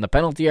obviously in the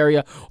penalty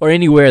area or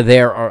anywhere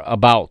there or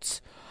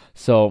abouts.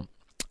 So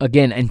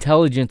again,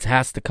 intelligence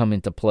has to come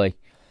into play.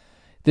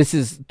 This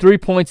is 3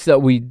 points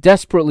that we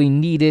desperately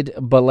needed,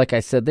 but like I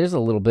said, there's a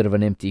little bit of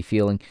an empty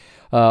feeling.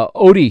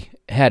 Odi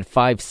had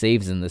 5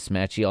 saves in this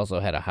match. He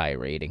also had a high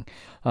rating.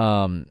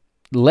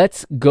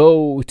 Let's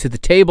go to the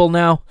table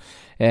now.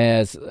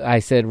 As I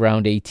said,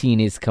 round 18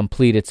 is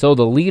completed. So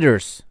the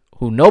leaders,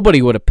 who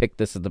nobody would have picked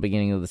this at the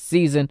beginning of the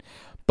season,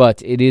 but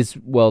it is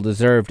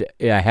well-deserved,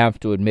 I have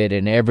to admit,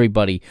 and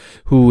everybody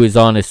who is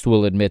honest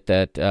will admit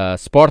that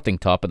Sporting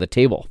top of the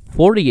table,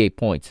 48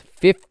 points,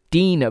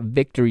 15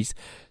 victories,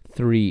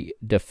 3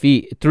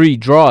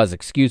 draws,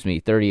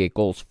 38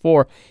 goals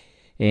for,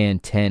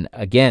 and 10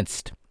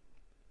 against.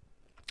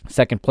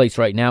 Second place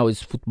right now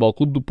is Futebol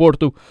Clube do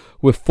Porto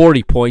with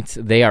 40 points.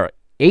 They are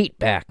 8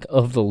 back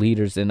of the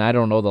leaders, and I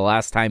don't know the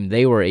last time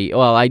they were 8.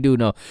 Well, I do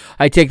know.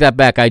 I take that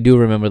back. I do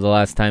remember the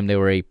last time they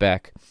were 8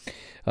 back.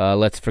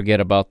 Let's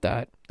forget about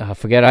that.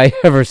 Forget I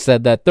ever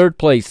said that. Third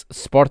place,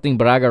 Sporting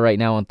Braga right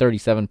now on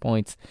 37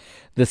 points.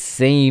 The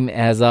same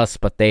as us,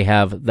 but they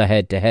have the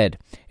head-to-head.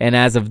 And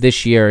as of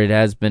this year,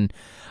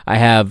 I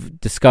have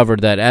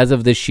discovered that as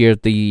of this year,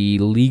 the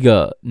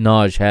Liga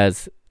NOS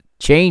has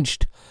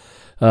changed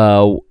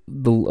a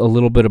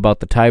little bit about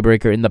the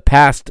tiebreaker. In the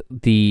past,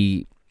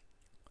 the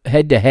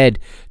head-to-head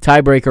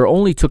tiebreaker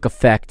only took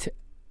effect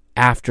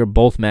after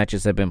both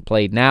matches have been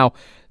played. Now,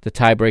 the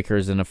tiebreaker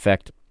is in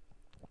effect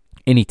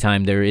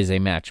anytime there is a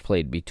match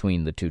played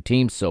between the two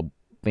teams. So,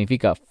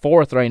 Benfica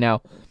 4th right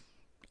now,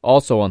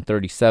 also on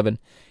 37,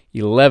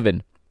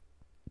 11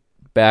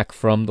 back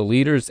from the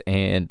leaders,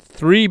 and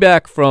 3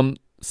 back from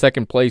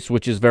second place,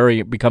 which is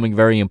becoming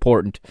very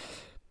important.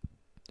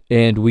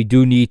 And we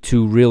do need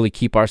to really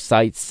keep our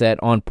sights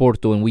set on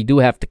Porto, and we do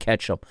have to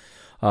catch them.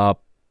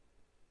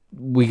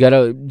 We got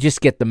to just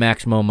get the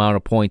maximum amount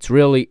of points,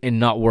 really, and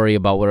not worry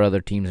about what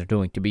other teams are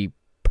doing. To be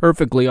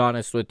perfectly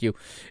honest with you,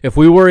 if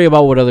we worry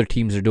about what other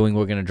teams are doing,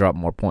 we're going to drop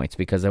more points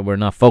because we're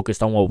not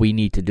focused on what we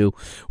need to do.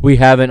 We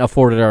haven't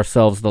afforded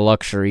ourselves the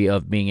luxury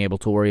of being able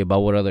to worry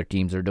about what other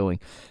teams are doing.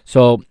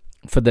 So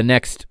for the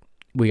next,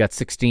 we got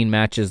 16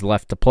 matches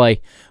left to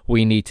play.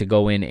 We need to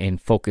go in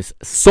and focus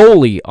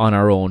solely on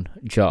our own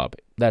job.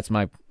 That's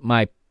my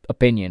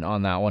opinion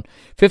on that one.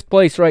 5th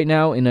place right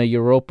now in a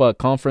Europa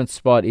Conference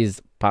spot is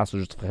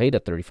Paços de Ferreira,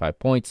 35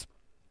 points.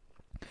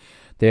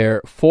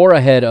 They're 4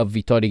 ahead of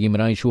Vitoria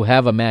Guimarães, who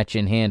have a match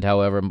in hand.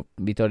 However,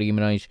 Vitoria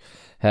Guimarães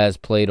has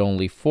played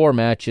only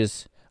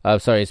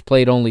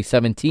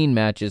 17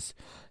 matches,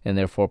 and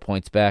they're 4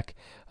 points back.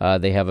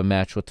 They have a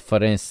match with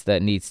Farense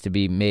that needs to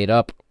be made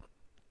up.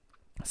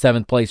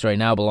 7th place right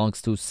now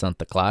belongs to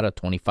Santa Clara,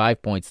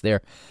 25 points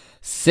there.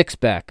 6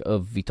 back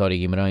of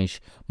Vitoria Guimarães.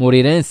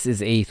 Moreirense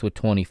is 8th with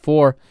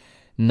 24.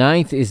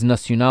 9th is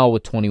Nacional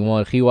with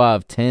 21. Rio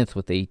Ave 10th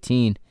with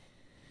 19.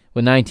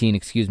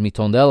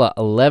 Tondela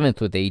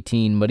 11th with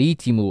 18.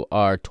 Marítimo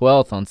are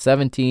 12th on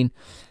 17.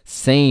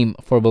 Same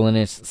for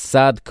Belenenses.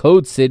 SAD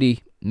Code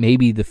City,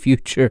 maybe the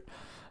future,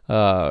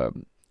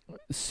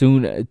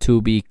 soon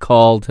to be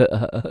called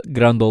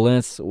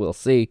Grandolense. We'll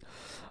see.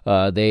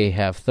 They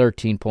have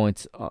 13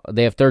 points.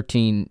 They have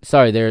 17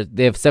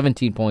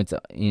 points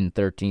in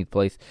 13th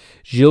place.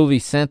 Gil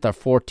Vicente are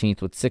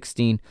 14th with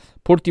 16.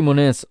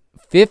 Portimonense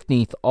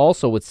 15th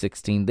also with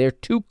 16. They're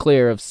 2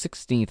 clear of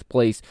 16th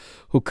place,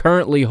 who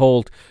currently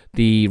hold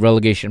the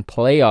relegation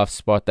playoff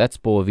spot. That's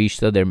Boa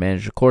Vista. They're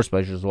managed, of course,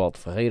 by Josualdo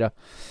Ferreira.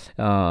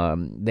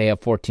 They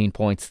have 14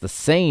 points, the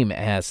same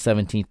as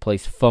 17th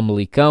place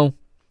Familicao.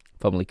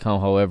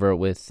 Familicao, however,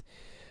 with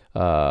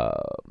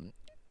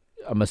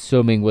I'm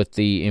assuming with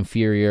the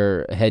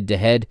inferior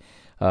head-to-head,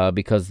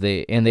 because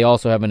they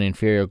also have an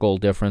inferior goal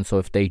difference. So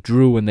if they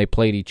drew when they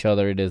played each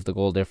other, it is the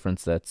goal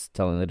difference that's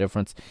telling the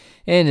difference.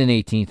 And in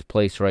 18th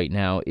place right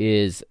now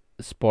is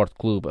Sport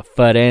Clube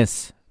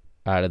Farense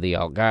out of the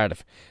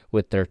Algarve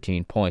with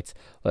 13 points.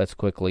 Let's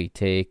quickly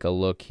take a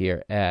look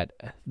here at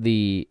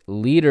the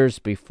leaders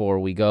before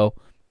we go.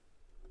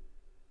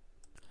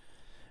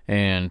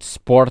 And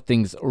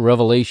Sporting's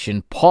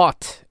revelation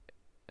pot,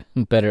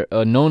 better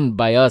known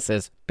by us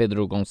as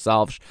Pedro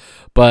Gonçalves,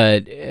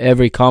 but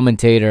every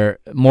commentator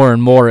more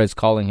and more is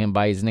calling him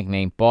by his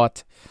nickname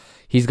Pot.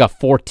 He's got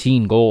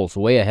 14 goals,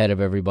 way ahead of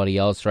everybody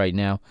else right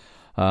now,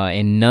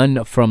 and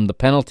none from the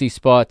penalty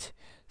spot.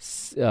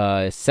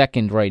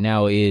 Second right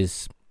now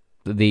is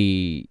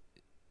the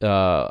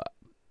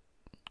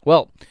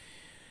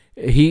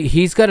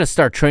He's got to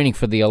start training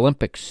for the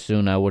Olympics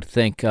soon, I would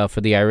think,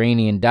 for the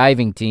Iranian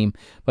diving team.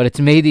 But it's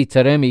Mehdi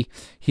Taremi.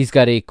 He's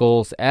got 8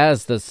 goals,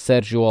 as does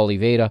Sergio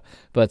Oliveira.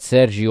 But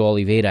Sergio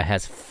Oliveira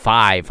has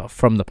 5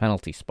 from the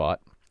penalty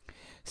spot.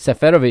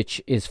 Seferovic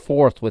is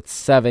 4th with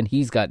 7.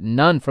 He's got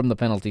none from the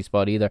penalty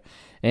spot either.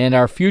 And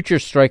our future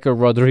striker,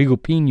 Rodrigo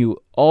Pinho,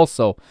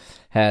 also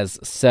has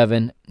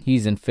 7.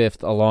 He's in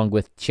 5th, along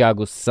with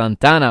Thiago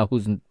Santana,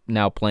 who's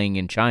now playing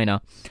in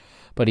China.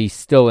 But he's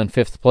still in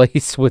 5th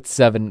place with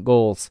 7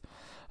 goals.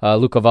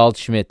 Luka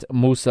Waldschmidt,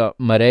 Musa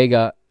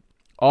Marega,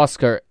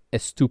 Oscar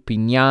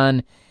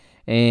Estupinian,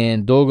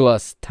 and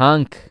Douglas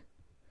Tank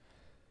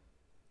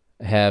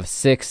have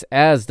 6,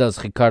 as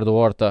does Ricardo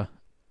Horta.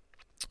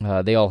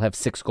 They all have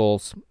 6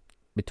 goals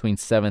between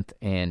 7th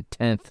and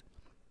 10th,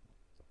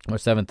 or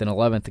 7th and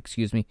 11th,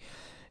 excuse me.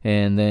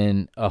 And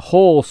then a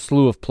whole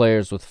slew of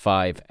players with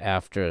 5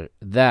 after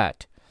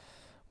that.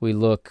 We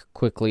look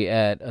quickly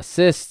at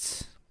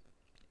assists.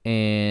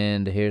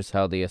 And here's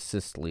how the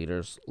assist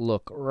leaders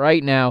look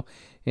right now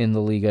in the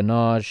Liga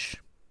NOS.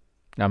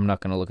 I'm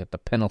not going to look at the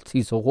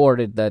penalties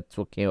awarded. That's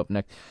what came up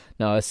next.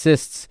 Now,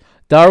 assists.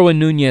 Darwin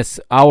Nunez,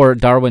 our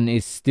Darwin,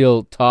 is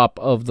still top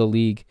of the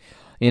league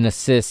in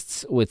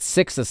assists with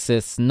 6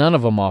 assists, none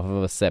of them off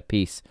of a set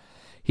piece.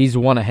 He's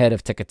one ahead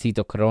of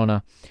Tecatito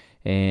Corona.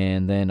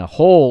 And then a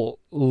whole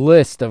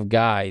list of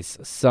guys,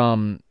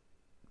 some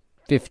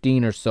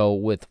 15 or so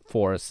with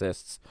 4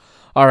 assists.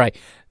 All right,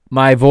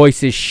 my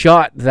voice is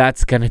shot.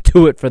 That's going to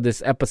do it for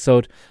this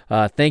episode.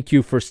 Thank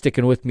you for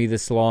sticking with me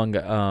this long.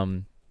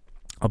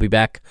 I'll be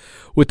back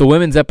with the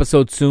women's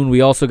episode soon.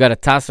 We also got a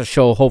Taça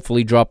show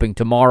hopefully dropping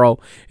tomorrow.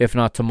 If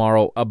not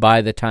tomorrow,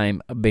 by the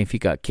time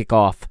Benfica kick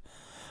off.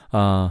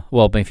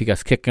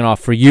 Benfica's kicking off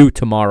for you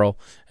tomorrow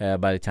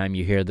by the time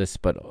you hear this.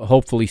 But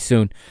hopefully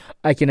soon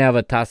I can have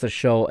a Taça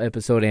show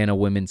episode and a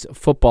women's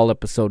football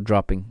episode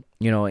dropping,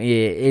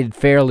 in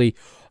fairly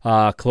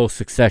close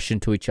succession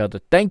to each other.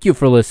 Thank you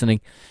for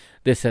listening.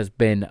 This has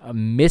been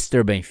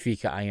Mr.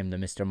 Benfica. I am the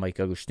Mr. Mike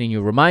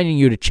Agostinho, reminding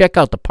you to check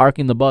out the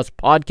Parking the Bus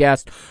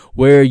podcast,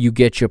 where you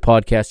get your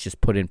podcast.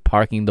 Just put in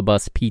Parking the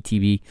Bus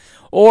PTB,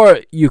 or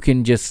you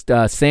can just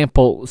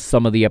sample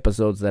some of the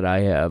episodes that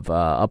I have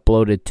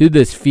uploaded to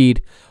this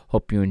feed.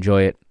 Hope you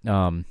enjoy it.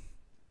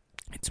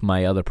 It's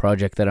my other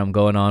project that I'm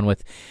going on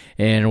with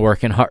and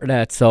working hard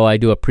at, so I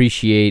do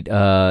appreciate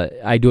all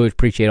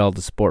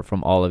the support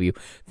from all of you.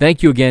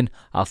 Thank you again.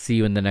 I'll see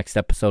you in the next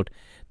episode.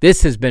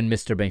 This has been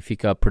Mr.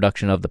 Benfica,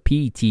 production of the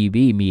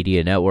PTB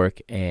Media Network,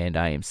 and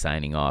I am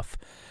signing off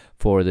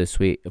for this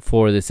week,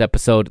 for this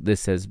episode.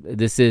 This is the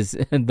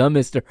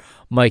Mr.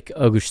 Mike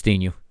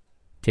Agostinho.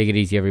 Take it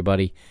easy,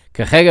 everybody.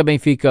 Carrega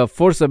Benfica,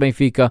 Força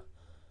Benfica.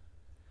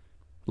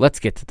 Let's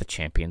get to the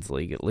Champions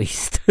League at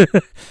least.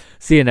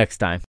 See you next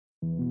time.